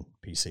Steam and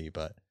PC,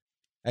 but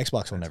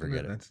Xbox will never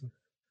get it.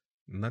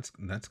 That's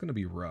going to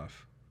be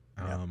rough.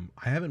 Yeah.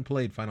 I haven't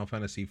played Final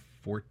Fantasy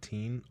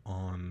 14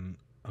 on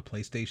a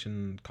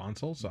PlayStation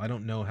console, so I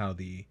don't know how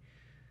the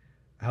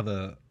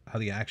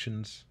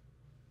actions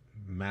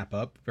map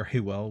up very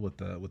well with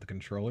the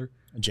controller.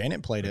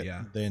 Janet played it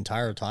the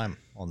entire time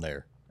on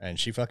there, and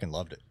she fucking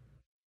loved it.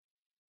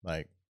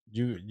 Like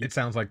It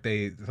sounds like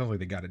they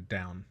got it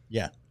down.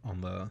 Yeah.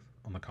 On the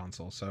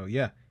console. So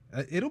yeah,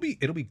 it'll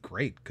be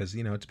great because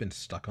it's been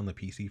stuck on the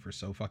PC for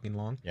so fucking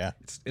long. Yeah.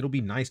 It'll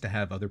be nice to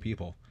have other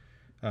people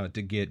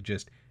to get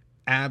just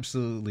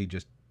absolutely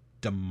just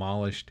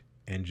demolished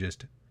and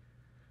just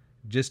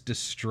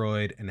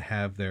destroyed and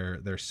have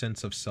their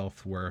sense of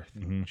self-worth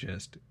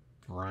just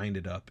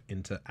grinded up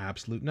into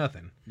absolute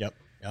nothing. Yep.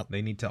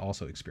 They need to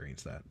also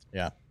experience that.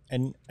 Yeah.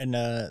 And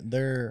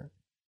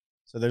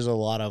there's a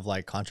lot of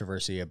like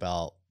controversy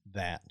about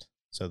that.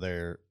 So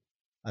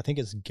I think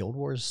it's Guild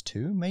Wars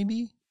 2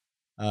 maybe.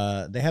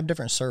 They have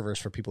different servers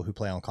for people who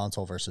play on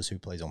console versus who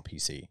plays on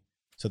PC.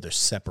 So they're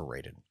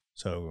separated.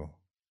 So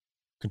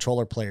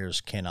controller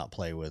players cannot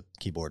play with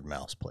keyboard and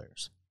mouse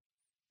players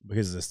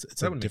because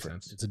it's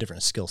a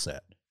different skill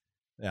set.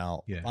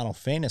 Now, Final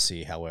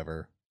Fantasy,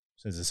 however,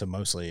 since it's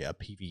mostly a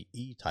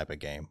PvE type of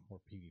game, where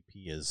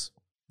PvP is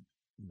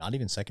not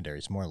even secondary,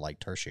 it's more like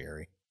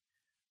tertiary.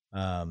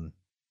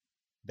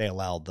 They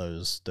allowed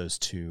those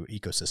two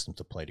ecosystems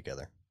to play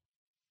together.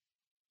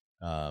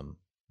 But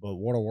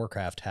World of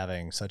Warcraft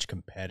having such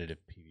competitive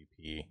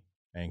PvP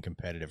and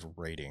competitive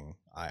rating,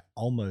 I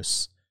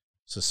almost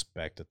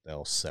suspect that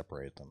they'll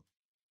separate them.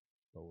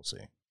 But we'll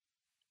see.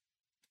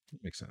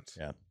 Makes sense.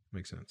 Yeah.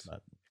 Makes sense.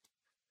 But,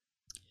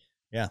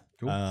 yeah.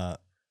 Cool.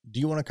 Do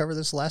you want to cover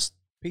this last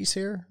piece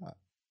here?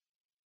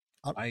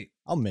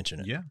 I'll mention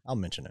it. Yeah. I'll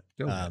mention it.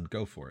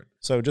 Go for it.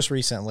 So just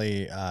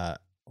recently,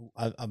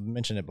 I've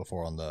mentioned it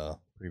before on the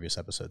previous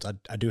episodes.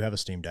 I do have a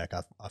Steam Deck.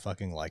 I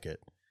fucking like it.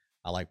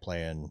 I like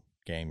playing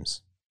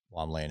games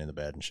while I'm laying in the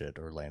bed and shit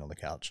or laying on the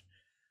couch.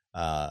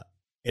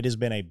 It has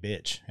been a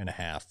bitch and a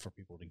half for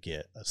people to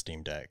get a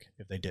Steam Deck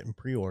if they didn't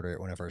pre-order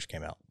it when it first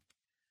came out.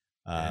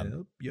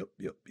 Yep.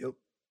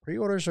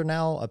 Pre-orders are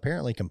now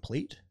apparently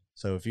complete.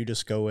 So if you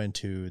just go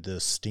into the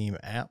Steam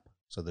app,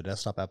 so the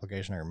desktop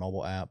application or your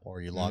mobile app,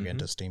 or you log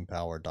into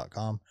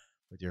steampowered.com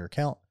with your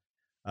account,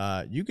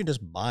 you can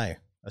just buy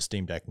a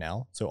Steam Deck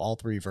now. So all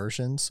three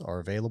versions are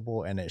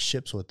available and it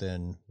ships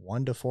within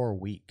 1 to 4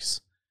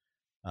 weeks.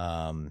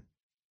 The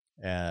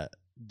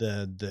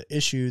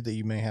issue that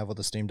you may have with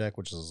the Steam Deck,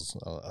 which is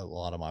a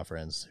lot of my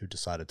friends who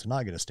decided to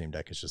not get a Steam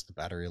Deck, is just the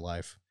battery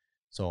life.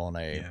 So on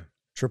a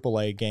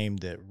AAA game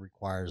that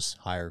requires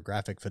higher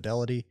graphic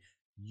fidelity,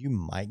 you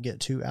might get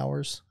 2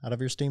 hours out of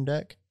your Steam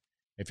Deck.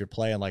 If you're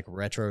playing like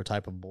retro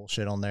type of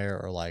bullshit on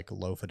there, or like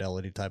low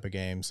fidelity type of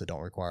games that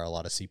don't require a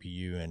lot of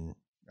CPU and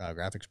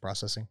graphics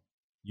processing,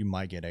 you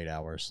might get 8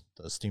 hours.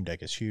 The Steam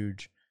Deck is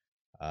huge.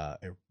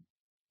 It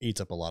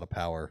eats up a lot of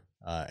power,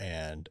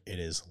 and it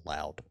is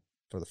loud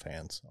for the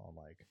fans on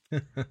like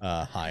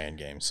high-end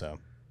games. So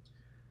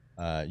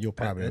you'll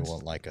probably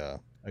want like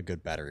a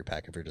good battery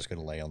pack if you're just going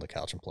to lay on the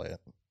couch and play it.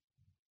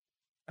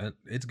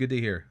 It's good to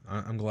hear.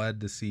 I'm glad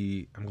to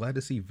see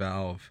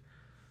Valve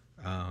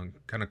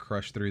kind of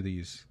crush through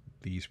these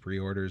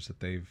pre-orders that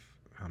they've.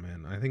 Oh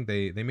man, I think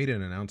they made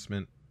an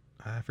announcement.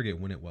 I forget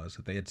when it was,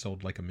 that they had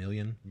sold like 1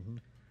 million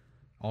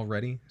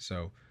already.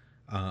 So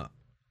I'm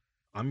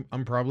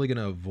probably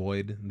gonna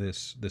avoid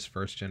this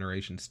first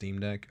generation Steam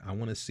Deck. I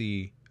want to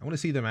see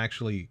them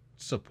actually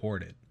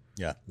support it.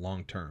 Yeah,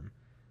 long term.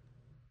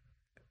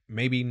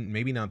 Maybe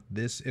not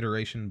this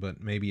iteration, but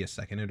maybe a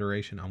second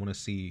iteration. I want to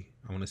see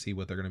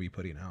what they're going to be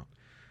putting out.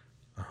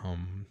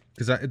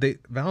 Because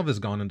Valve has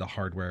gone into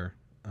hardware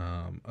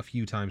a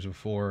few times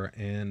before,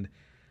 and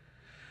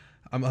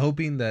I'm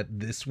hoping that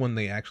this one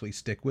they actually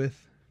stick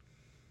with.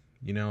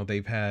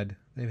 They've had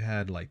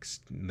like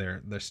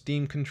their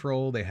Steam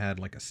Control, they had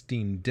like a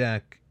Steam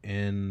Deck,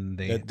 and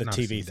they the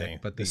TV thing,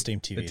 but the Steam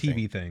TV, the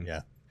TV thing.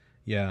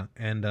 Yeah,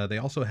 and they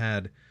also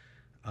had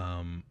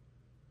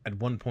at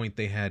one point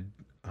they had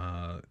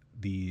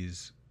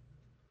these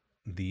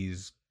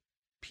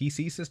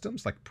PC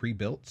systems like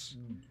pre-built,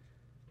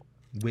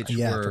 which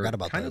were I forgot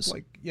about kind those. of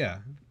like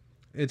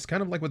it's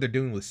kind of like what they're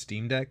doing with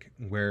Steam Deck,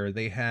 where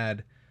they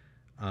had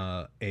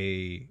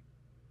a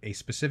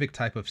specific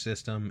type of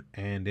system,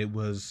 and it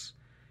was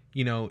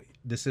the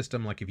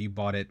system, like if you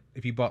bought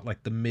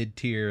like the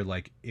mid-tier,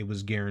 like it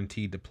was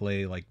guaranteed to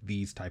play like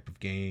these type of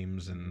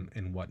games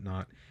and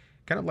whatnot,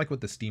 kind of like what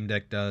the Steam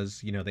Deck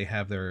does. They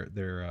have their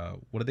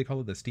what do they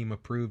call it, the Steam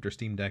approved or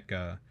Steam Deck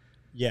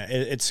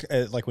it's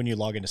like when you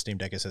log into Steam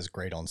Deck, it says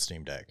great on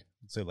Steam Deck,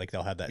 so like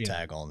they'll have that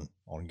tag on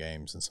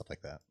games and stuff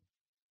like that.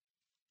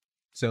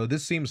 So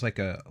this seems like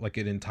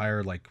an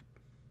entire like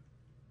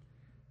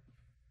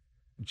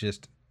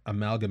just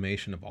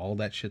amalgamation of all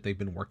that shit they've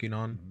been working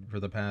on for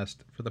the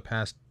past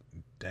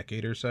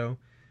decade or so,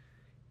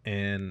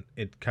 and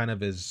it kind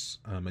of is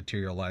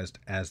materialized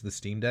as the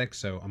Steam Deck.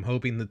 So I'm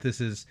hoping that this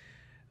is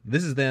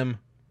them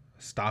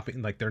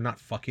stopping, like they're not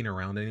fucking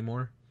around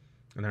anymore,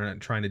 and they're not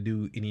trying to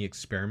do any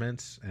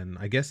experiments. And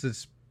I guess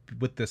it's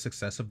with the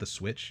success of the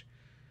Switch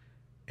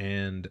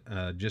and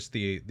just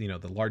the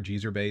the large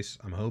user base,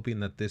 I'm hoping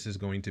that this is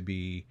going to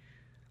be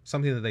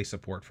something that they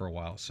support for a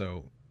while.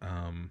 So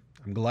I'm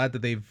glad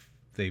that they've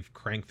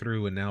cranked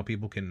through, and now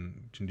people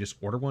can just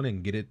order one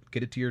and get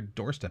it to your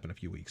doorstep in a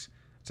few weeks.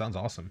 It sounds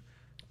awesome.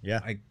 Yeah.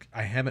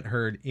 I haven't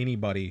heard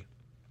anybody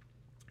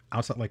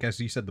outside, like as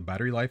you said, the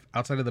battery life.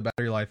 Outside of the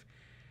battery life,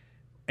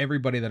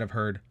 everybody that I've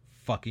heard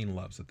fucking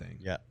loves the thing.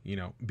 Yeah. You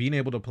know, being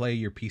able to play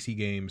your PC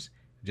games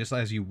just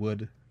as you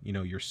would, you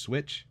know, your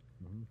Switch.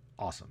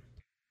 Awesome.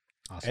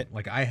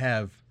 Like I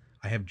have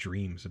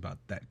dreams about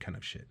that kind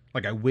of shit.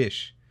 Like I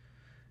wish,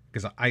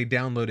 because I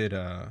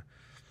downloaded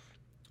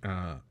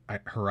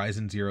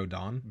Horizon Zero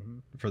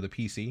Dawn for the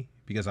PC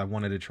because I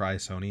wanted to try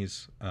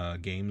Sony's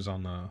games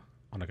on a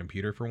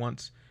computer for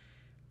once,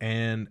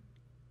 and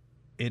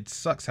it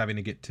sucks having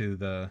to get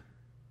to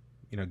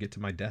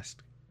my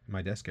desk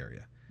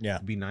area. Yeah,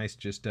 It'd be nice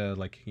just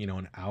like, you know,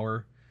 an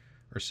hour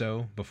or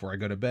so before I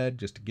go to bed,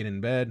 just to get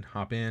in bed,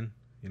 hop in,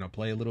 you know,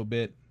 play a little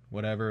bit,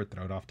 whatever,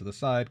 throw it off to the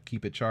side,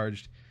 keep it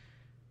charged,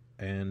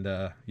 and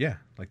yeah,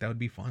 like that would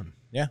be fun.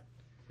 Yeah,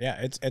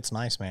 it's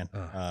nice, man.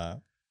 I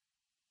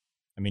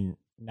mean,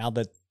 now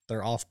that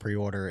they're off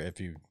pre-order, if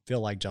you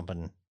feel like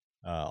jumping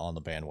on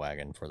the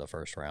bandwagon for the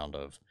first round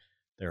of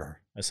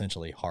their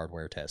essentially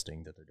hardware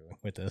testing that they're doing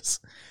with this,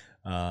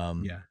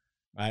 Yeah,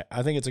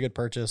 I think it's a good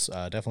purchase.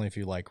 Definitely if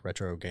you like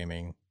retro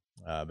gaming,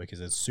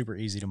 because it's super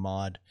easy to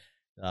mod.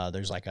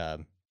 There's like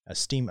a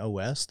Steam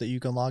OS that you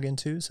can log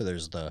into. So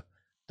there's the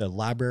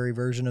library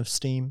version of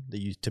Steam that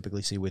you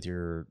typically see with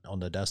on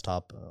the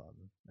desktop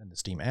and the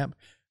Steam app.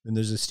 Then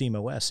there's a Steam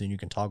OS, and you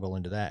can toggle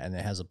into that, and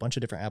it has a bunch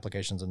of different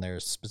applications in there,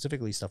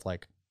 specifically stuff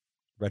like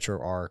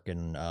RetroArch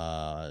and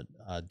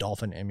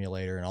Dolphin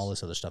Emulator and all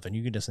this other stuff. And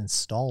you can just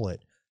install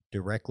it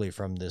directly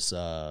from this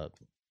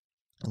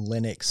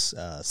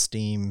Linux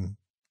Steam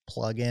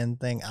plugin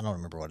thing. I don't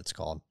remember what it's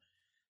called.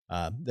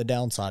 The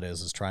downside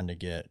is trying to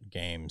get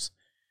games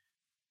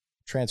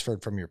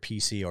transferred from your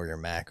PC or your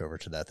Mac over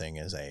to that thing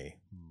is a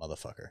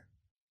motherfucker.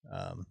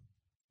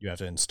 You have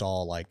to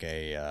install like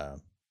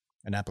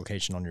an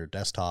application on your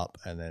desktop,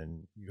 and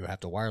then you have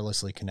to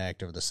wirelessly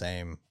connect over the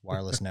same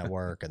wireless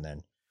network, and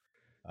then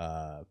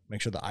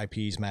make sure the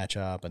IPs match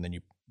up, and then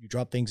you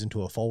drop things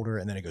into a folder,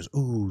 and then it goes,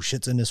 ooh,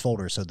 shit's in this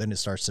folder, so then it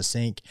starts to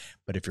sync.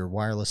 But if your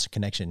wireless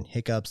connection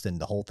hiccups, then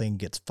the whole thing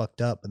gets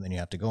fucked up, and then you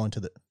have to go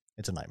into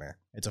it's a nightmare.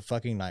 It's a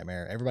fucking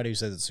nightmare. Everybody who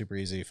says it's super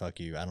easy, fuck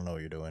you. I don't know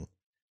what you're doing.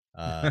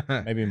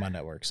 Maybe my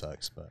network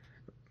sucks, but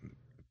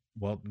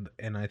well,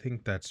 and I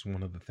think that's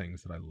one of the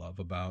things that I love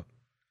about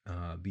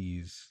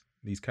these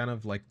kind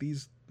of like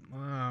these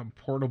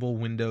portable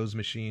Windows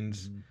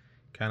machines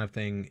kind of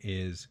thing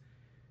is,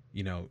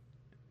 you know,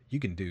 you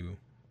can do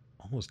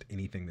almost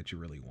anything that you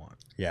really want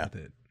with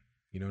it.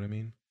 You know what I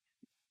mean?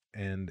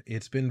 And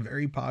it's been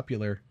very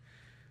popular.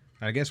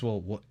 I guess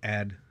we'll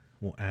add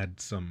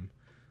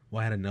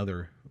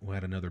another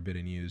bit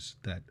of news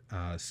that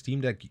Steam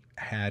Deck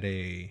had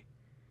a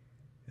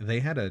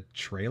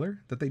trailer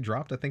that they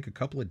dropped, I think a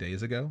couple of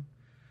days ago,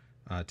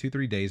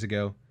 2-3 days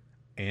ago.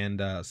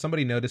 And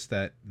somebody noticed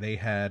that they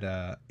had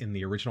in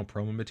the original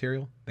promo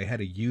material, they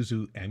had a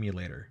Yuzu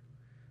emulator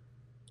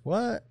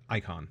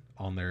icon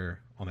on their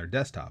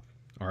desktop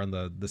or on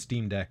the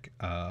Steam Deck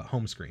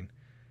home screen.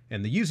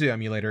 And the Yuzu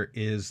emulator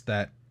is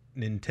that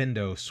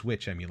Nintendo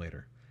Switch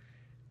emulator.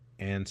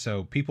 And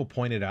so people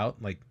pointed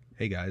out, like,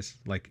 hey guys,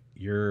 like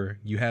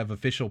you have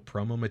official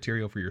promo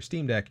material for your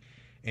Steam Deck,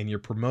 and you're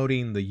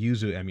promoting the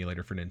Yuzu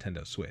emulator for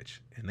Nintendo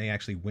Switch. And they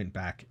actually went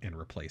back and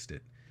replaced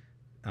it.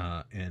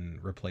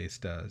 And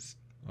replaced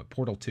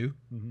Portal 2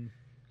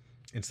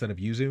 instead of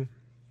Yuzu.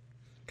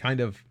 Kind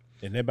of.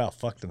 And they about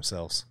fucked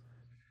themselves.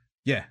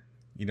 Yeah.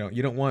 You know,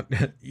 you don't want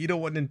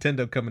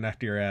Nintendo coming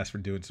after your ass for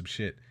doing some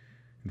shit.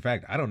 In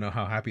fact, I don't know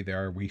how happy they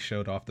are we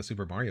showed off the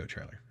Super Mario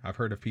trailer. I've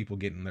heard of people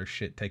getting their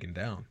shit taken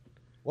down.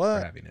 What?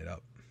 For having it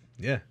up.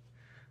 Yeah.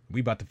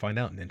 We about to find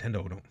out.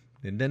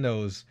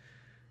 Nintendo's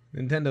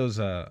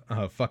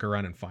fuck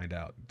around and find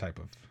out type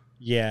of.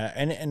 Yeah,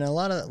 and a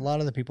lot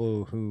of the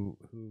people who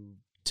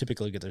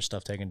typically get their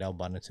stuff taken down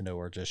by Nintendo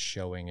are just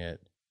showing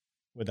it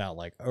without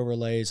like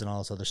overlays and all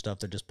this other stuff.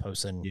 They're just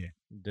posting. Yeah.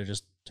 They're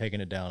just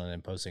taking it down and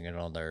then posting it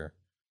on their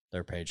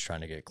page,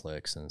 trying to get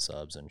clicks and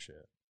subs and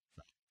shit.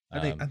 I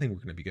think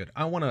we're gonna be good.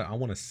 I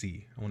wanna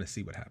see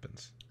what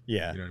happens.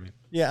 Yeah, you know what I mean.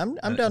 Yeah,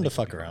 I'm down to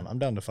fuck around. I'm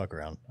down to fuck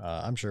around.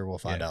 I'm sure we'll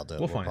find out that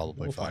we'll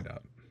probably find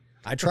out.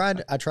 I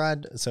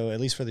tried. So at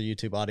least for the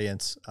YouTube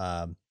audience,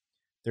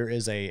 there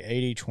is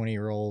a 80-20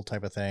 rule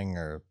type of thing,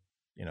 or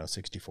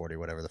 60-40,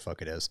 whatever the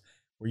fuck it is,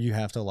 where you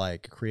have to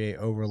like create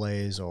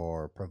overlays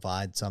or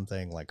provide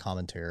something like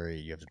commentary.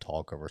 You have to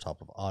talk over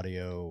top of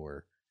audio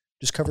or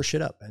just cover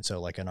shit up. And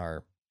so like in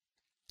our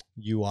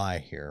UI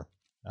here,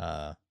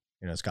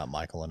 it's got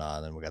Michael and I,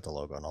 and then we got the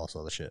logo and all this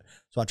other shit.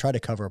 So I try to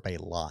cover up a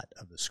lot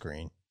of the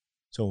screen.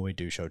 So when we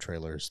do show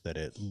trailers, that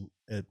it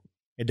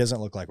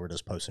doesn't look like we're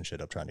just posting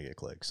shit up trying to get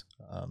clicks.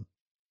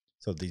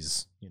 So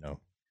these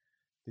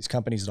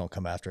companies don't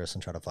come after us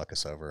and try to fuck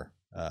us over.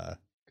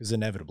 Because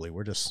inevitably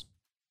we're just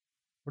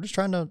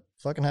trying to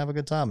fucking have a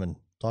good time and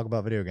talk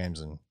about video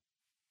games and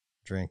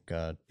drink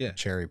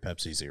cherry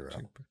Pepsi Zero.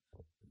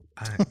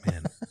 I've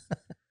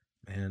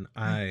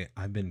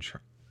been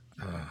trying.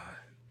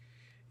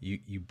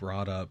 You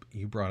brought up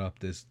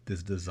this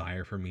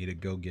desire for me to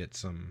go get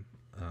some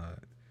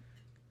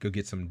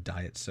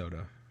diet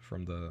soda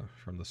from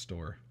the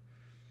store.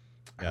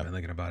 I've been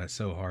thinking about it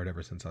so hard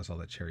ever since I saw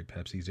that Cherry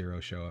Pepsi Zero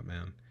show up,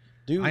 man.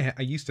 Dude, I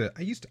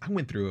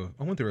went through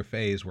a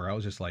phase where I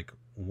was just like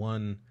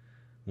one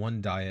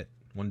diet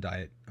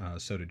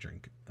soda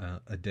drink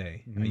a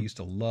day. I used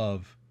to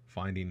love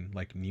finding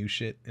like new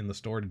shit in the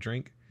store to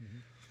drink,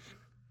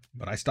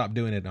 but I stopped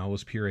doing it and I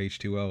was pure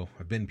H2O.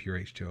 I've been pure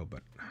H2O,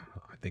 but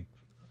I think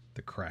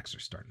the cracks are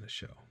starting to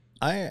show.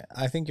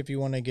 I think if you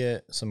want to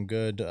get some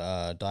good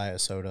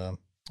diet soda,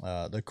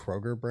 the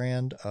Kroger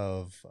brand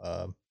of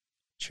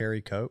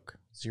Cherry Coke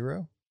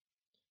Zero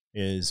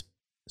is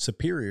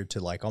superior to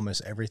like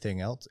almost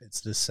everything else.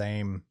 It's the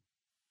same.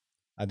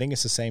 I think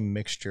it's the same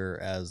mixture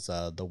as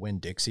the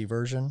Winn-Dixie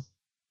version.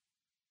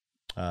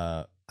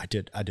 I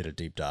did a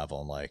deep dive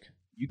on like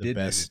the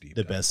best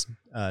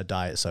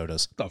diet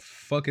sodas. What the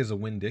fuck is a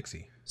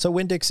Winn-Dixie? So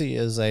Winn-Dixie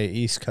is a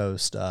East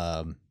Coast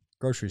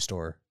grocery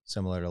store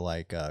similar to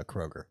like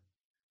Kroger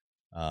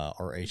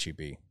or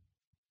HEB.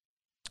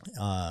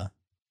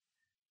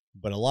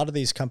 But a lot of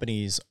these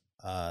companies,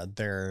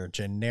 their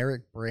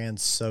generic brand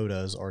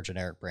sodas or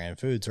generic brand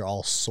foods are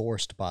all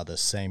sourced by the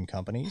same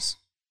companies.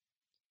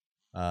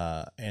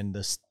 And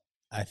this,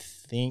 I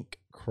think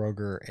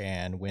Kroger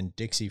and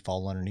Winn-Dixie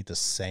fall underneath the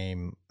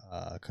same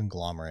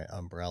conglomerate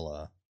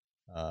umbrella,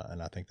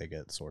 and I think they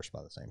get sourced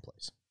by the same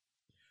place.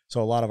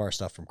 So a lot of our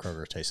stuff from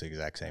Kroger tastes the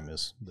exact same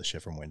as the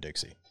shit from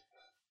Winn-Dixie.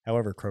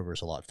 However,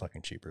 Kroger's a lot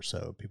fucking cheaper,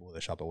 so people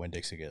that shop at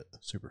Winn-Dixie get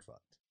super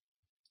fucked.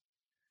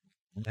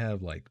 I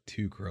have like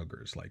 2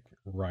 Krogers like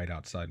right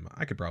outside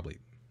I could probably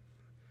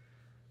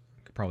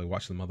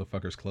watch the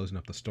motherfuckers closing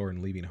up the store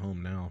and leaving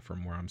home now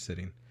from where I'm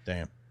sitting.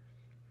 Damn.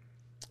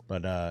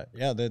 But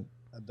yeah, the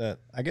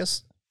I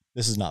guess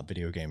this is not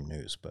video game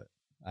news, but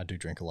I do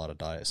drink a lot of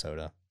diet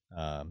soda.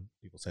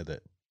 People say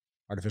that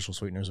artificial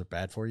sweeteners are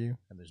bad for you,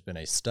 and there's been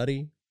a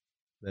study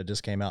that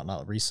just came out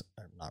not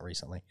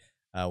recently,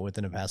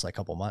 within the past like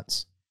couple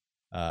months,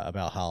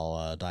 about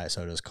how diet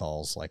sodas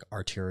cause like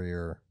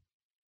arterial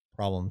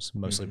problems,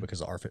 mostly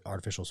because of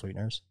artificial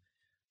sweeteners.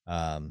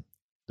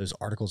 Those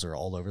articles are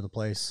all over the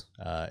place.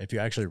 If you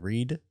actually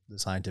read the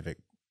scientific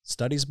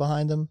studies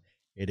behind them,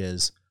 it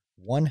is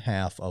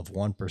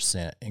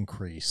 0.5%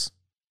 increase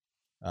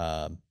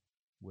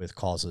with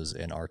causes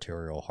in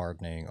arterial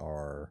hardening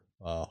or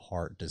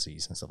heart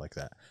disease and stuff like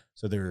that.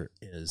 So there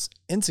is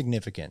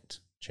insignificant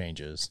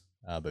changes,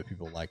 but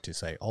people like to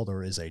say, oh,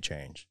 there is a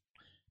change.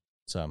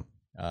 So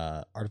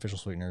artificial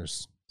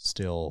sweeteners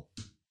still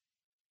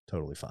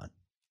totally fine.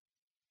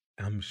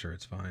 I'm sure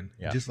it's fine.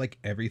 Yeah. Just like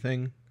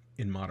everything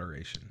in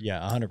moderation. Yeah,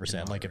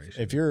 100%. Like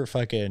if you're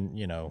fucking,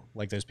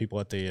 like those people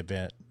at the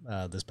event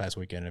this past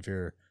weekend, if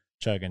you're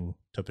chugging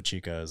Topo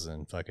Chicas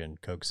and fucking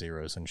Coke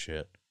Zeros and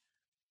shit,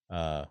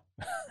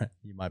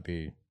 you might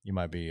be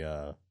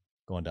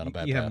going down a bad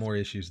path. You have more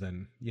issues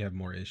than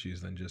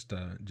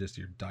just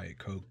your Diet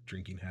Coke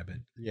drinking habit.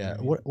 Yeah.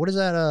 What is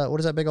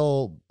that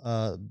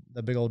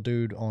big old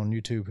dude on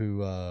YouTube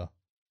who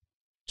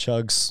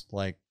chugs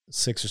like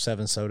 6 or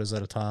 7 sodas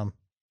at a time?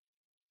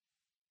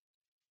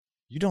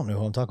 You don't know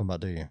who I'm talking about,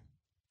 do you?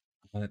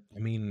 I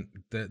mean,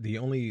 the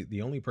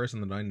only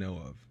person that I know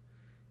of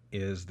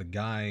is the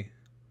guy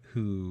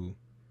who,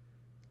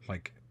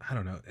 like, I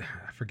don't know,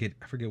 I forget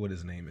what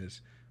his name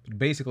is. But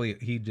basically,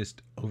 he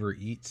just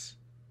overeats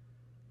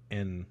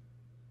and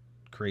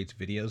creates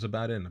videos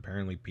about it, and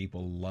apparently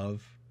people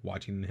love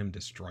watching him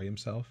destroy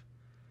himself.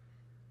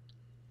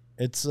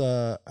 It's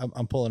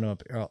I'm pulling him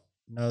up. Oh,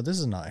 no, this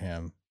is not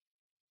him.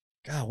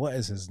 God, what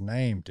is his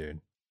name,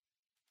 dude?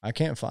 I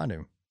can't find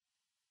him.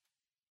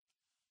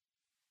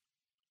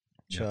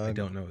 Yeah, I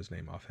don't know his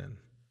name offhand.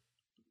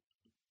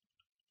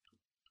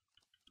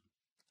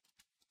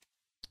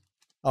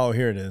 Oh,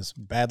 here it is.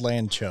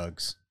 Badland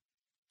Chugs.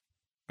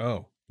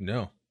 Oh,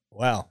 no.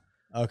 Wow.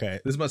 Okay.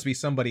 This must be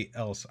somebody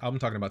else. I'm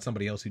talking about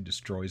somebody else who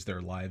destroys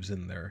their lives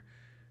and their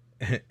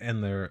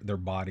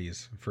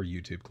bodies for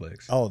YouTube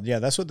clicks. Oh, yeah,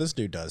 that's what this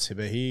dude does.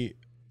 But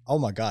oh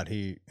my God,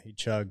 he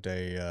chugged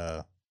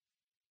an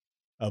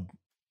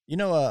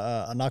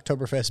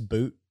Oktoberfest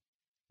boot,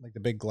 like the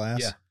big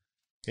glass. Yeah.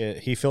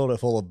 He filled it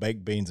full of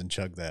baked beans and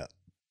chugged that.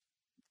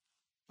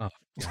 Oh,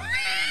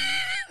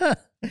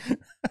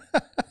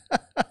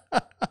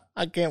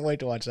 I can't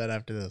wait to watch that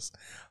after this.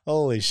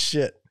 Holy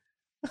shit.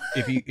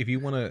 If you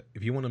want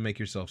to make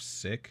yourself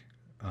sick,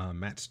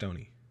 Matt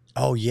Stoney.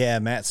 Oh yeah,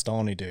 Matt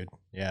Stoney, dude.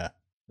 Yeah.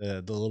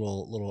 The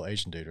little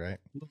Asian dude, right?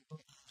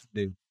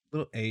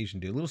 Little Asian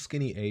dude, little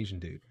skinny Asian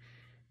dude.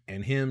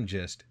 And him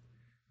just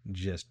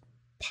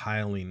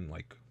piling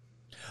like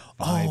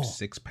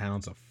 5-6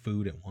 pounds of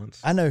food at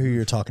once. I know who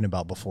you're talking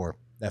about before.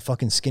 That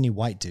fucking skinny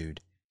white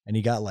dude. And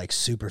he got like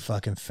super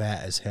fucking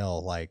fat as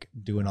hell, like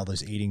doing all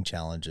those eating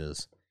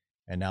challenges.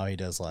 And now he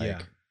does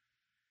like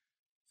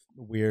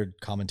weird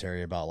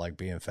commentary about like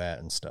being fat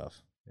and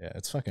stuff. Yeah,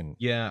 it's fucking.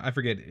 Yeah, I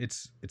forget. It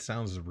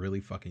sounds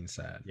really fucking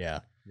sad. Yeah.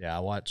 Yeah,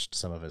 I watched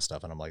some of his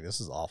stuff and I'm like, this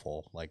is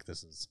awful. Like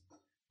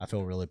I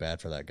feel really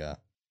bad for that guy.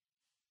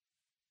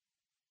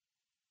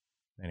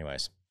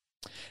 Anyways.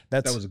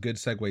 That was a good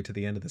segue to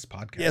the end of this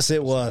podcast. Yes,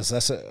 it was.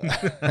 That's it.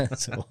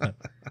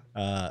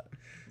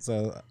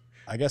 So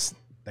I guess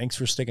thanks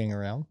for sticking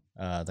around.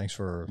 Thanks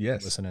for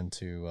listening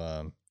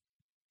to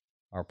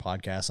our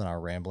podcast and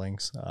our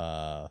ramblings.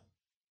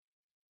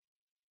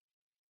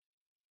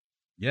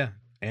 Yeah,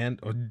 and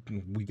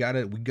we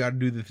gotta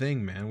do the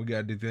thing, man. We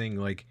gotta do the thing.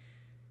 Like,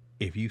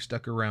 if you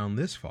stuck around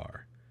this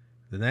far,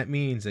 then that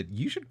means that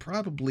you should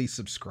probably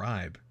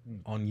subscribe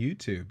on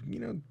YouTube. You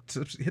know,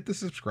 hit the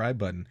subscribe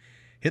button,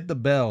 hit the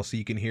bell so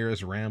you can hear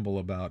us ramble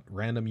about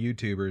random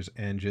YouTubers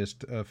and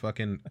just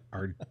fucking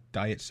our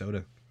diet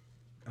soda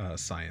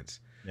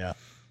science. Yeah.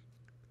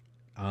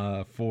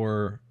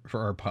 For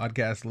our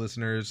podcast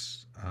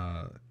listeners,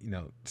 you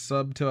know,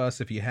 sub to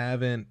us if you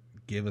haven't.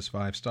 Give us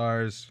 5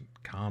 stars,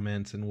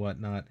 comments and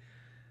whatnot.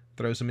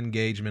 Throw some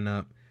engagement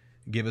up.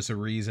 Give us a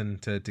reason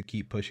to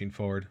keep pushing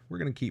forward. We're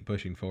gonna keep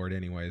pushing forward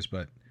anyways,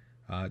 but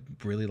I'd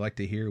really like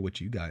to hear what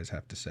you guys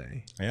have to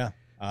say. Yeah.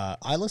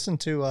 I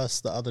listened to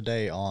us the other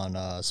day on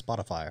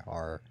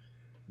Spotify,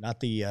 not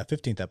the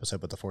 15th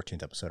episode, but the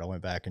 14th episode. I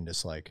went back and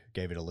just like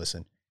gave it a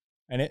listen,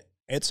 and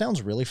it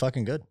sounds really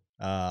fucking good.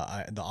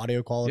 The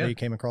audio quality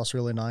came across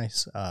really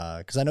nice.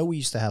 Cause I know we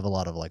used to have a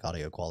lot of like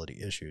audio quality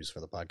issues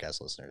for the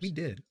podcast listeners. We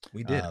did.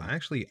 I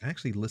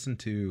actually listened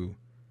to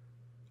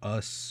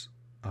us,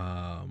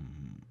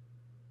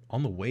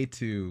 on the way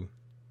to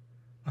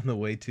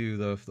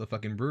the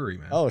fucking brewery,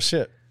 man. Oh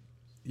shit.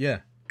 Yeah.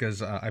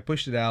 Cause, I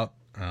pushed it out.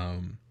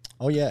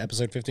 Oh yeah.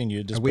 Episode 15.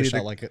 You just pushed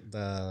out like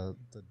the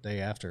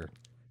day after.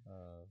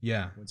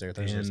 Wednesday or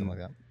Thursday or something like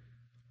that.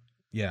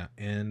 Yeah.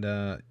 And,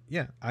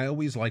 I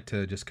always like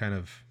to just kind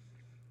of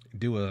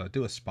do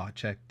a spot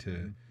check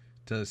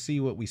to see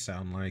what we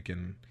sound like,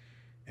 and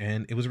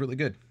it was really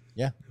good.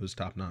 Yeah, it was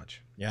top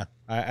notch. Yeah,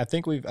 I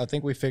think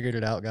we figured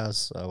it out, guys.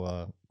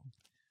 So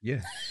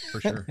yeah,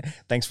 for sure.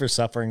 Thanks for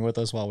suffering with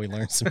us while we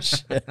learned some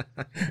shit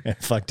and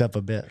fucked up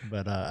a bit,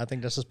 but I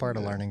think this is part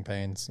of learning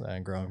pains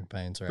and growing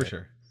pains, right? For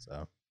sure.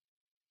 So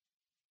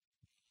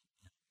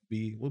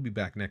we'll be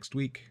back next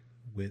week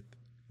with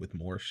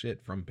more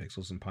shit from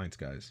Pixels and Pints,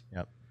 guys.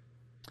 Yep.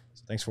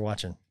 So thanks for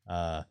watching.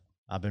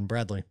 I've been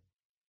Bradley.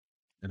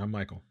 And I'm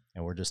Michael.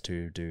 And we're just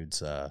two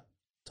dudes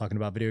talking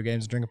about video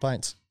games and drinking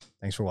pints.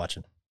 Thanks for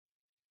watching.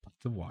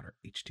 Lots of water.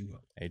 H2O.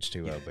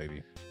 H2O,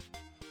 baby.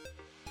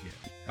 Yeah.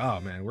 Oh,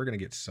 man. We're going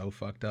to get so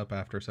fucked up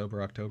after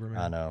Sober October,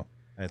 man. I know.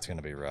 It's going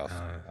to be rough.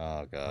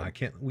 Oh, God. I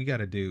can't. We got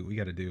to do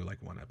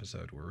like one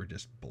episode where we're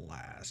just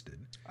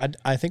blasted.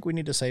 I think we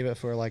need to save it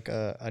for like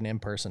an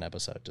in-person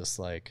episode. Just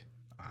like.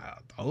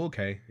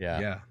 Okay.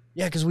 Yeah.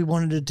 Yeah, because we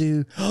wanted to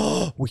do.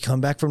 We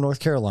come back from North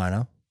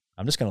Carolina.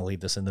 I'm just going to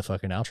leave this in the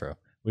fucking outro.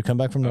 We come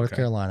back from North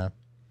Carolina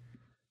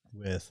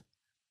with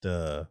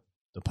the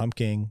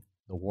pumpkin,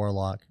 the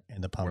warlock,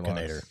 and the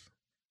pumpkinator,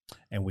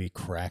 and we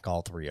crack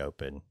all 3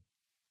 open,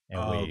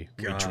 and we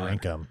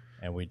drink them,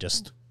 and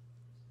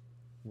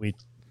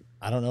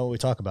I don't know what we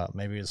talk about.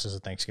 Maybe it's just a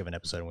Thanksgiving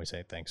episode, and we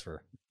say thanks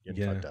for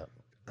getting fucked up.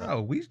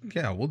 Oh,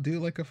 we'll do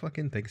like a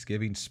fucking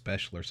Thanksgiving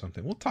special or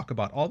something. We'll talk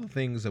about all the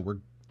things that we're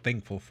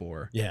thankful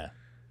for. Yeah.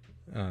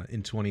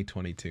 In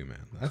 2022,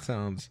 man. That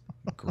sounds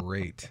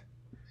great.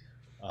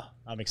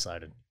 I'm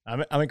excited. I'm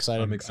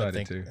excited. I'm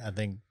excited too. I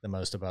think the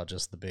most about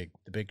just the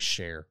big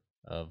share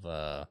of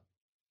the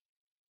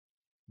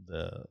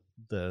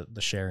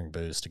sharing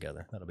booze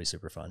together. That'll be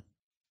super fun.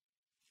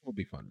 It'll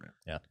be fun, man.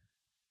 Yeah.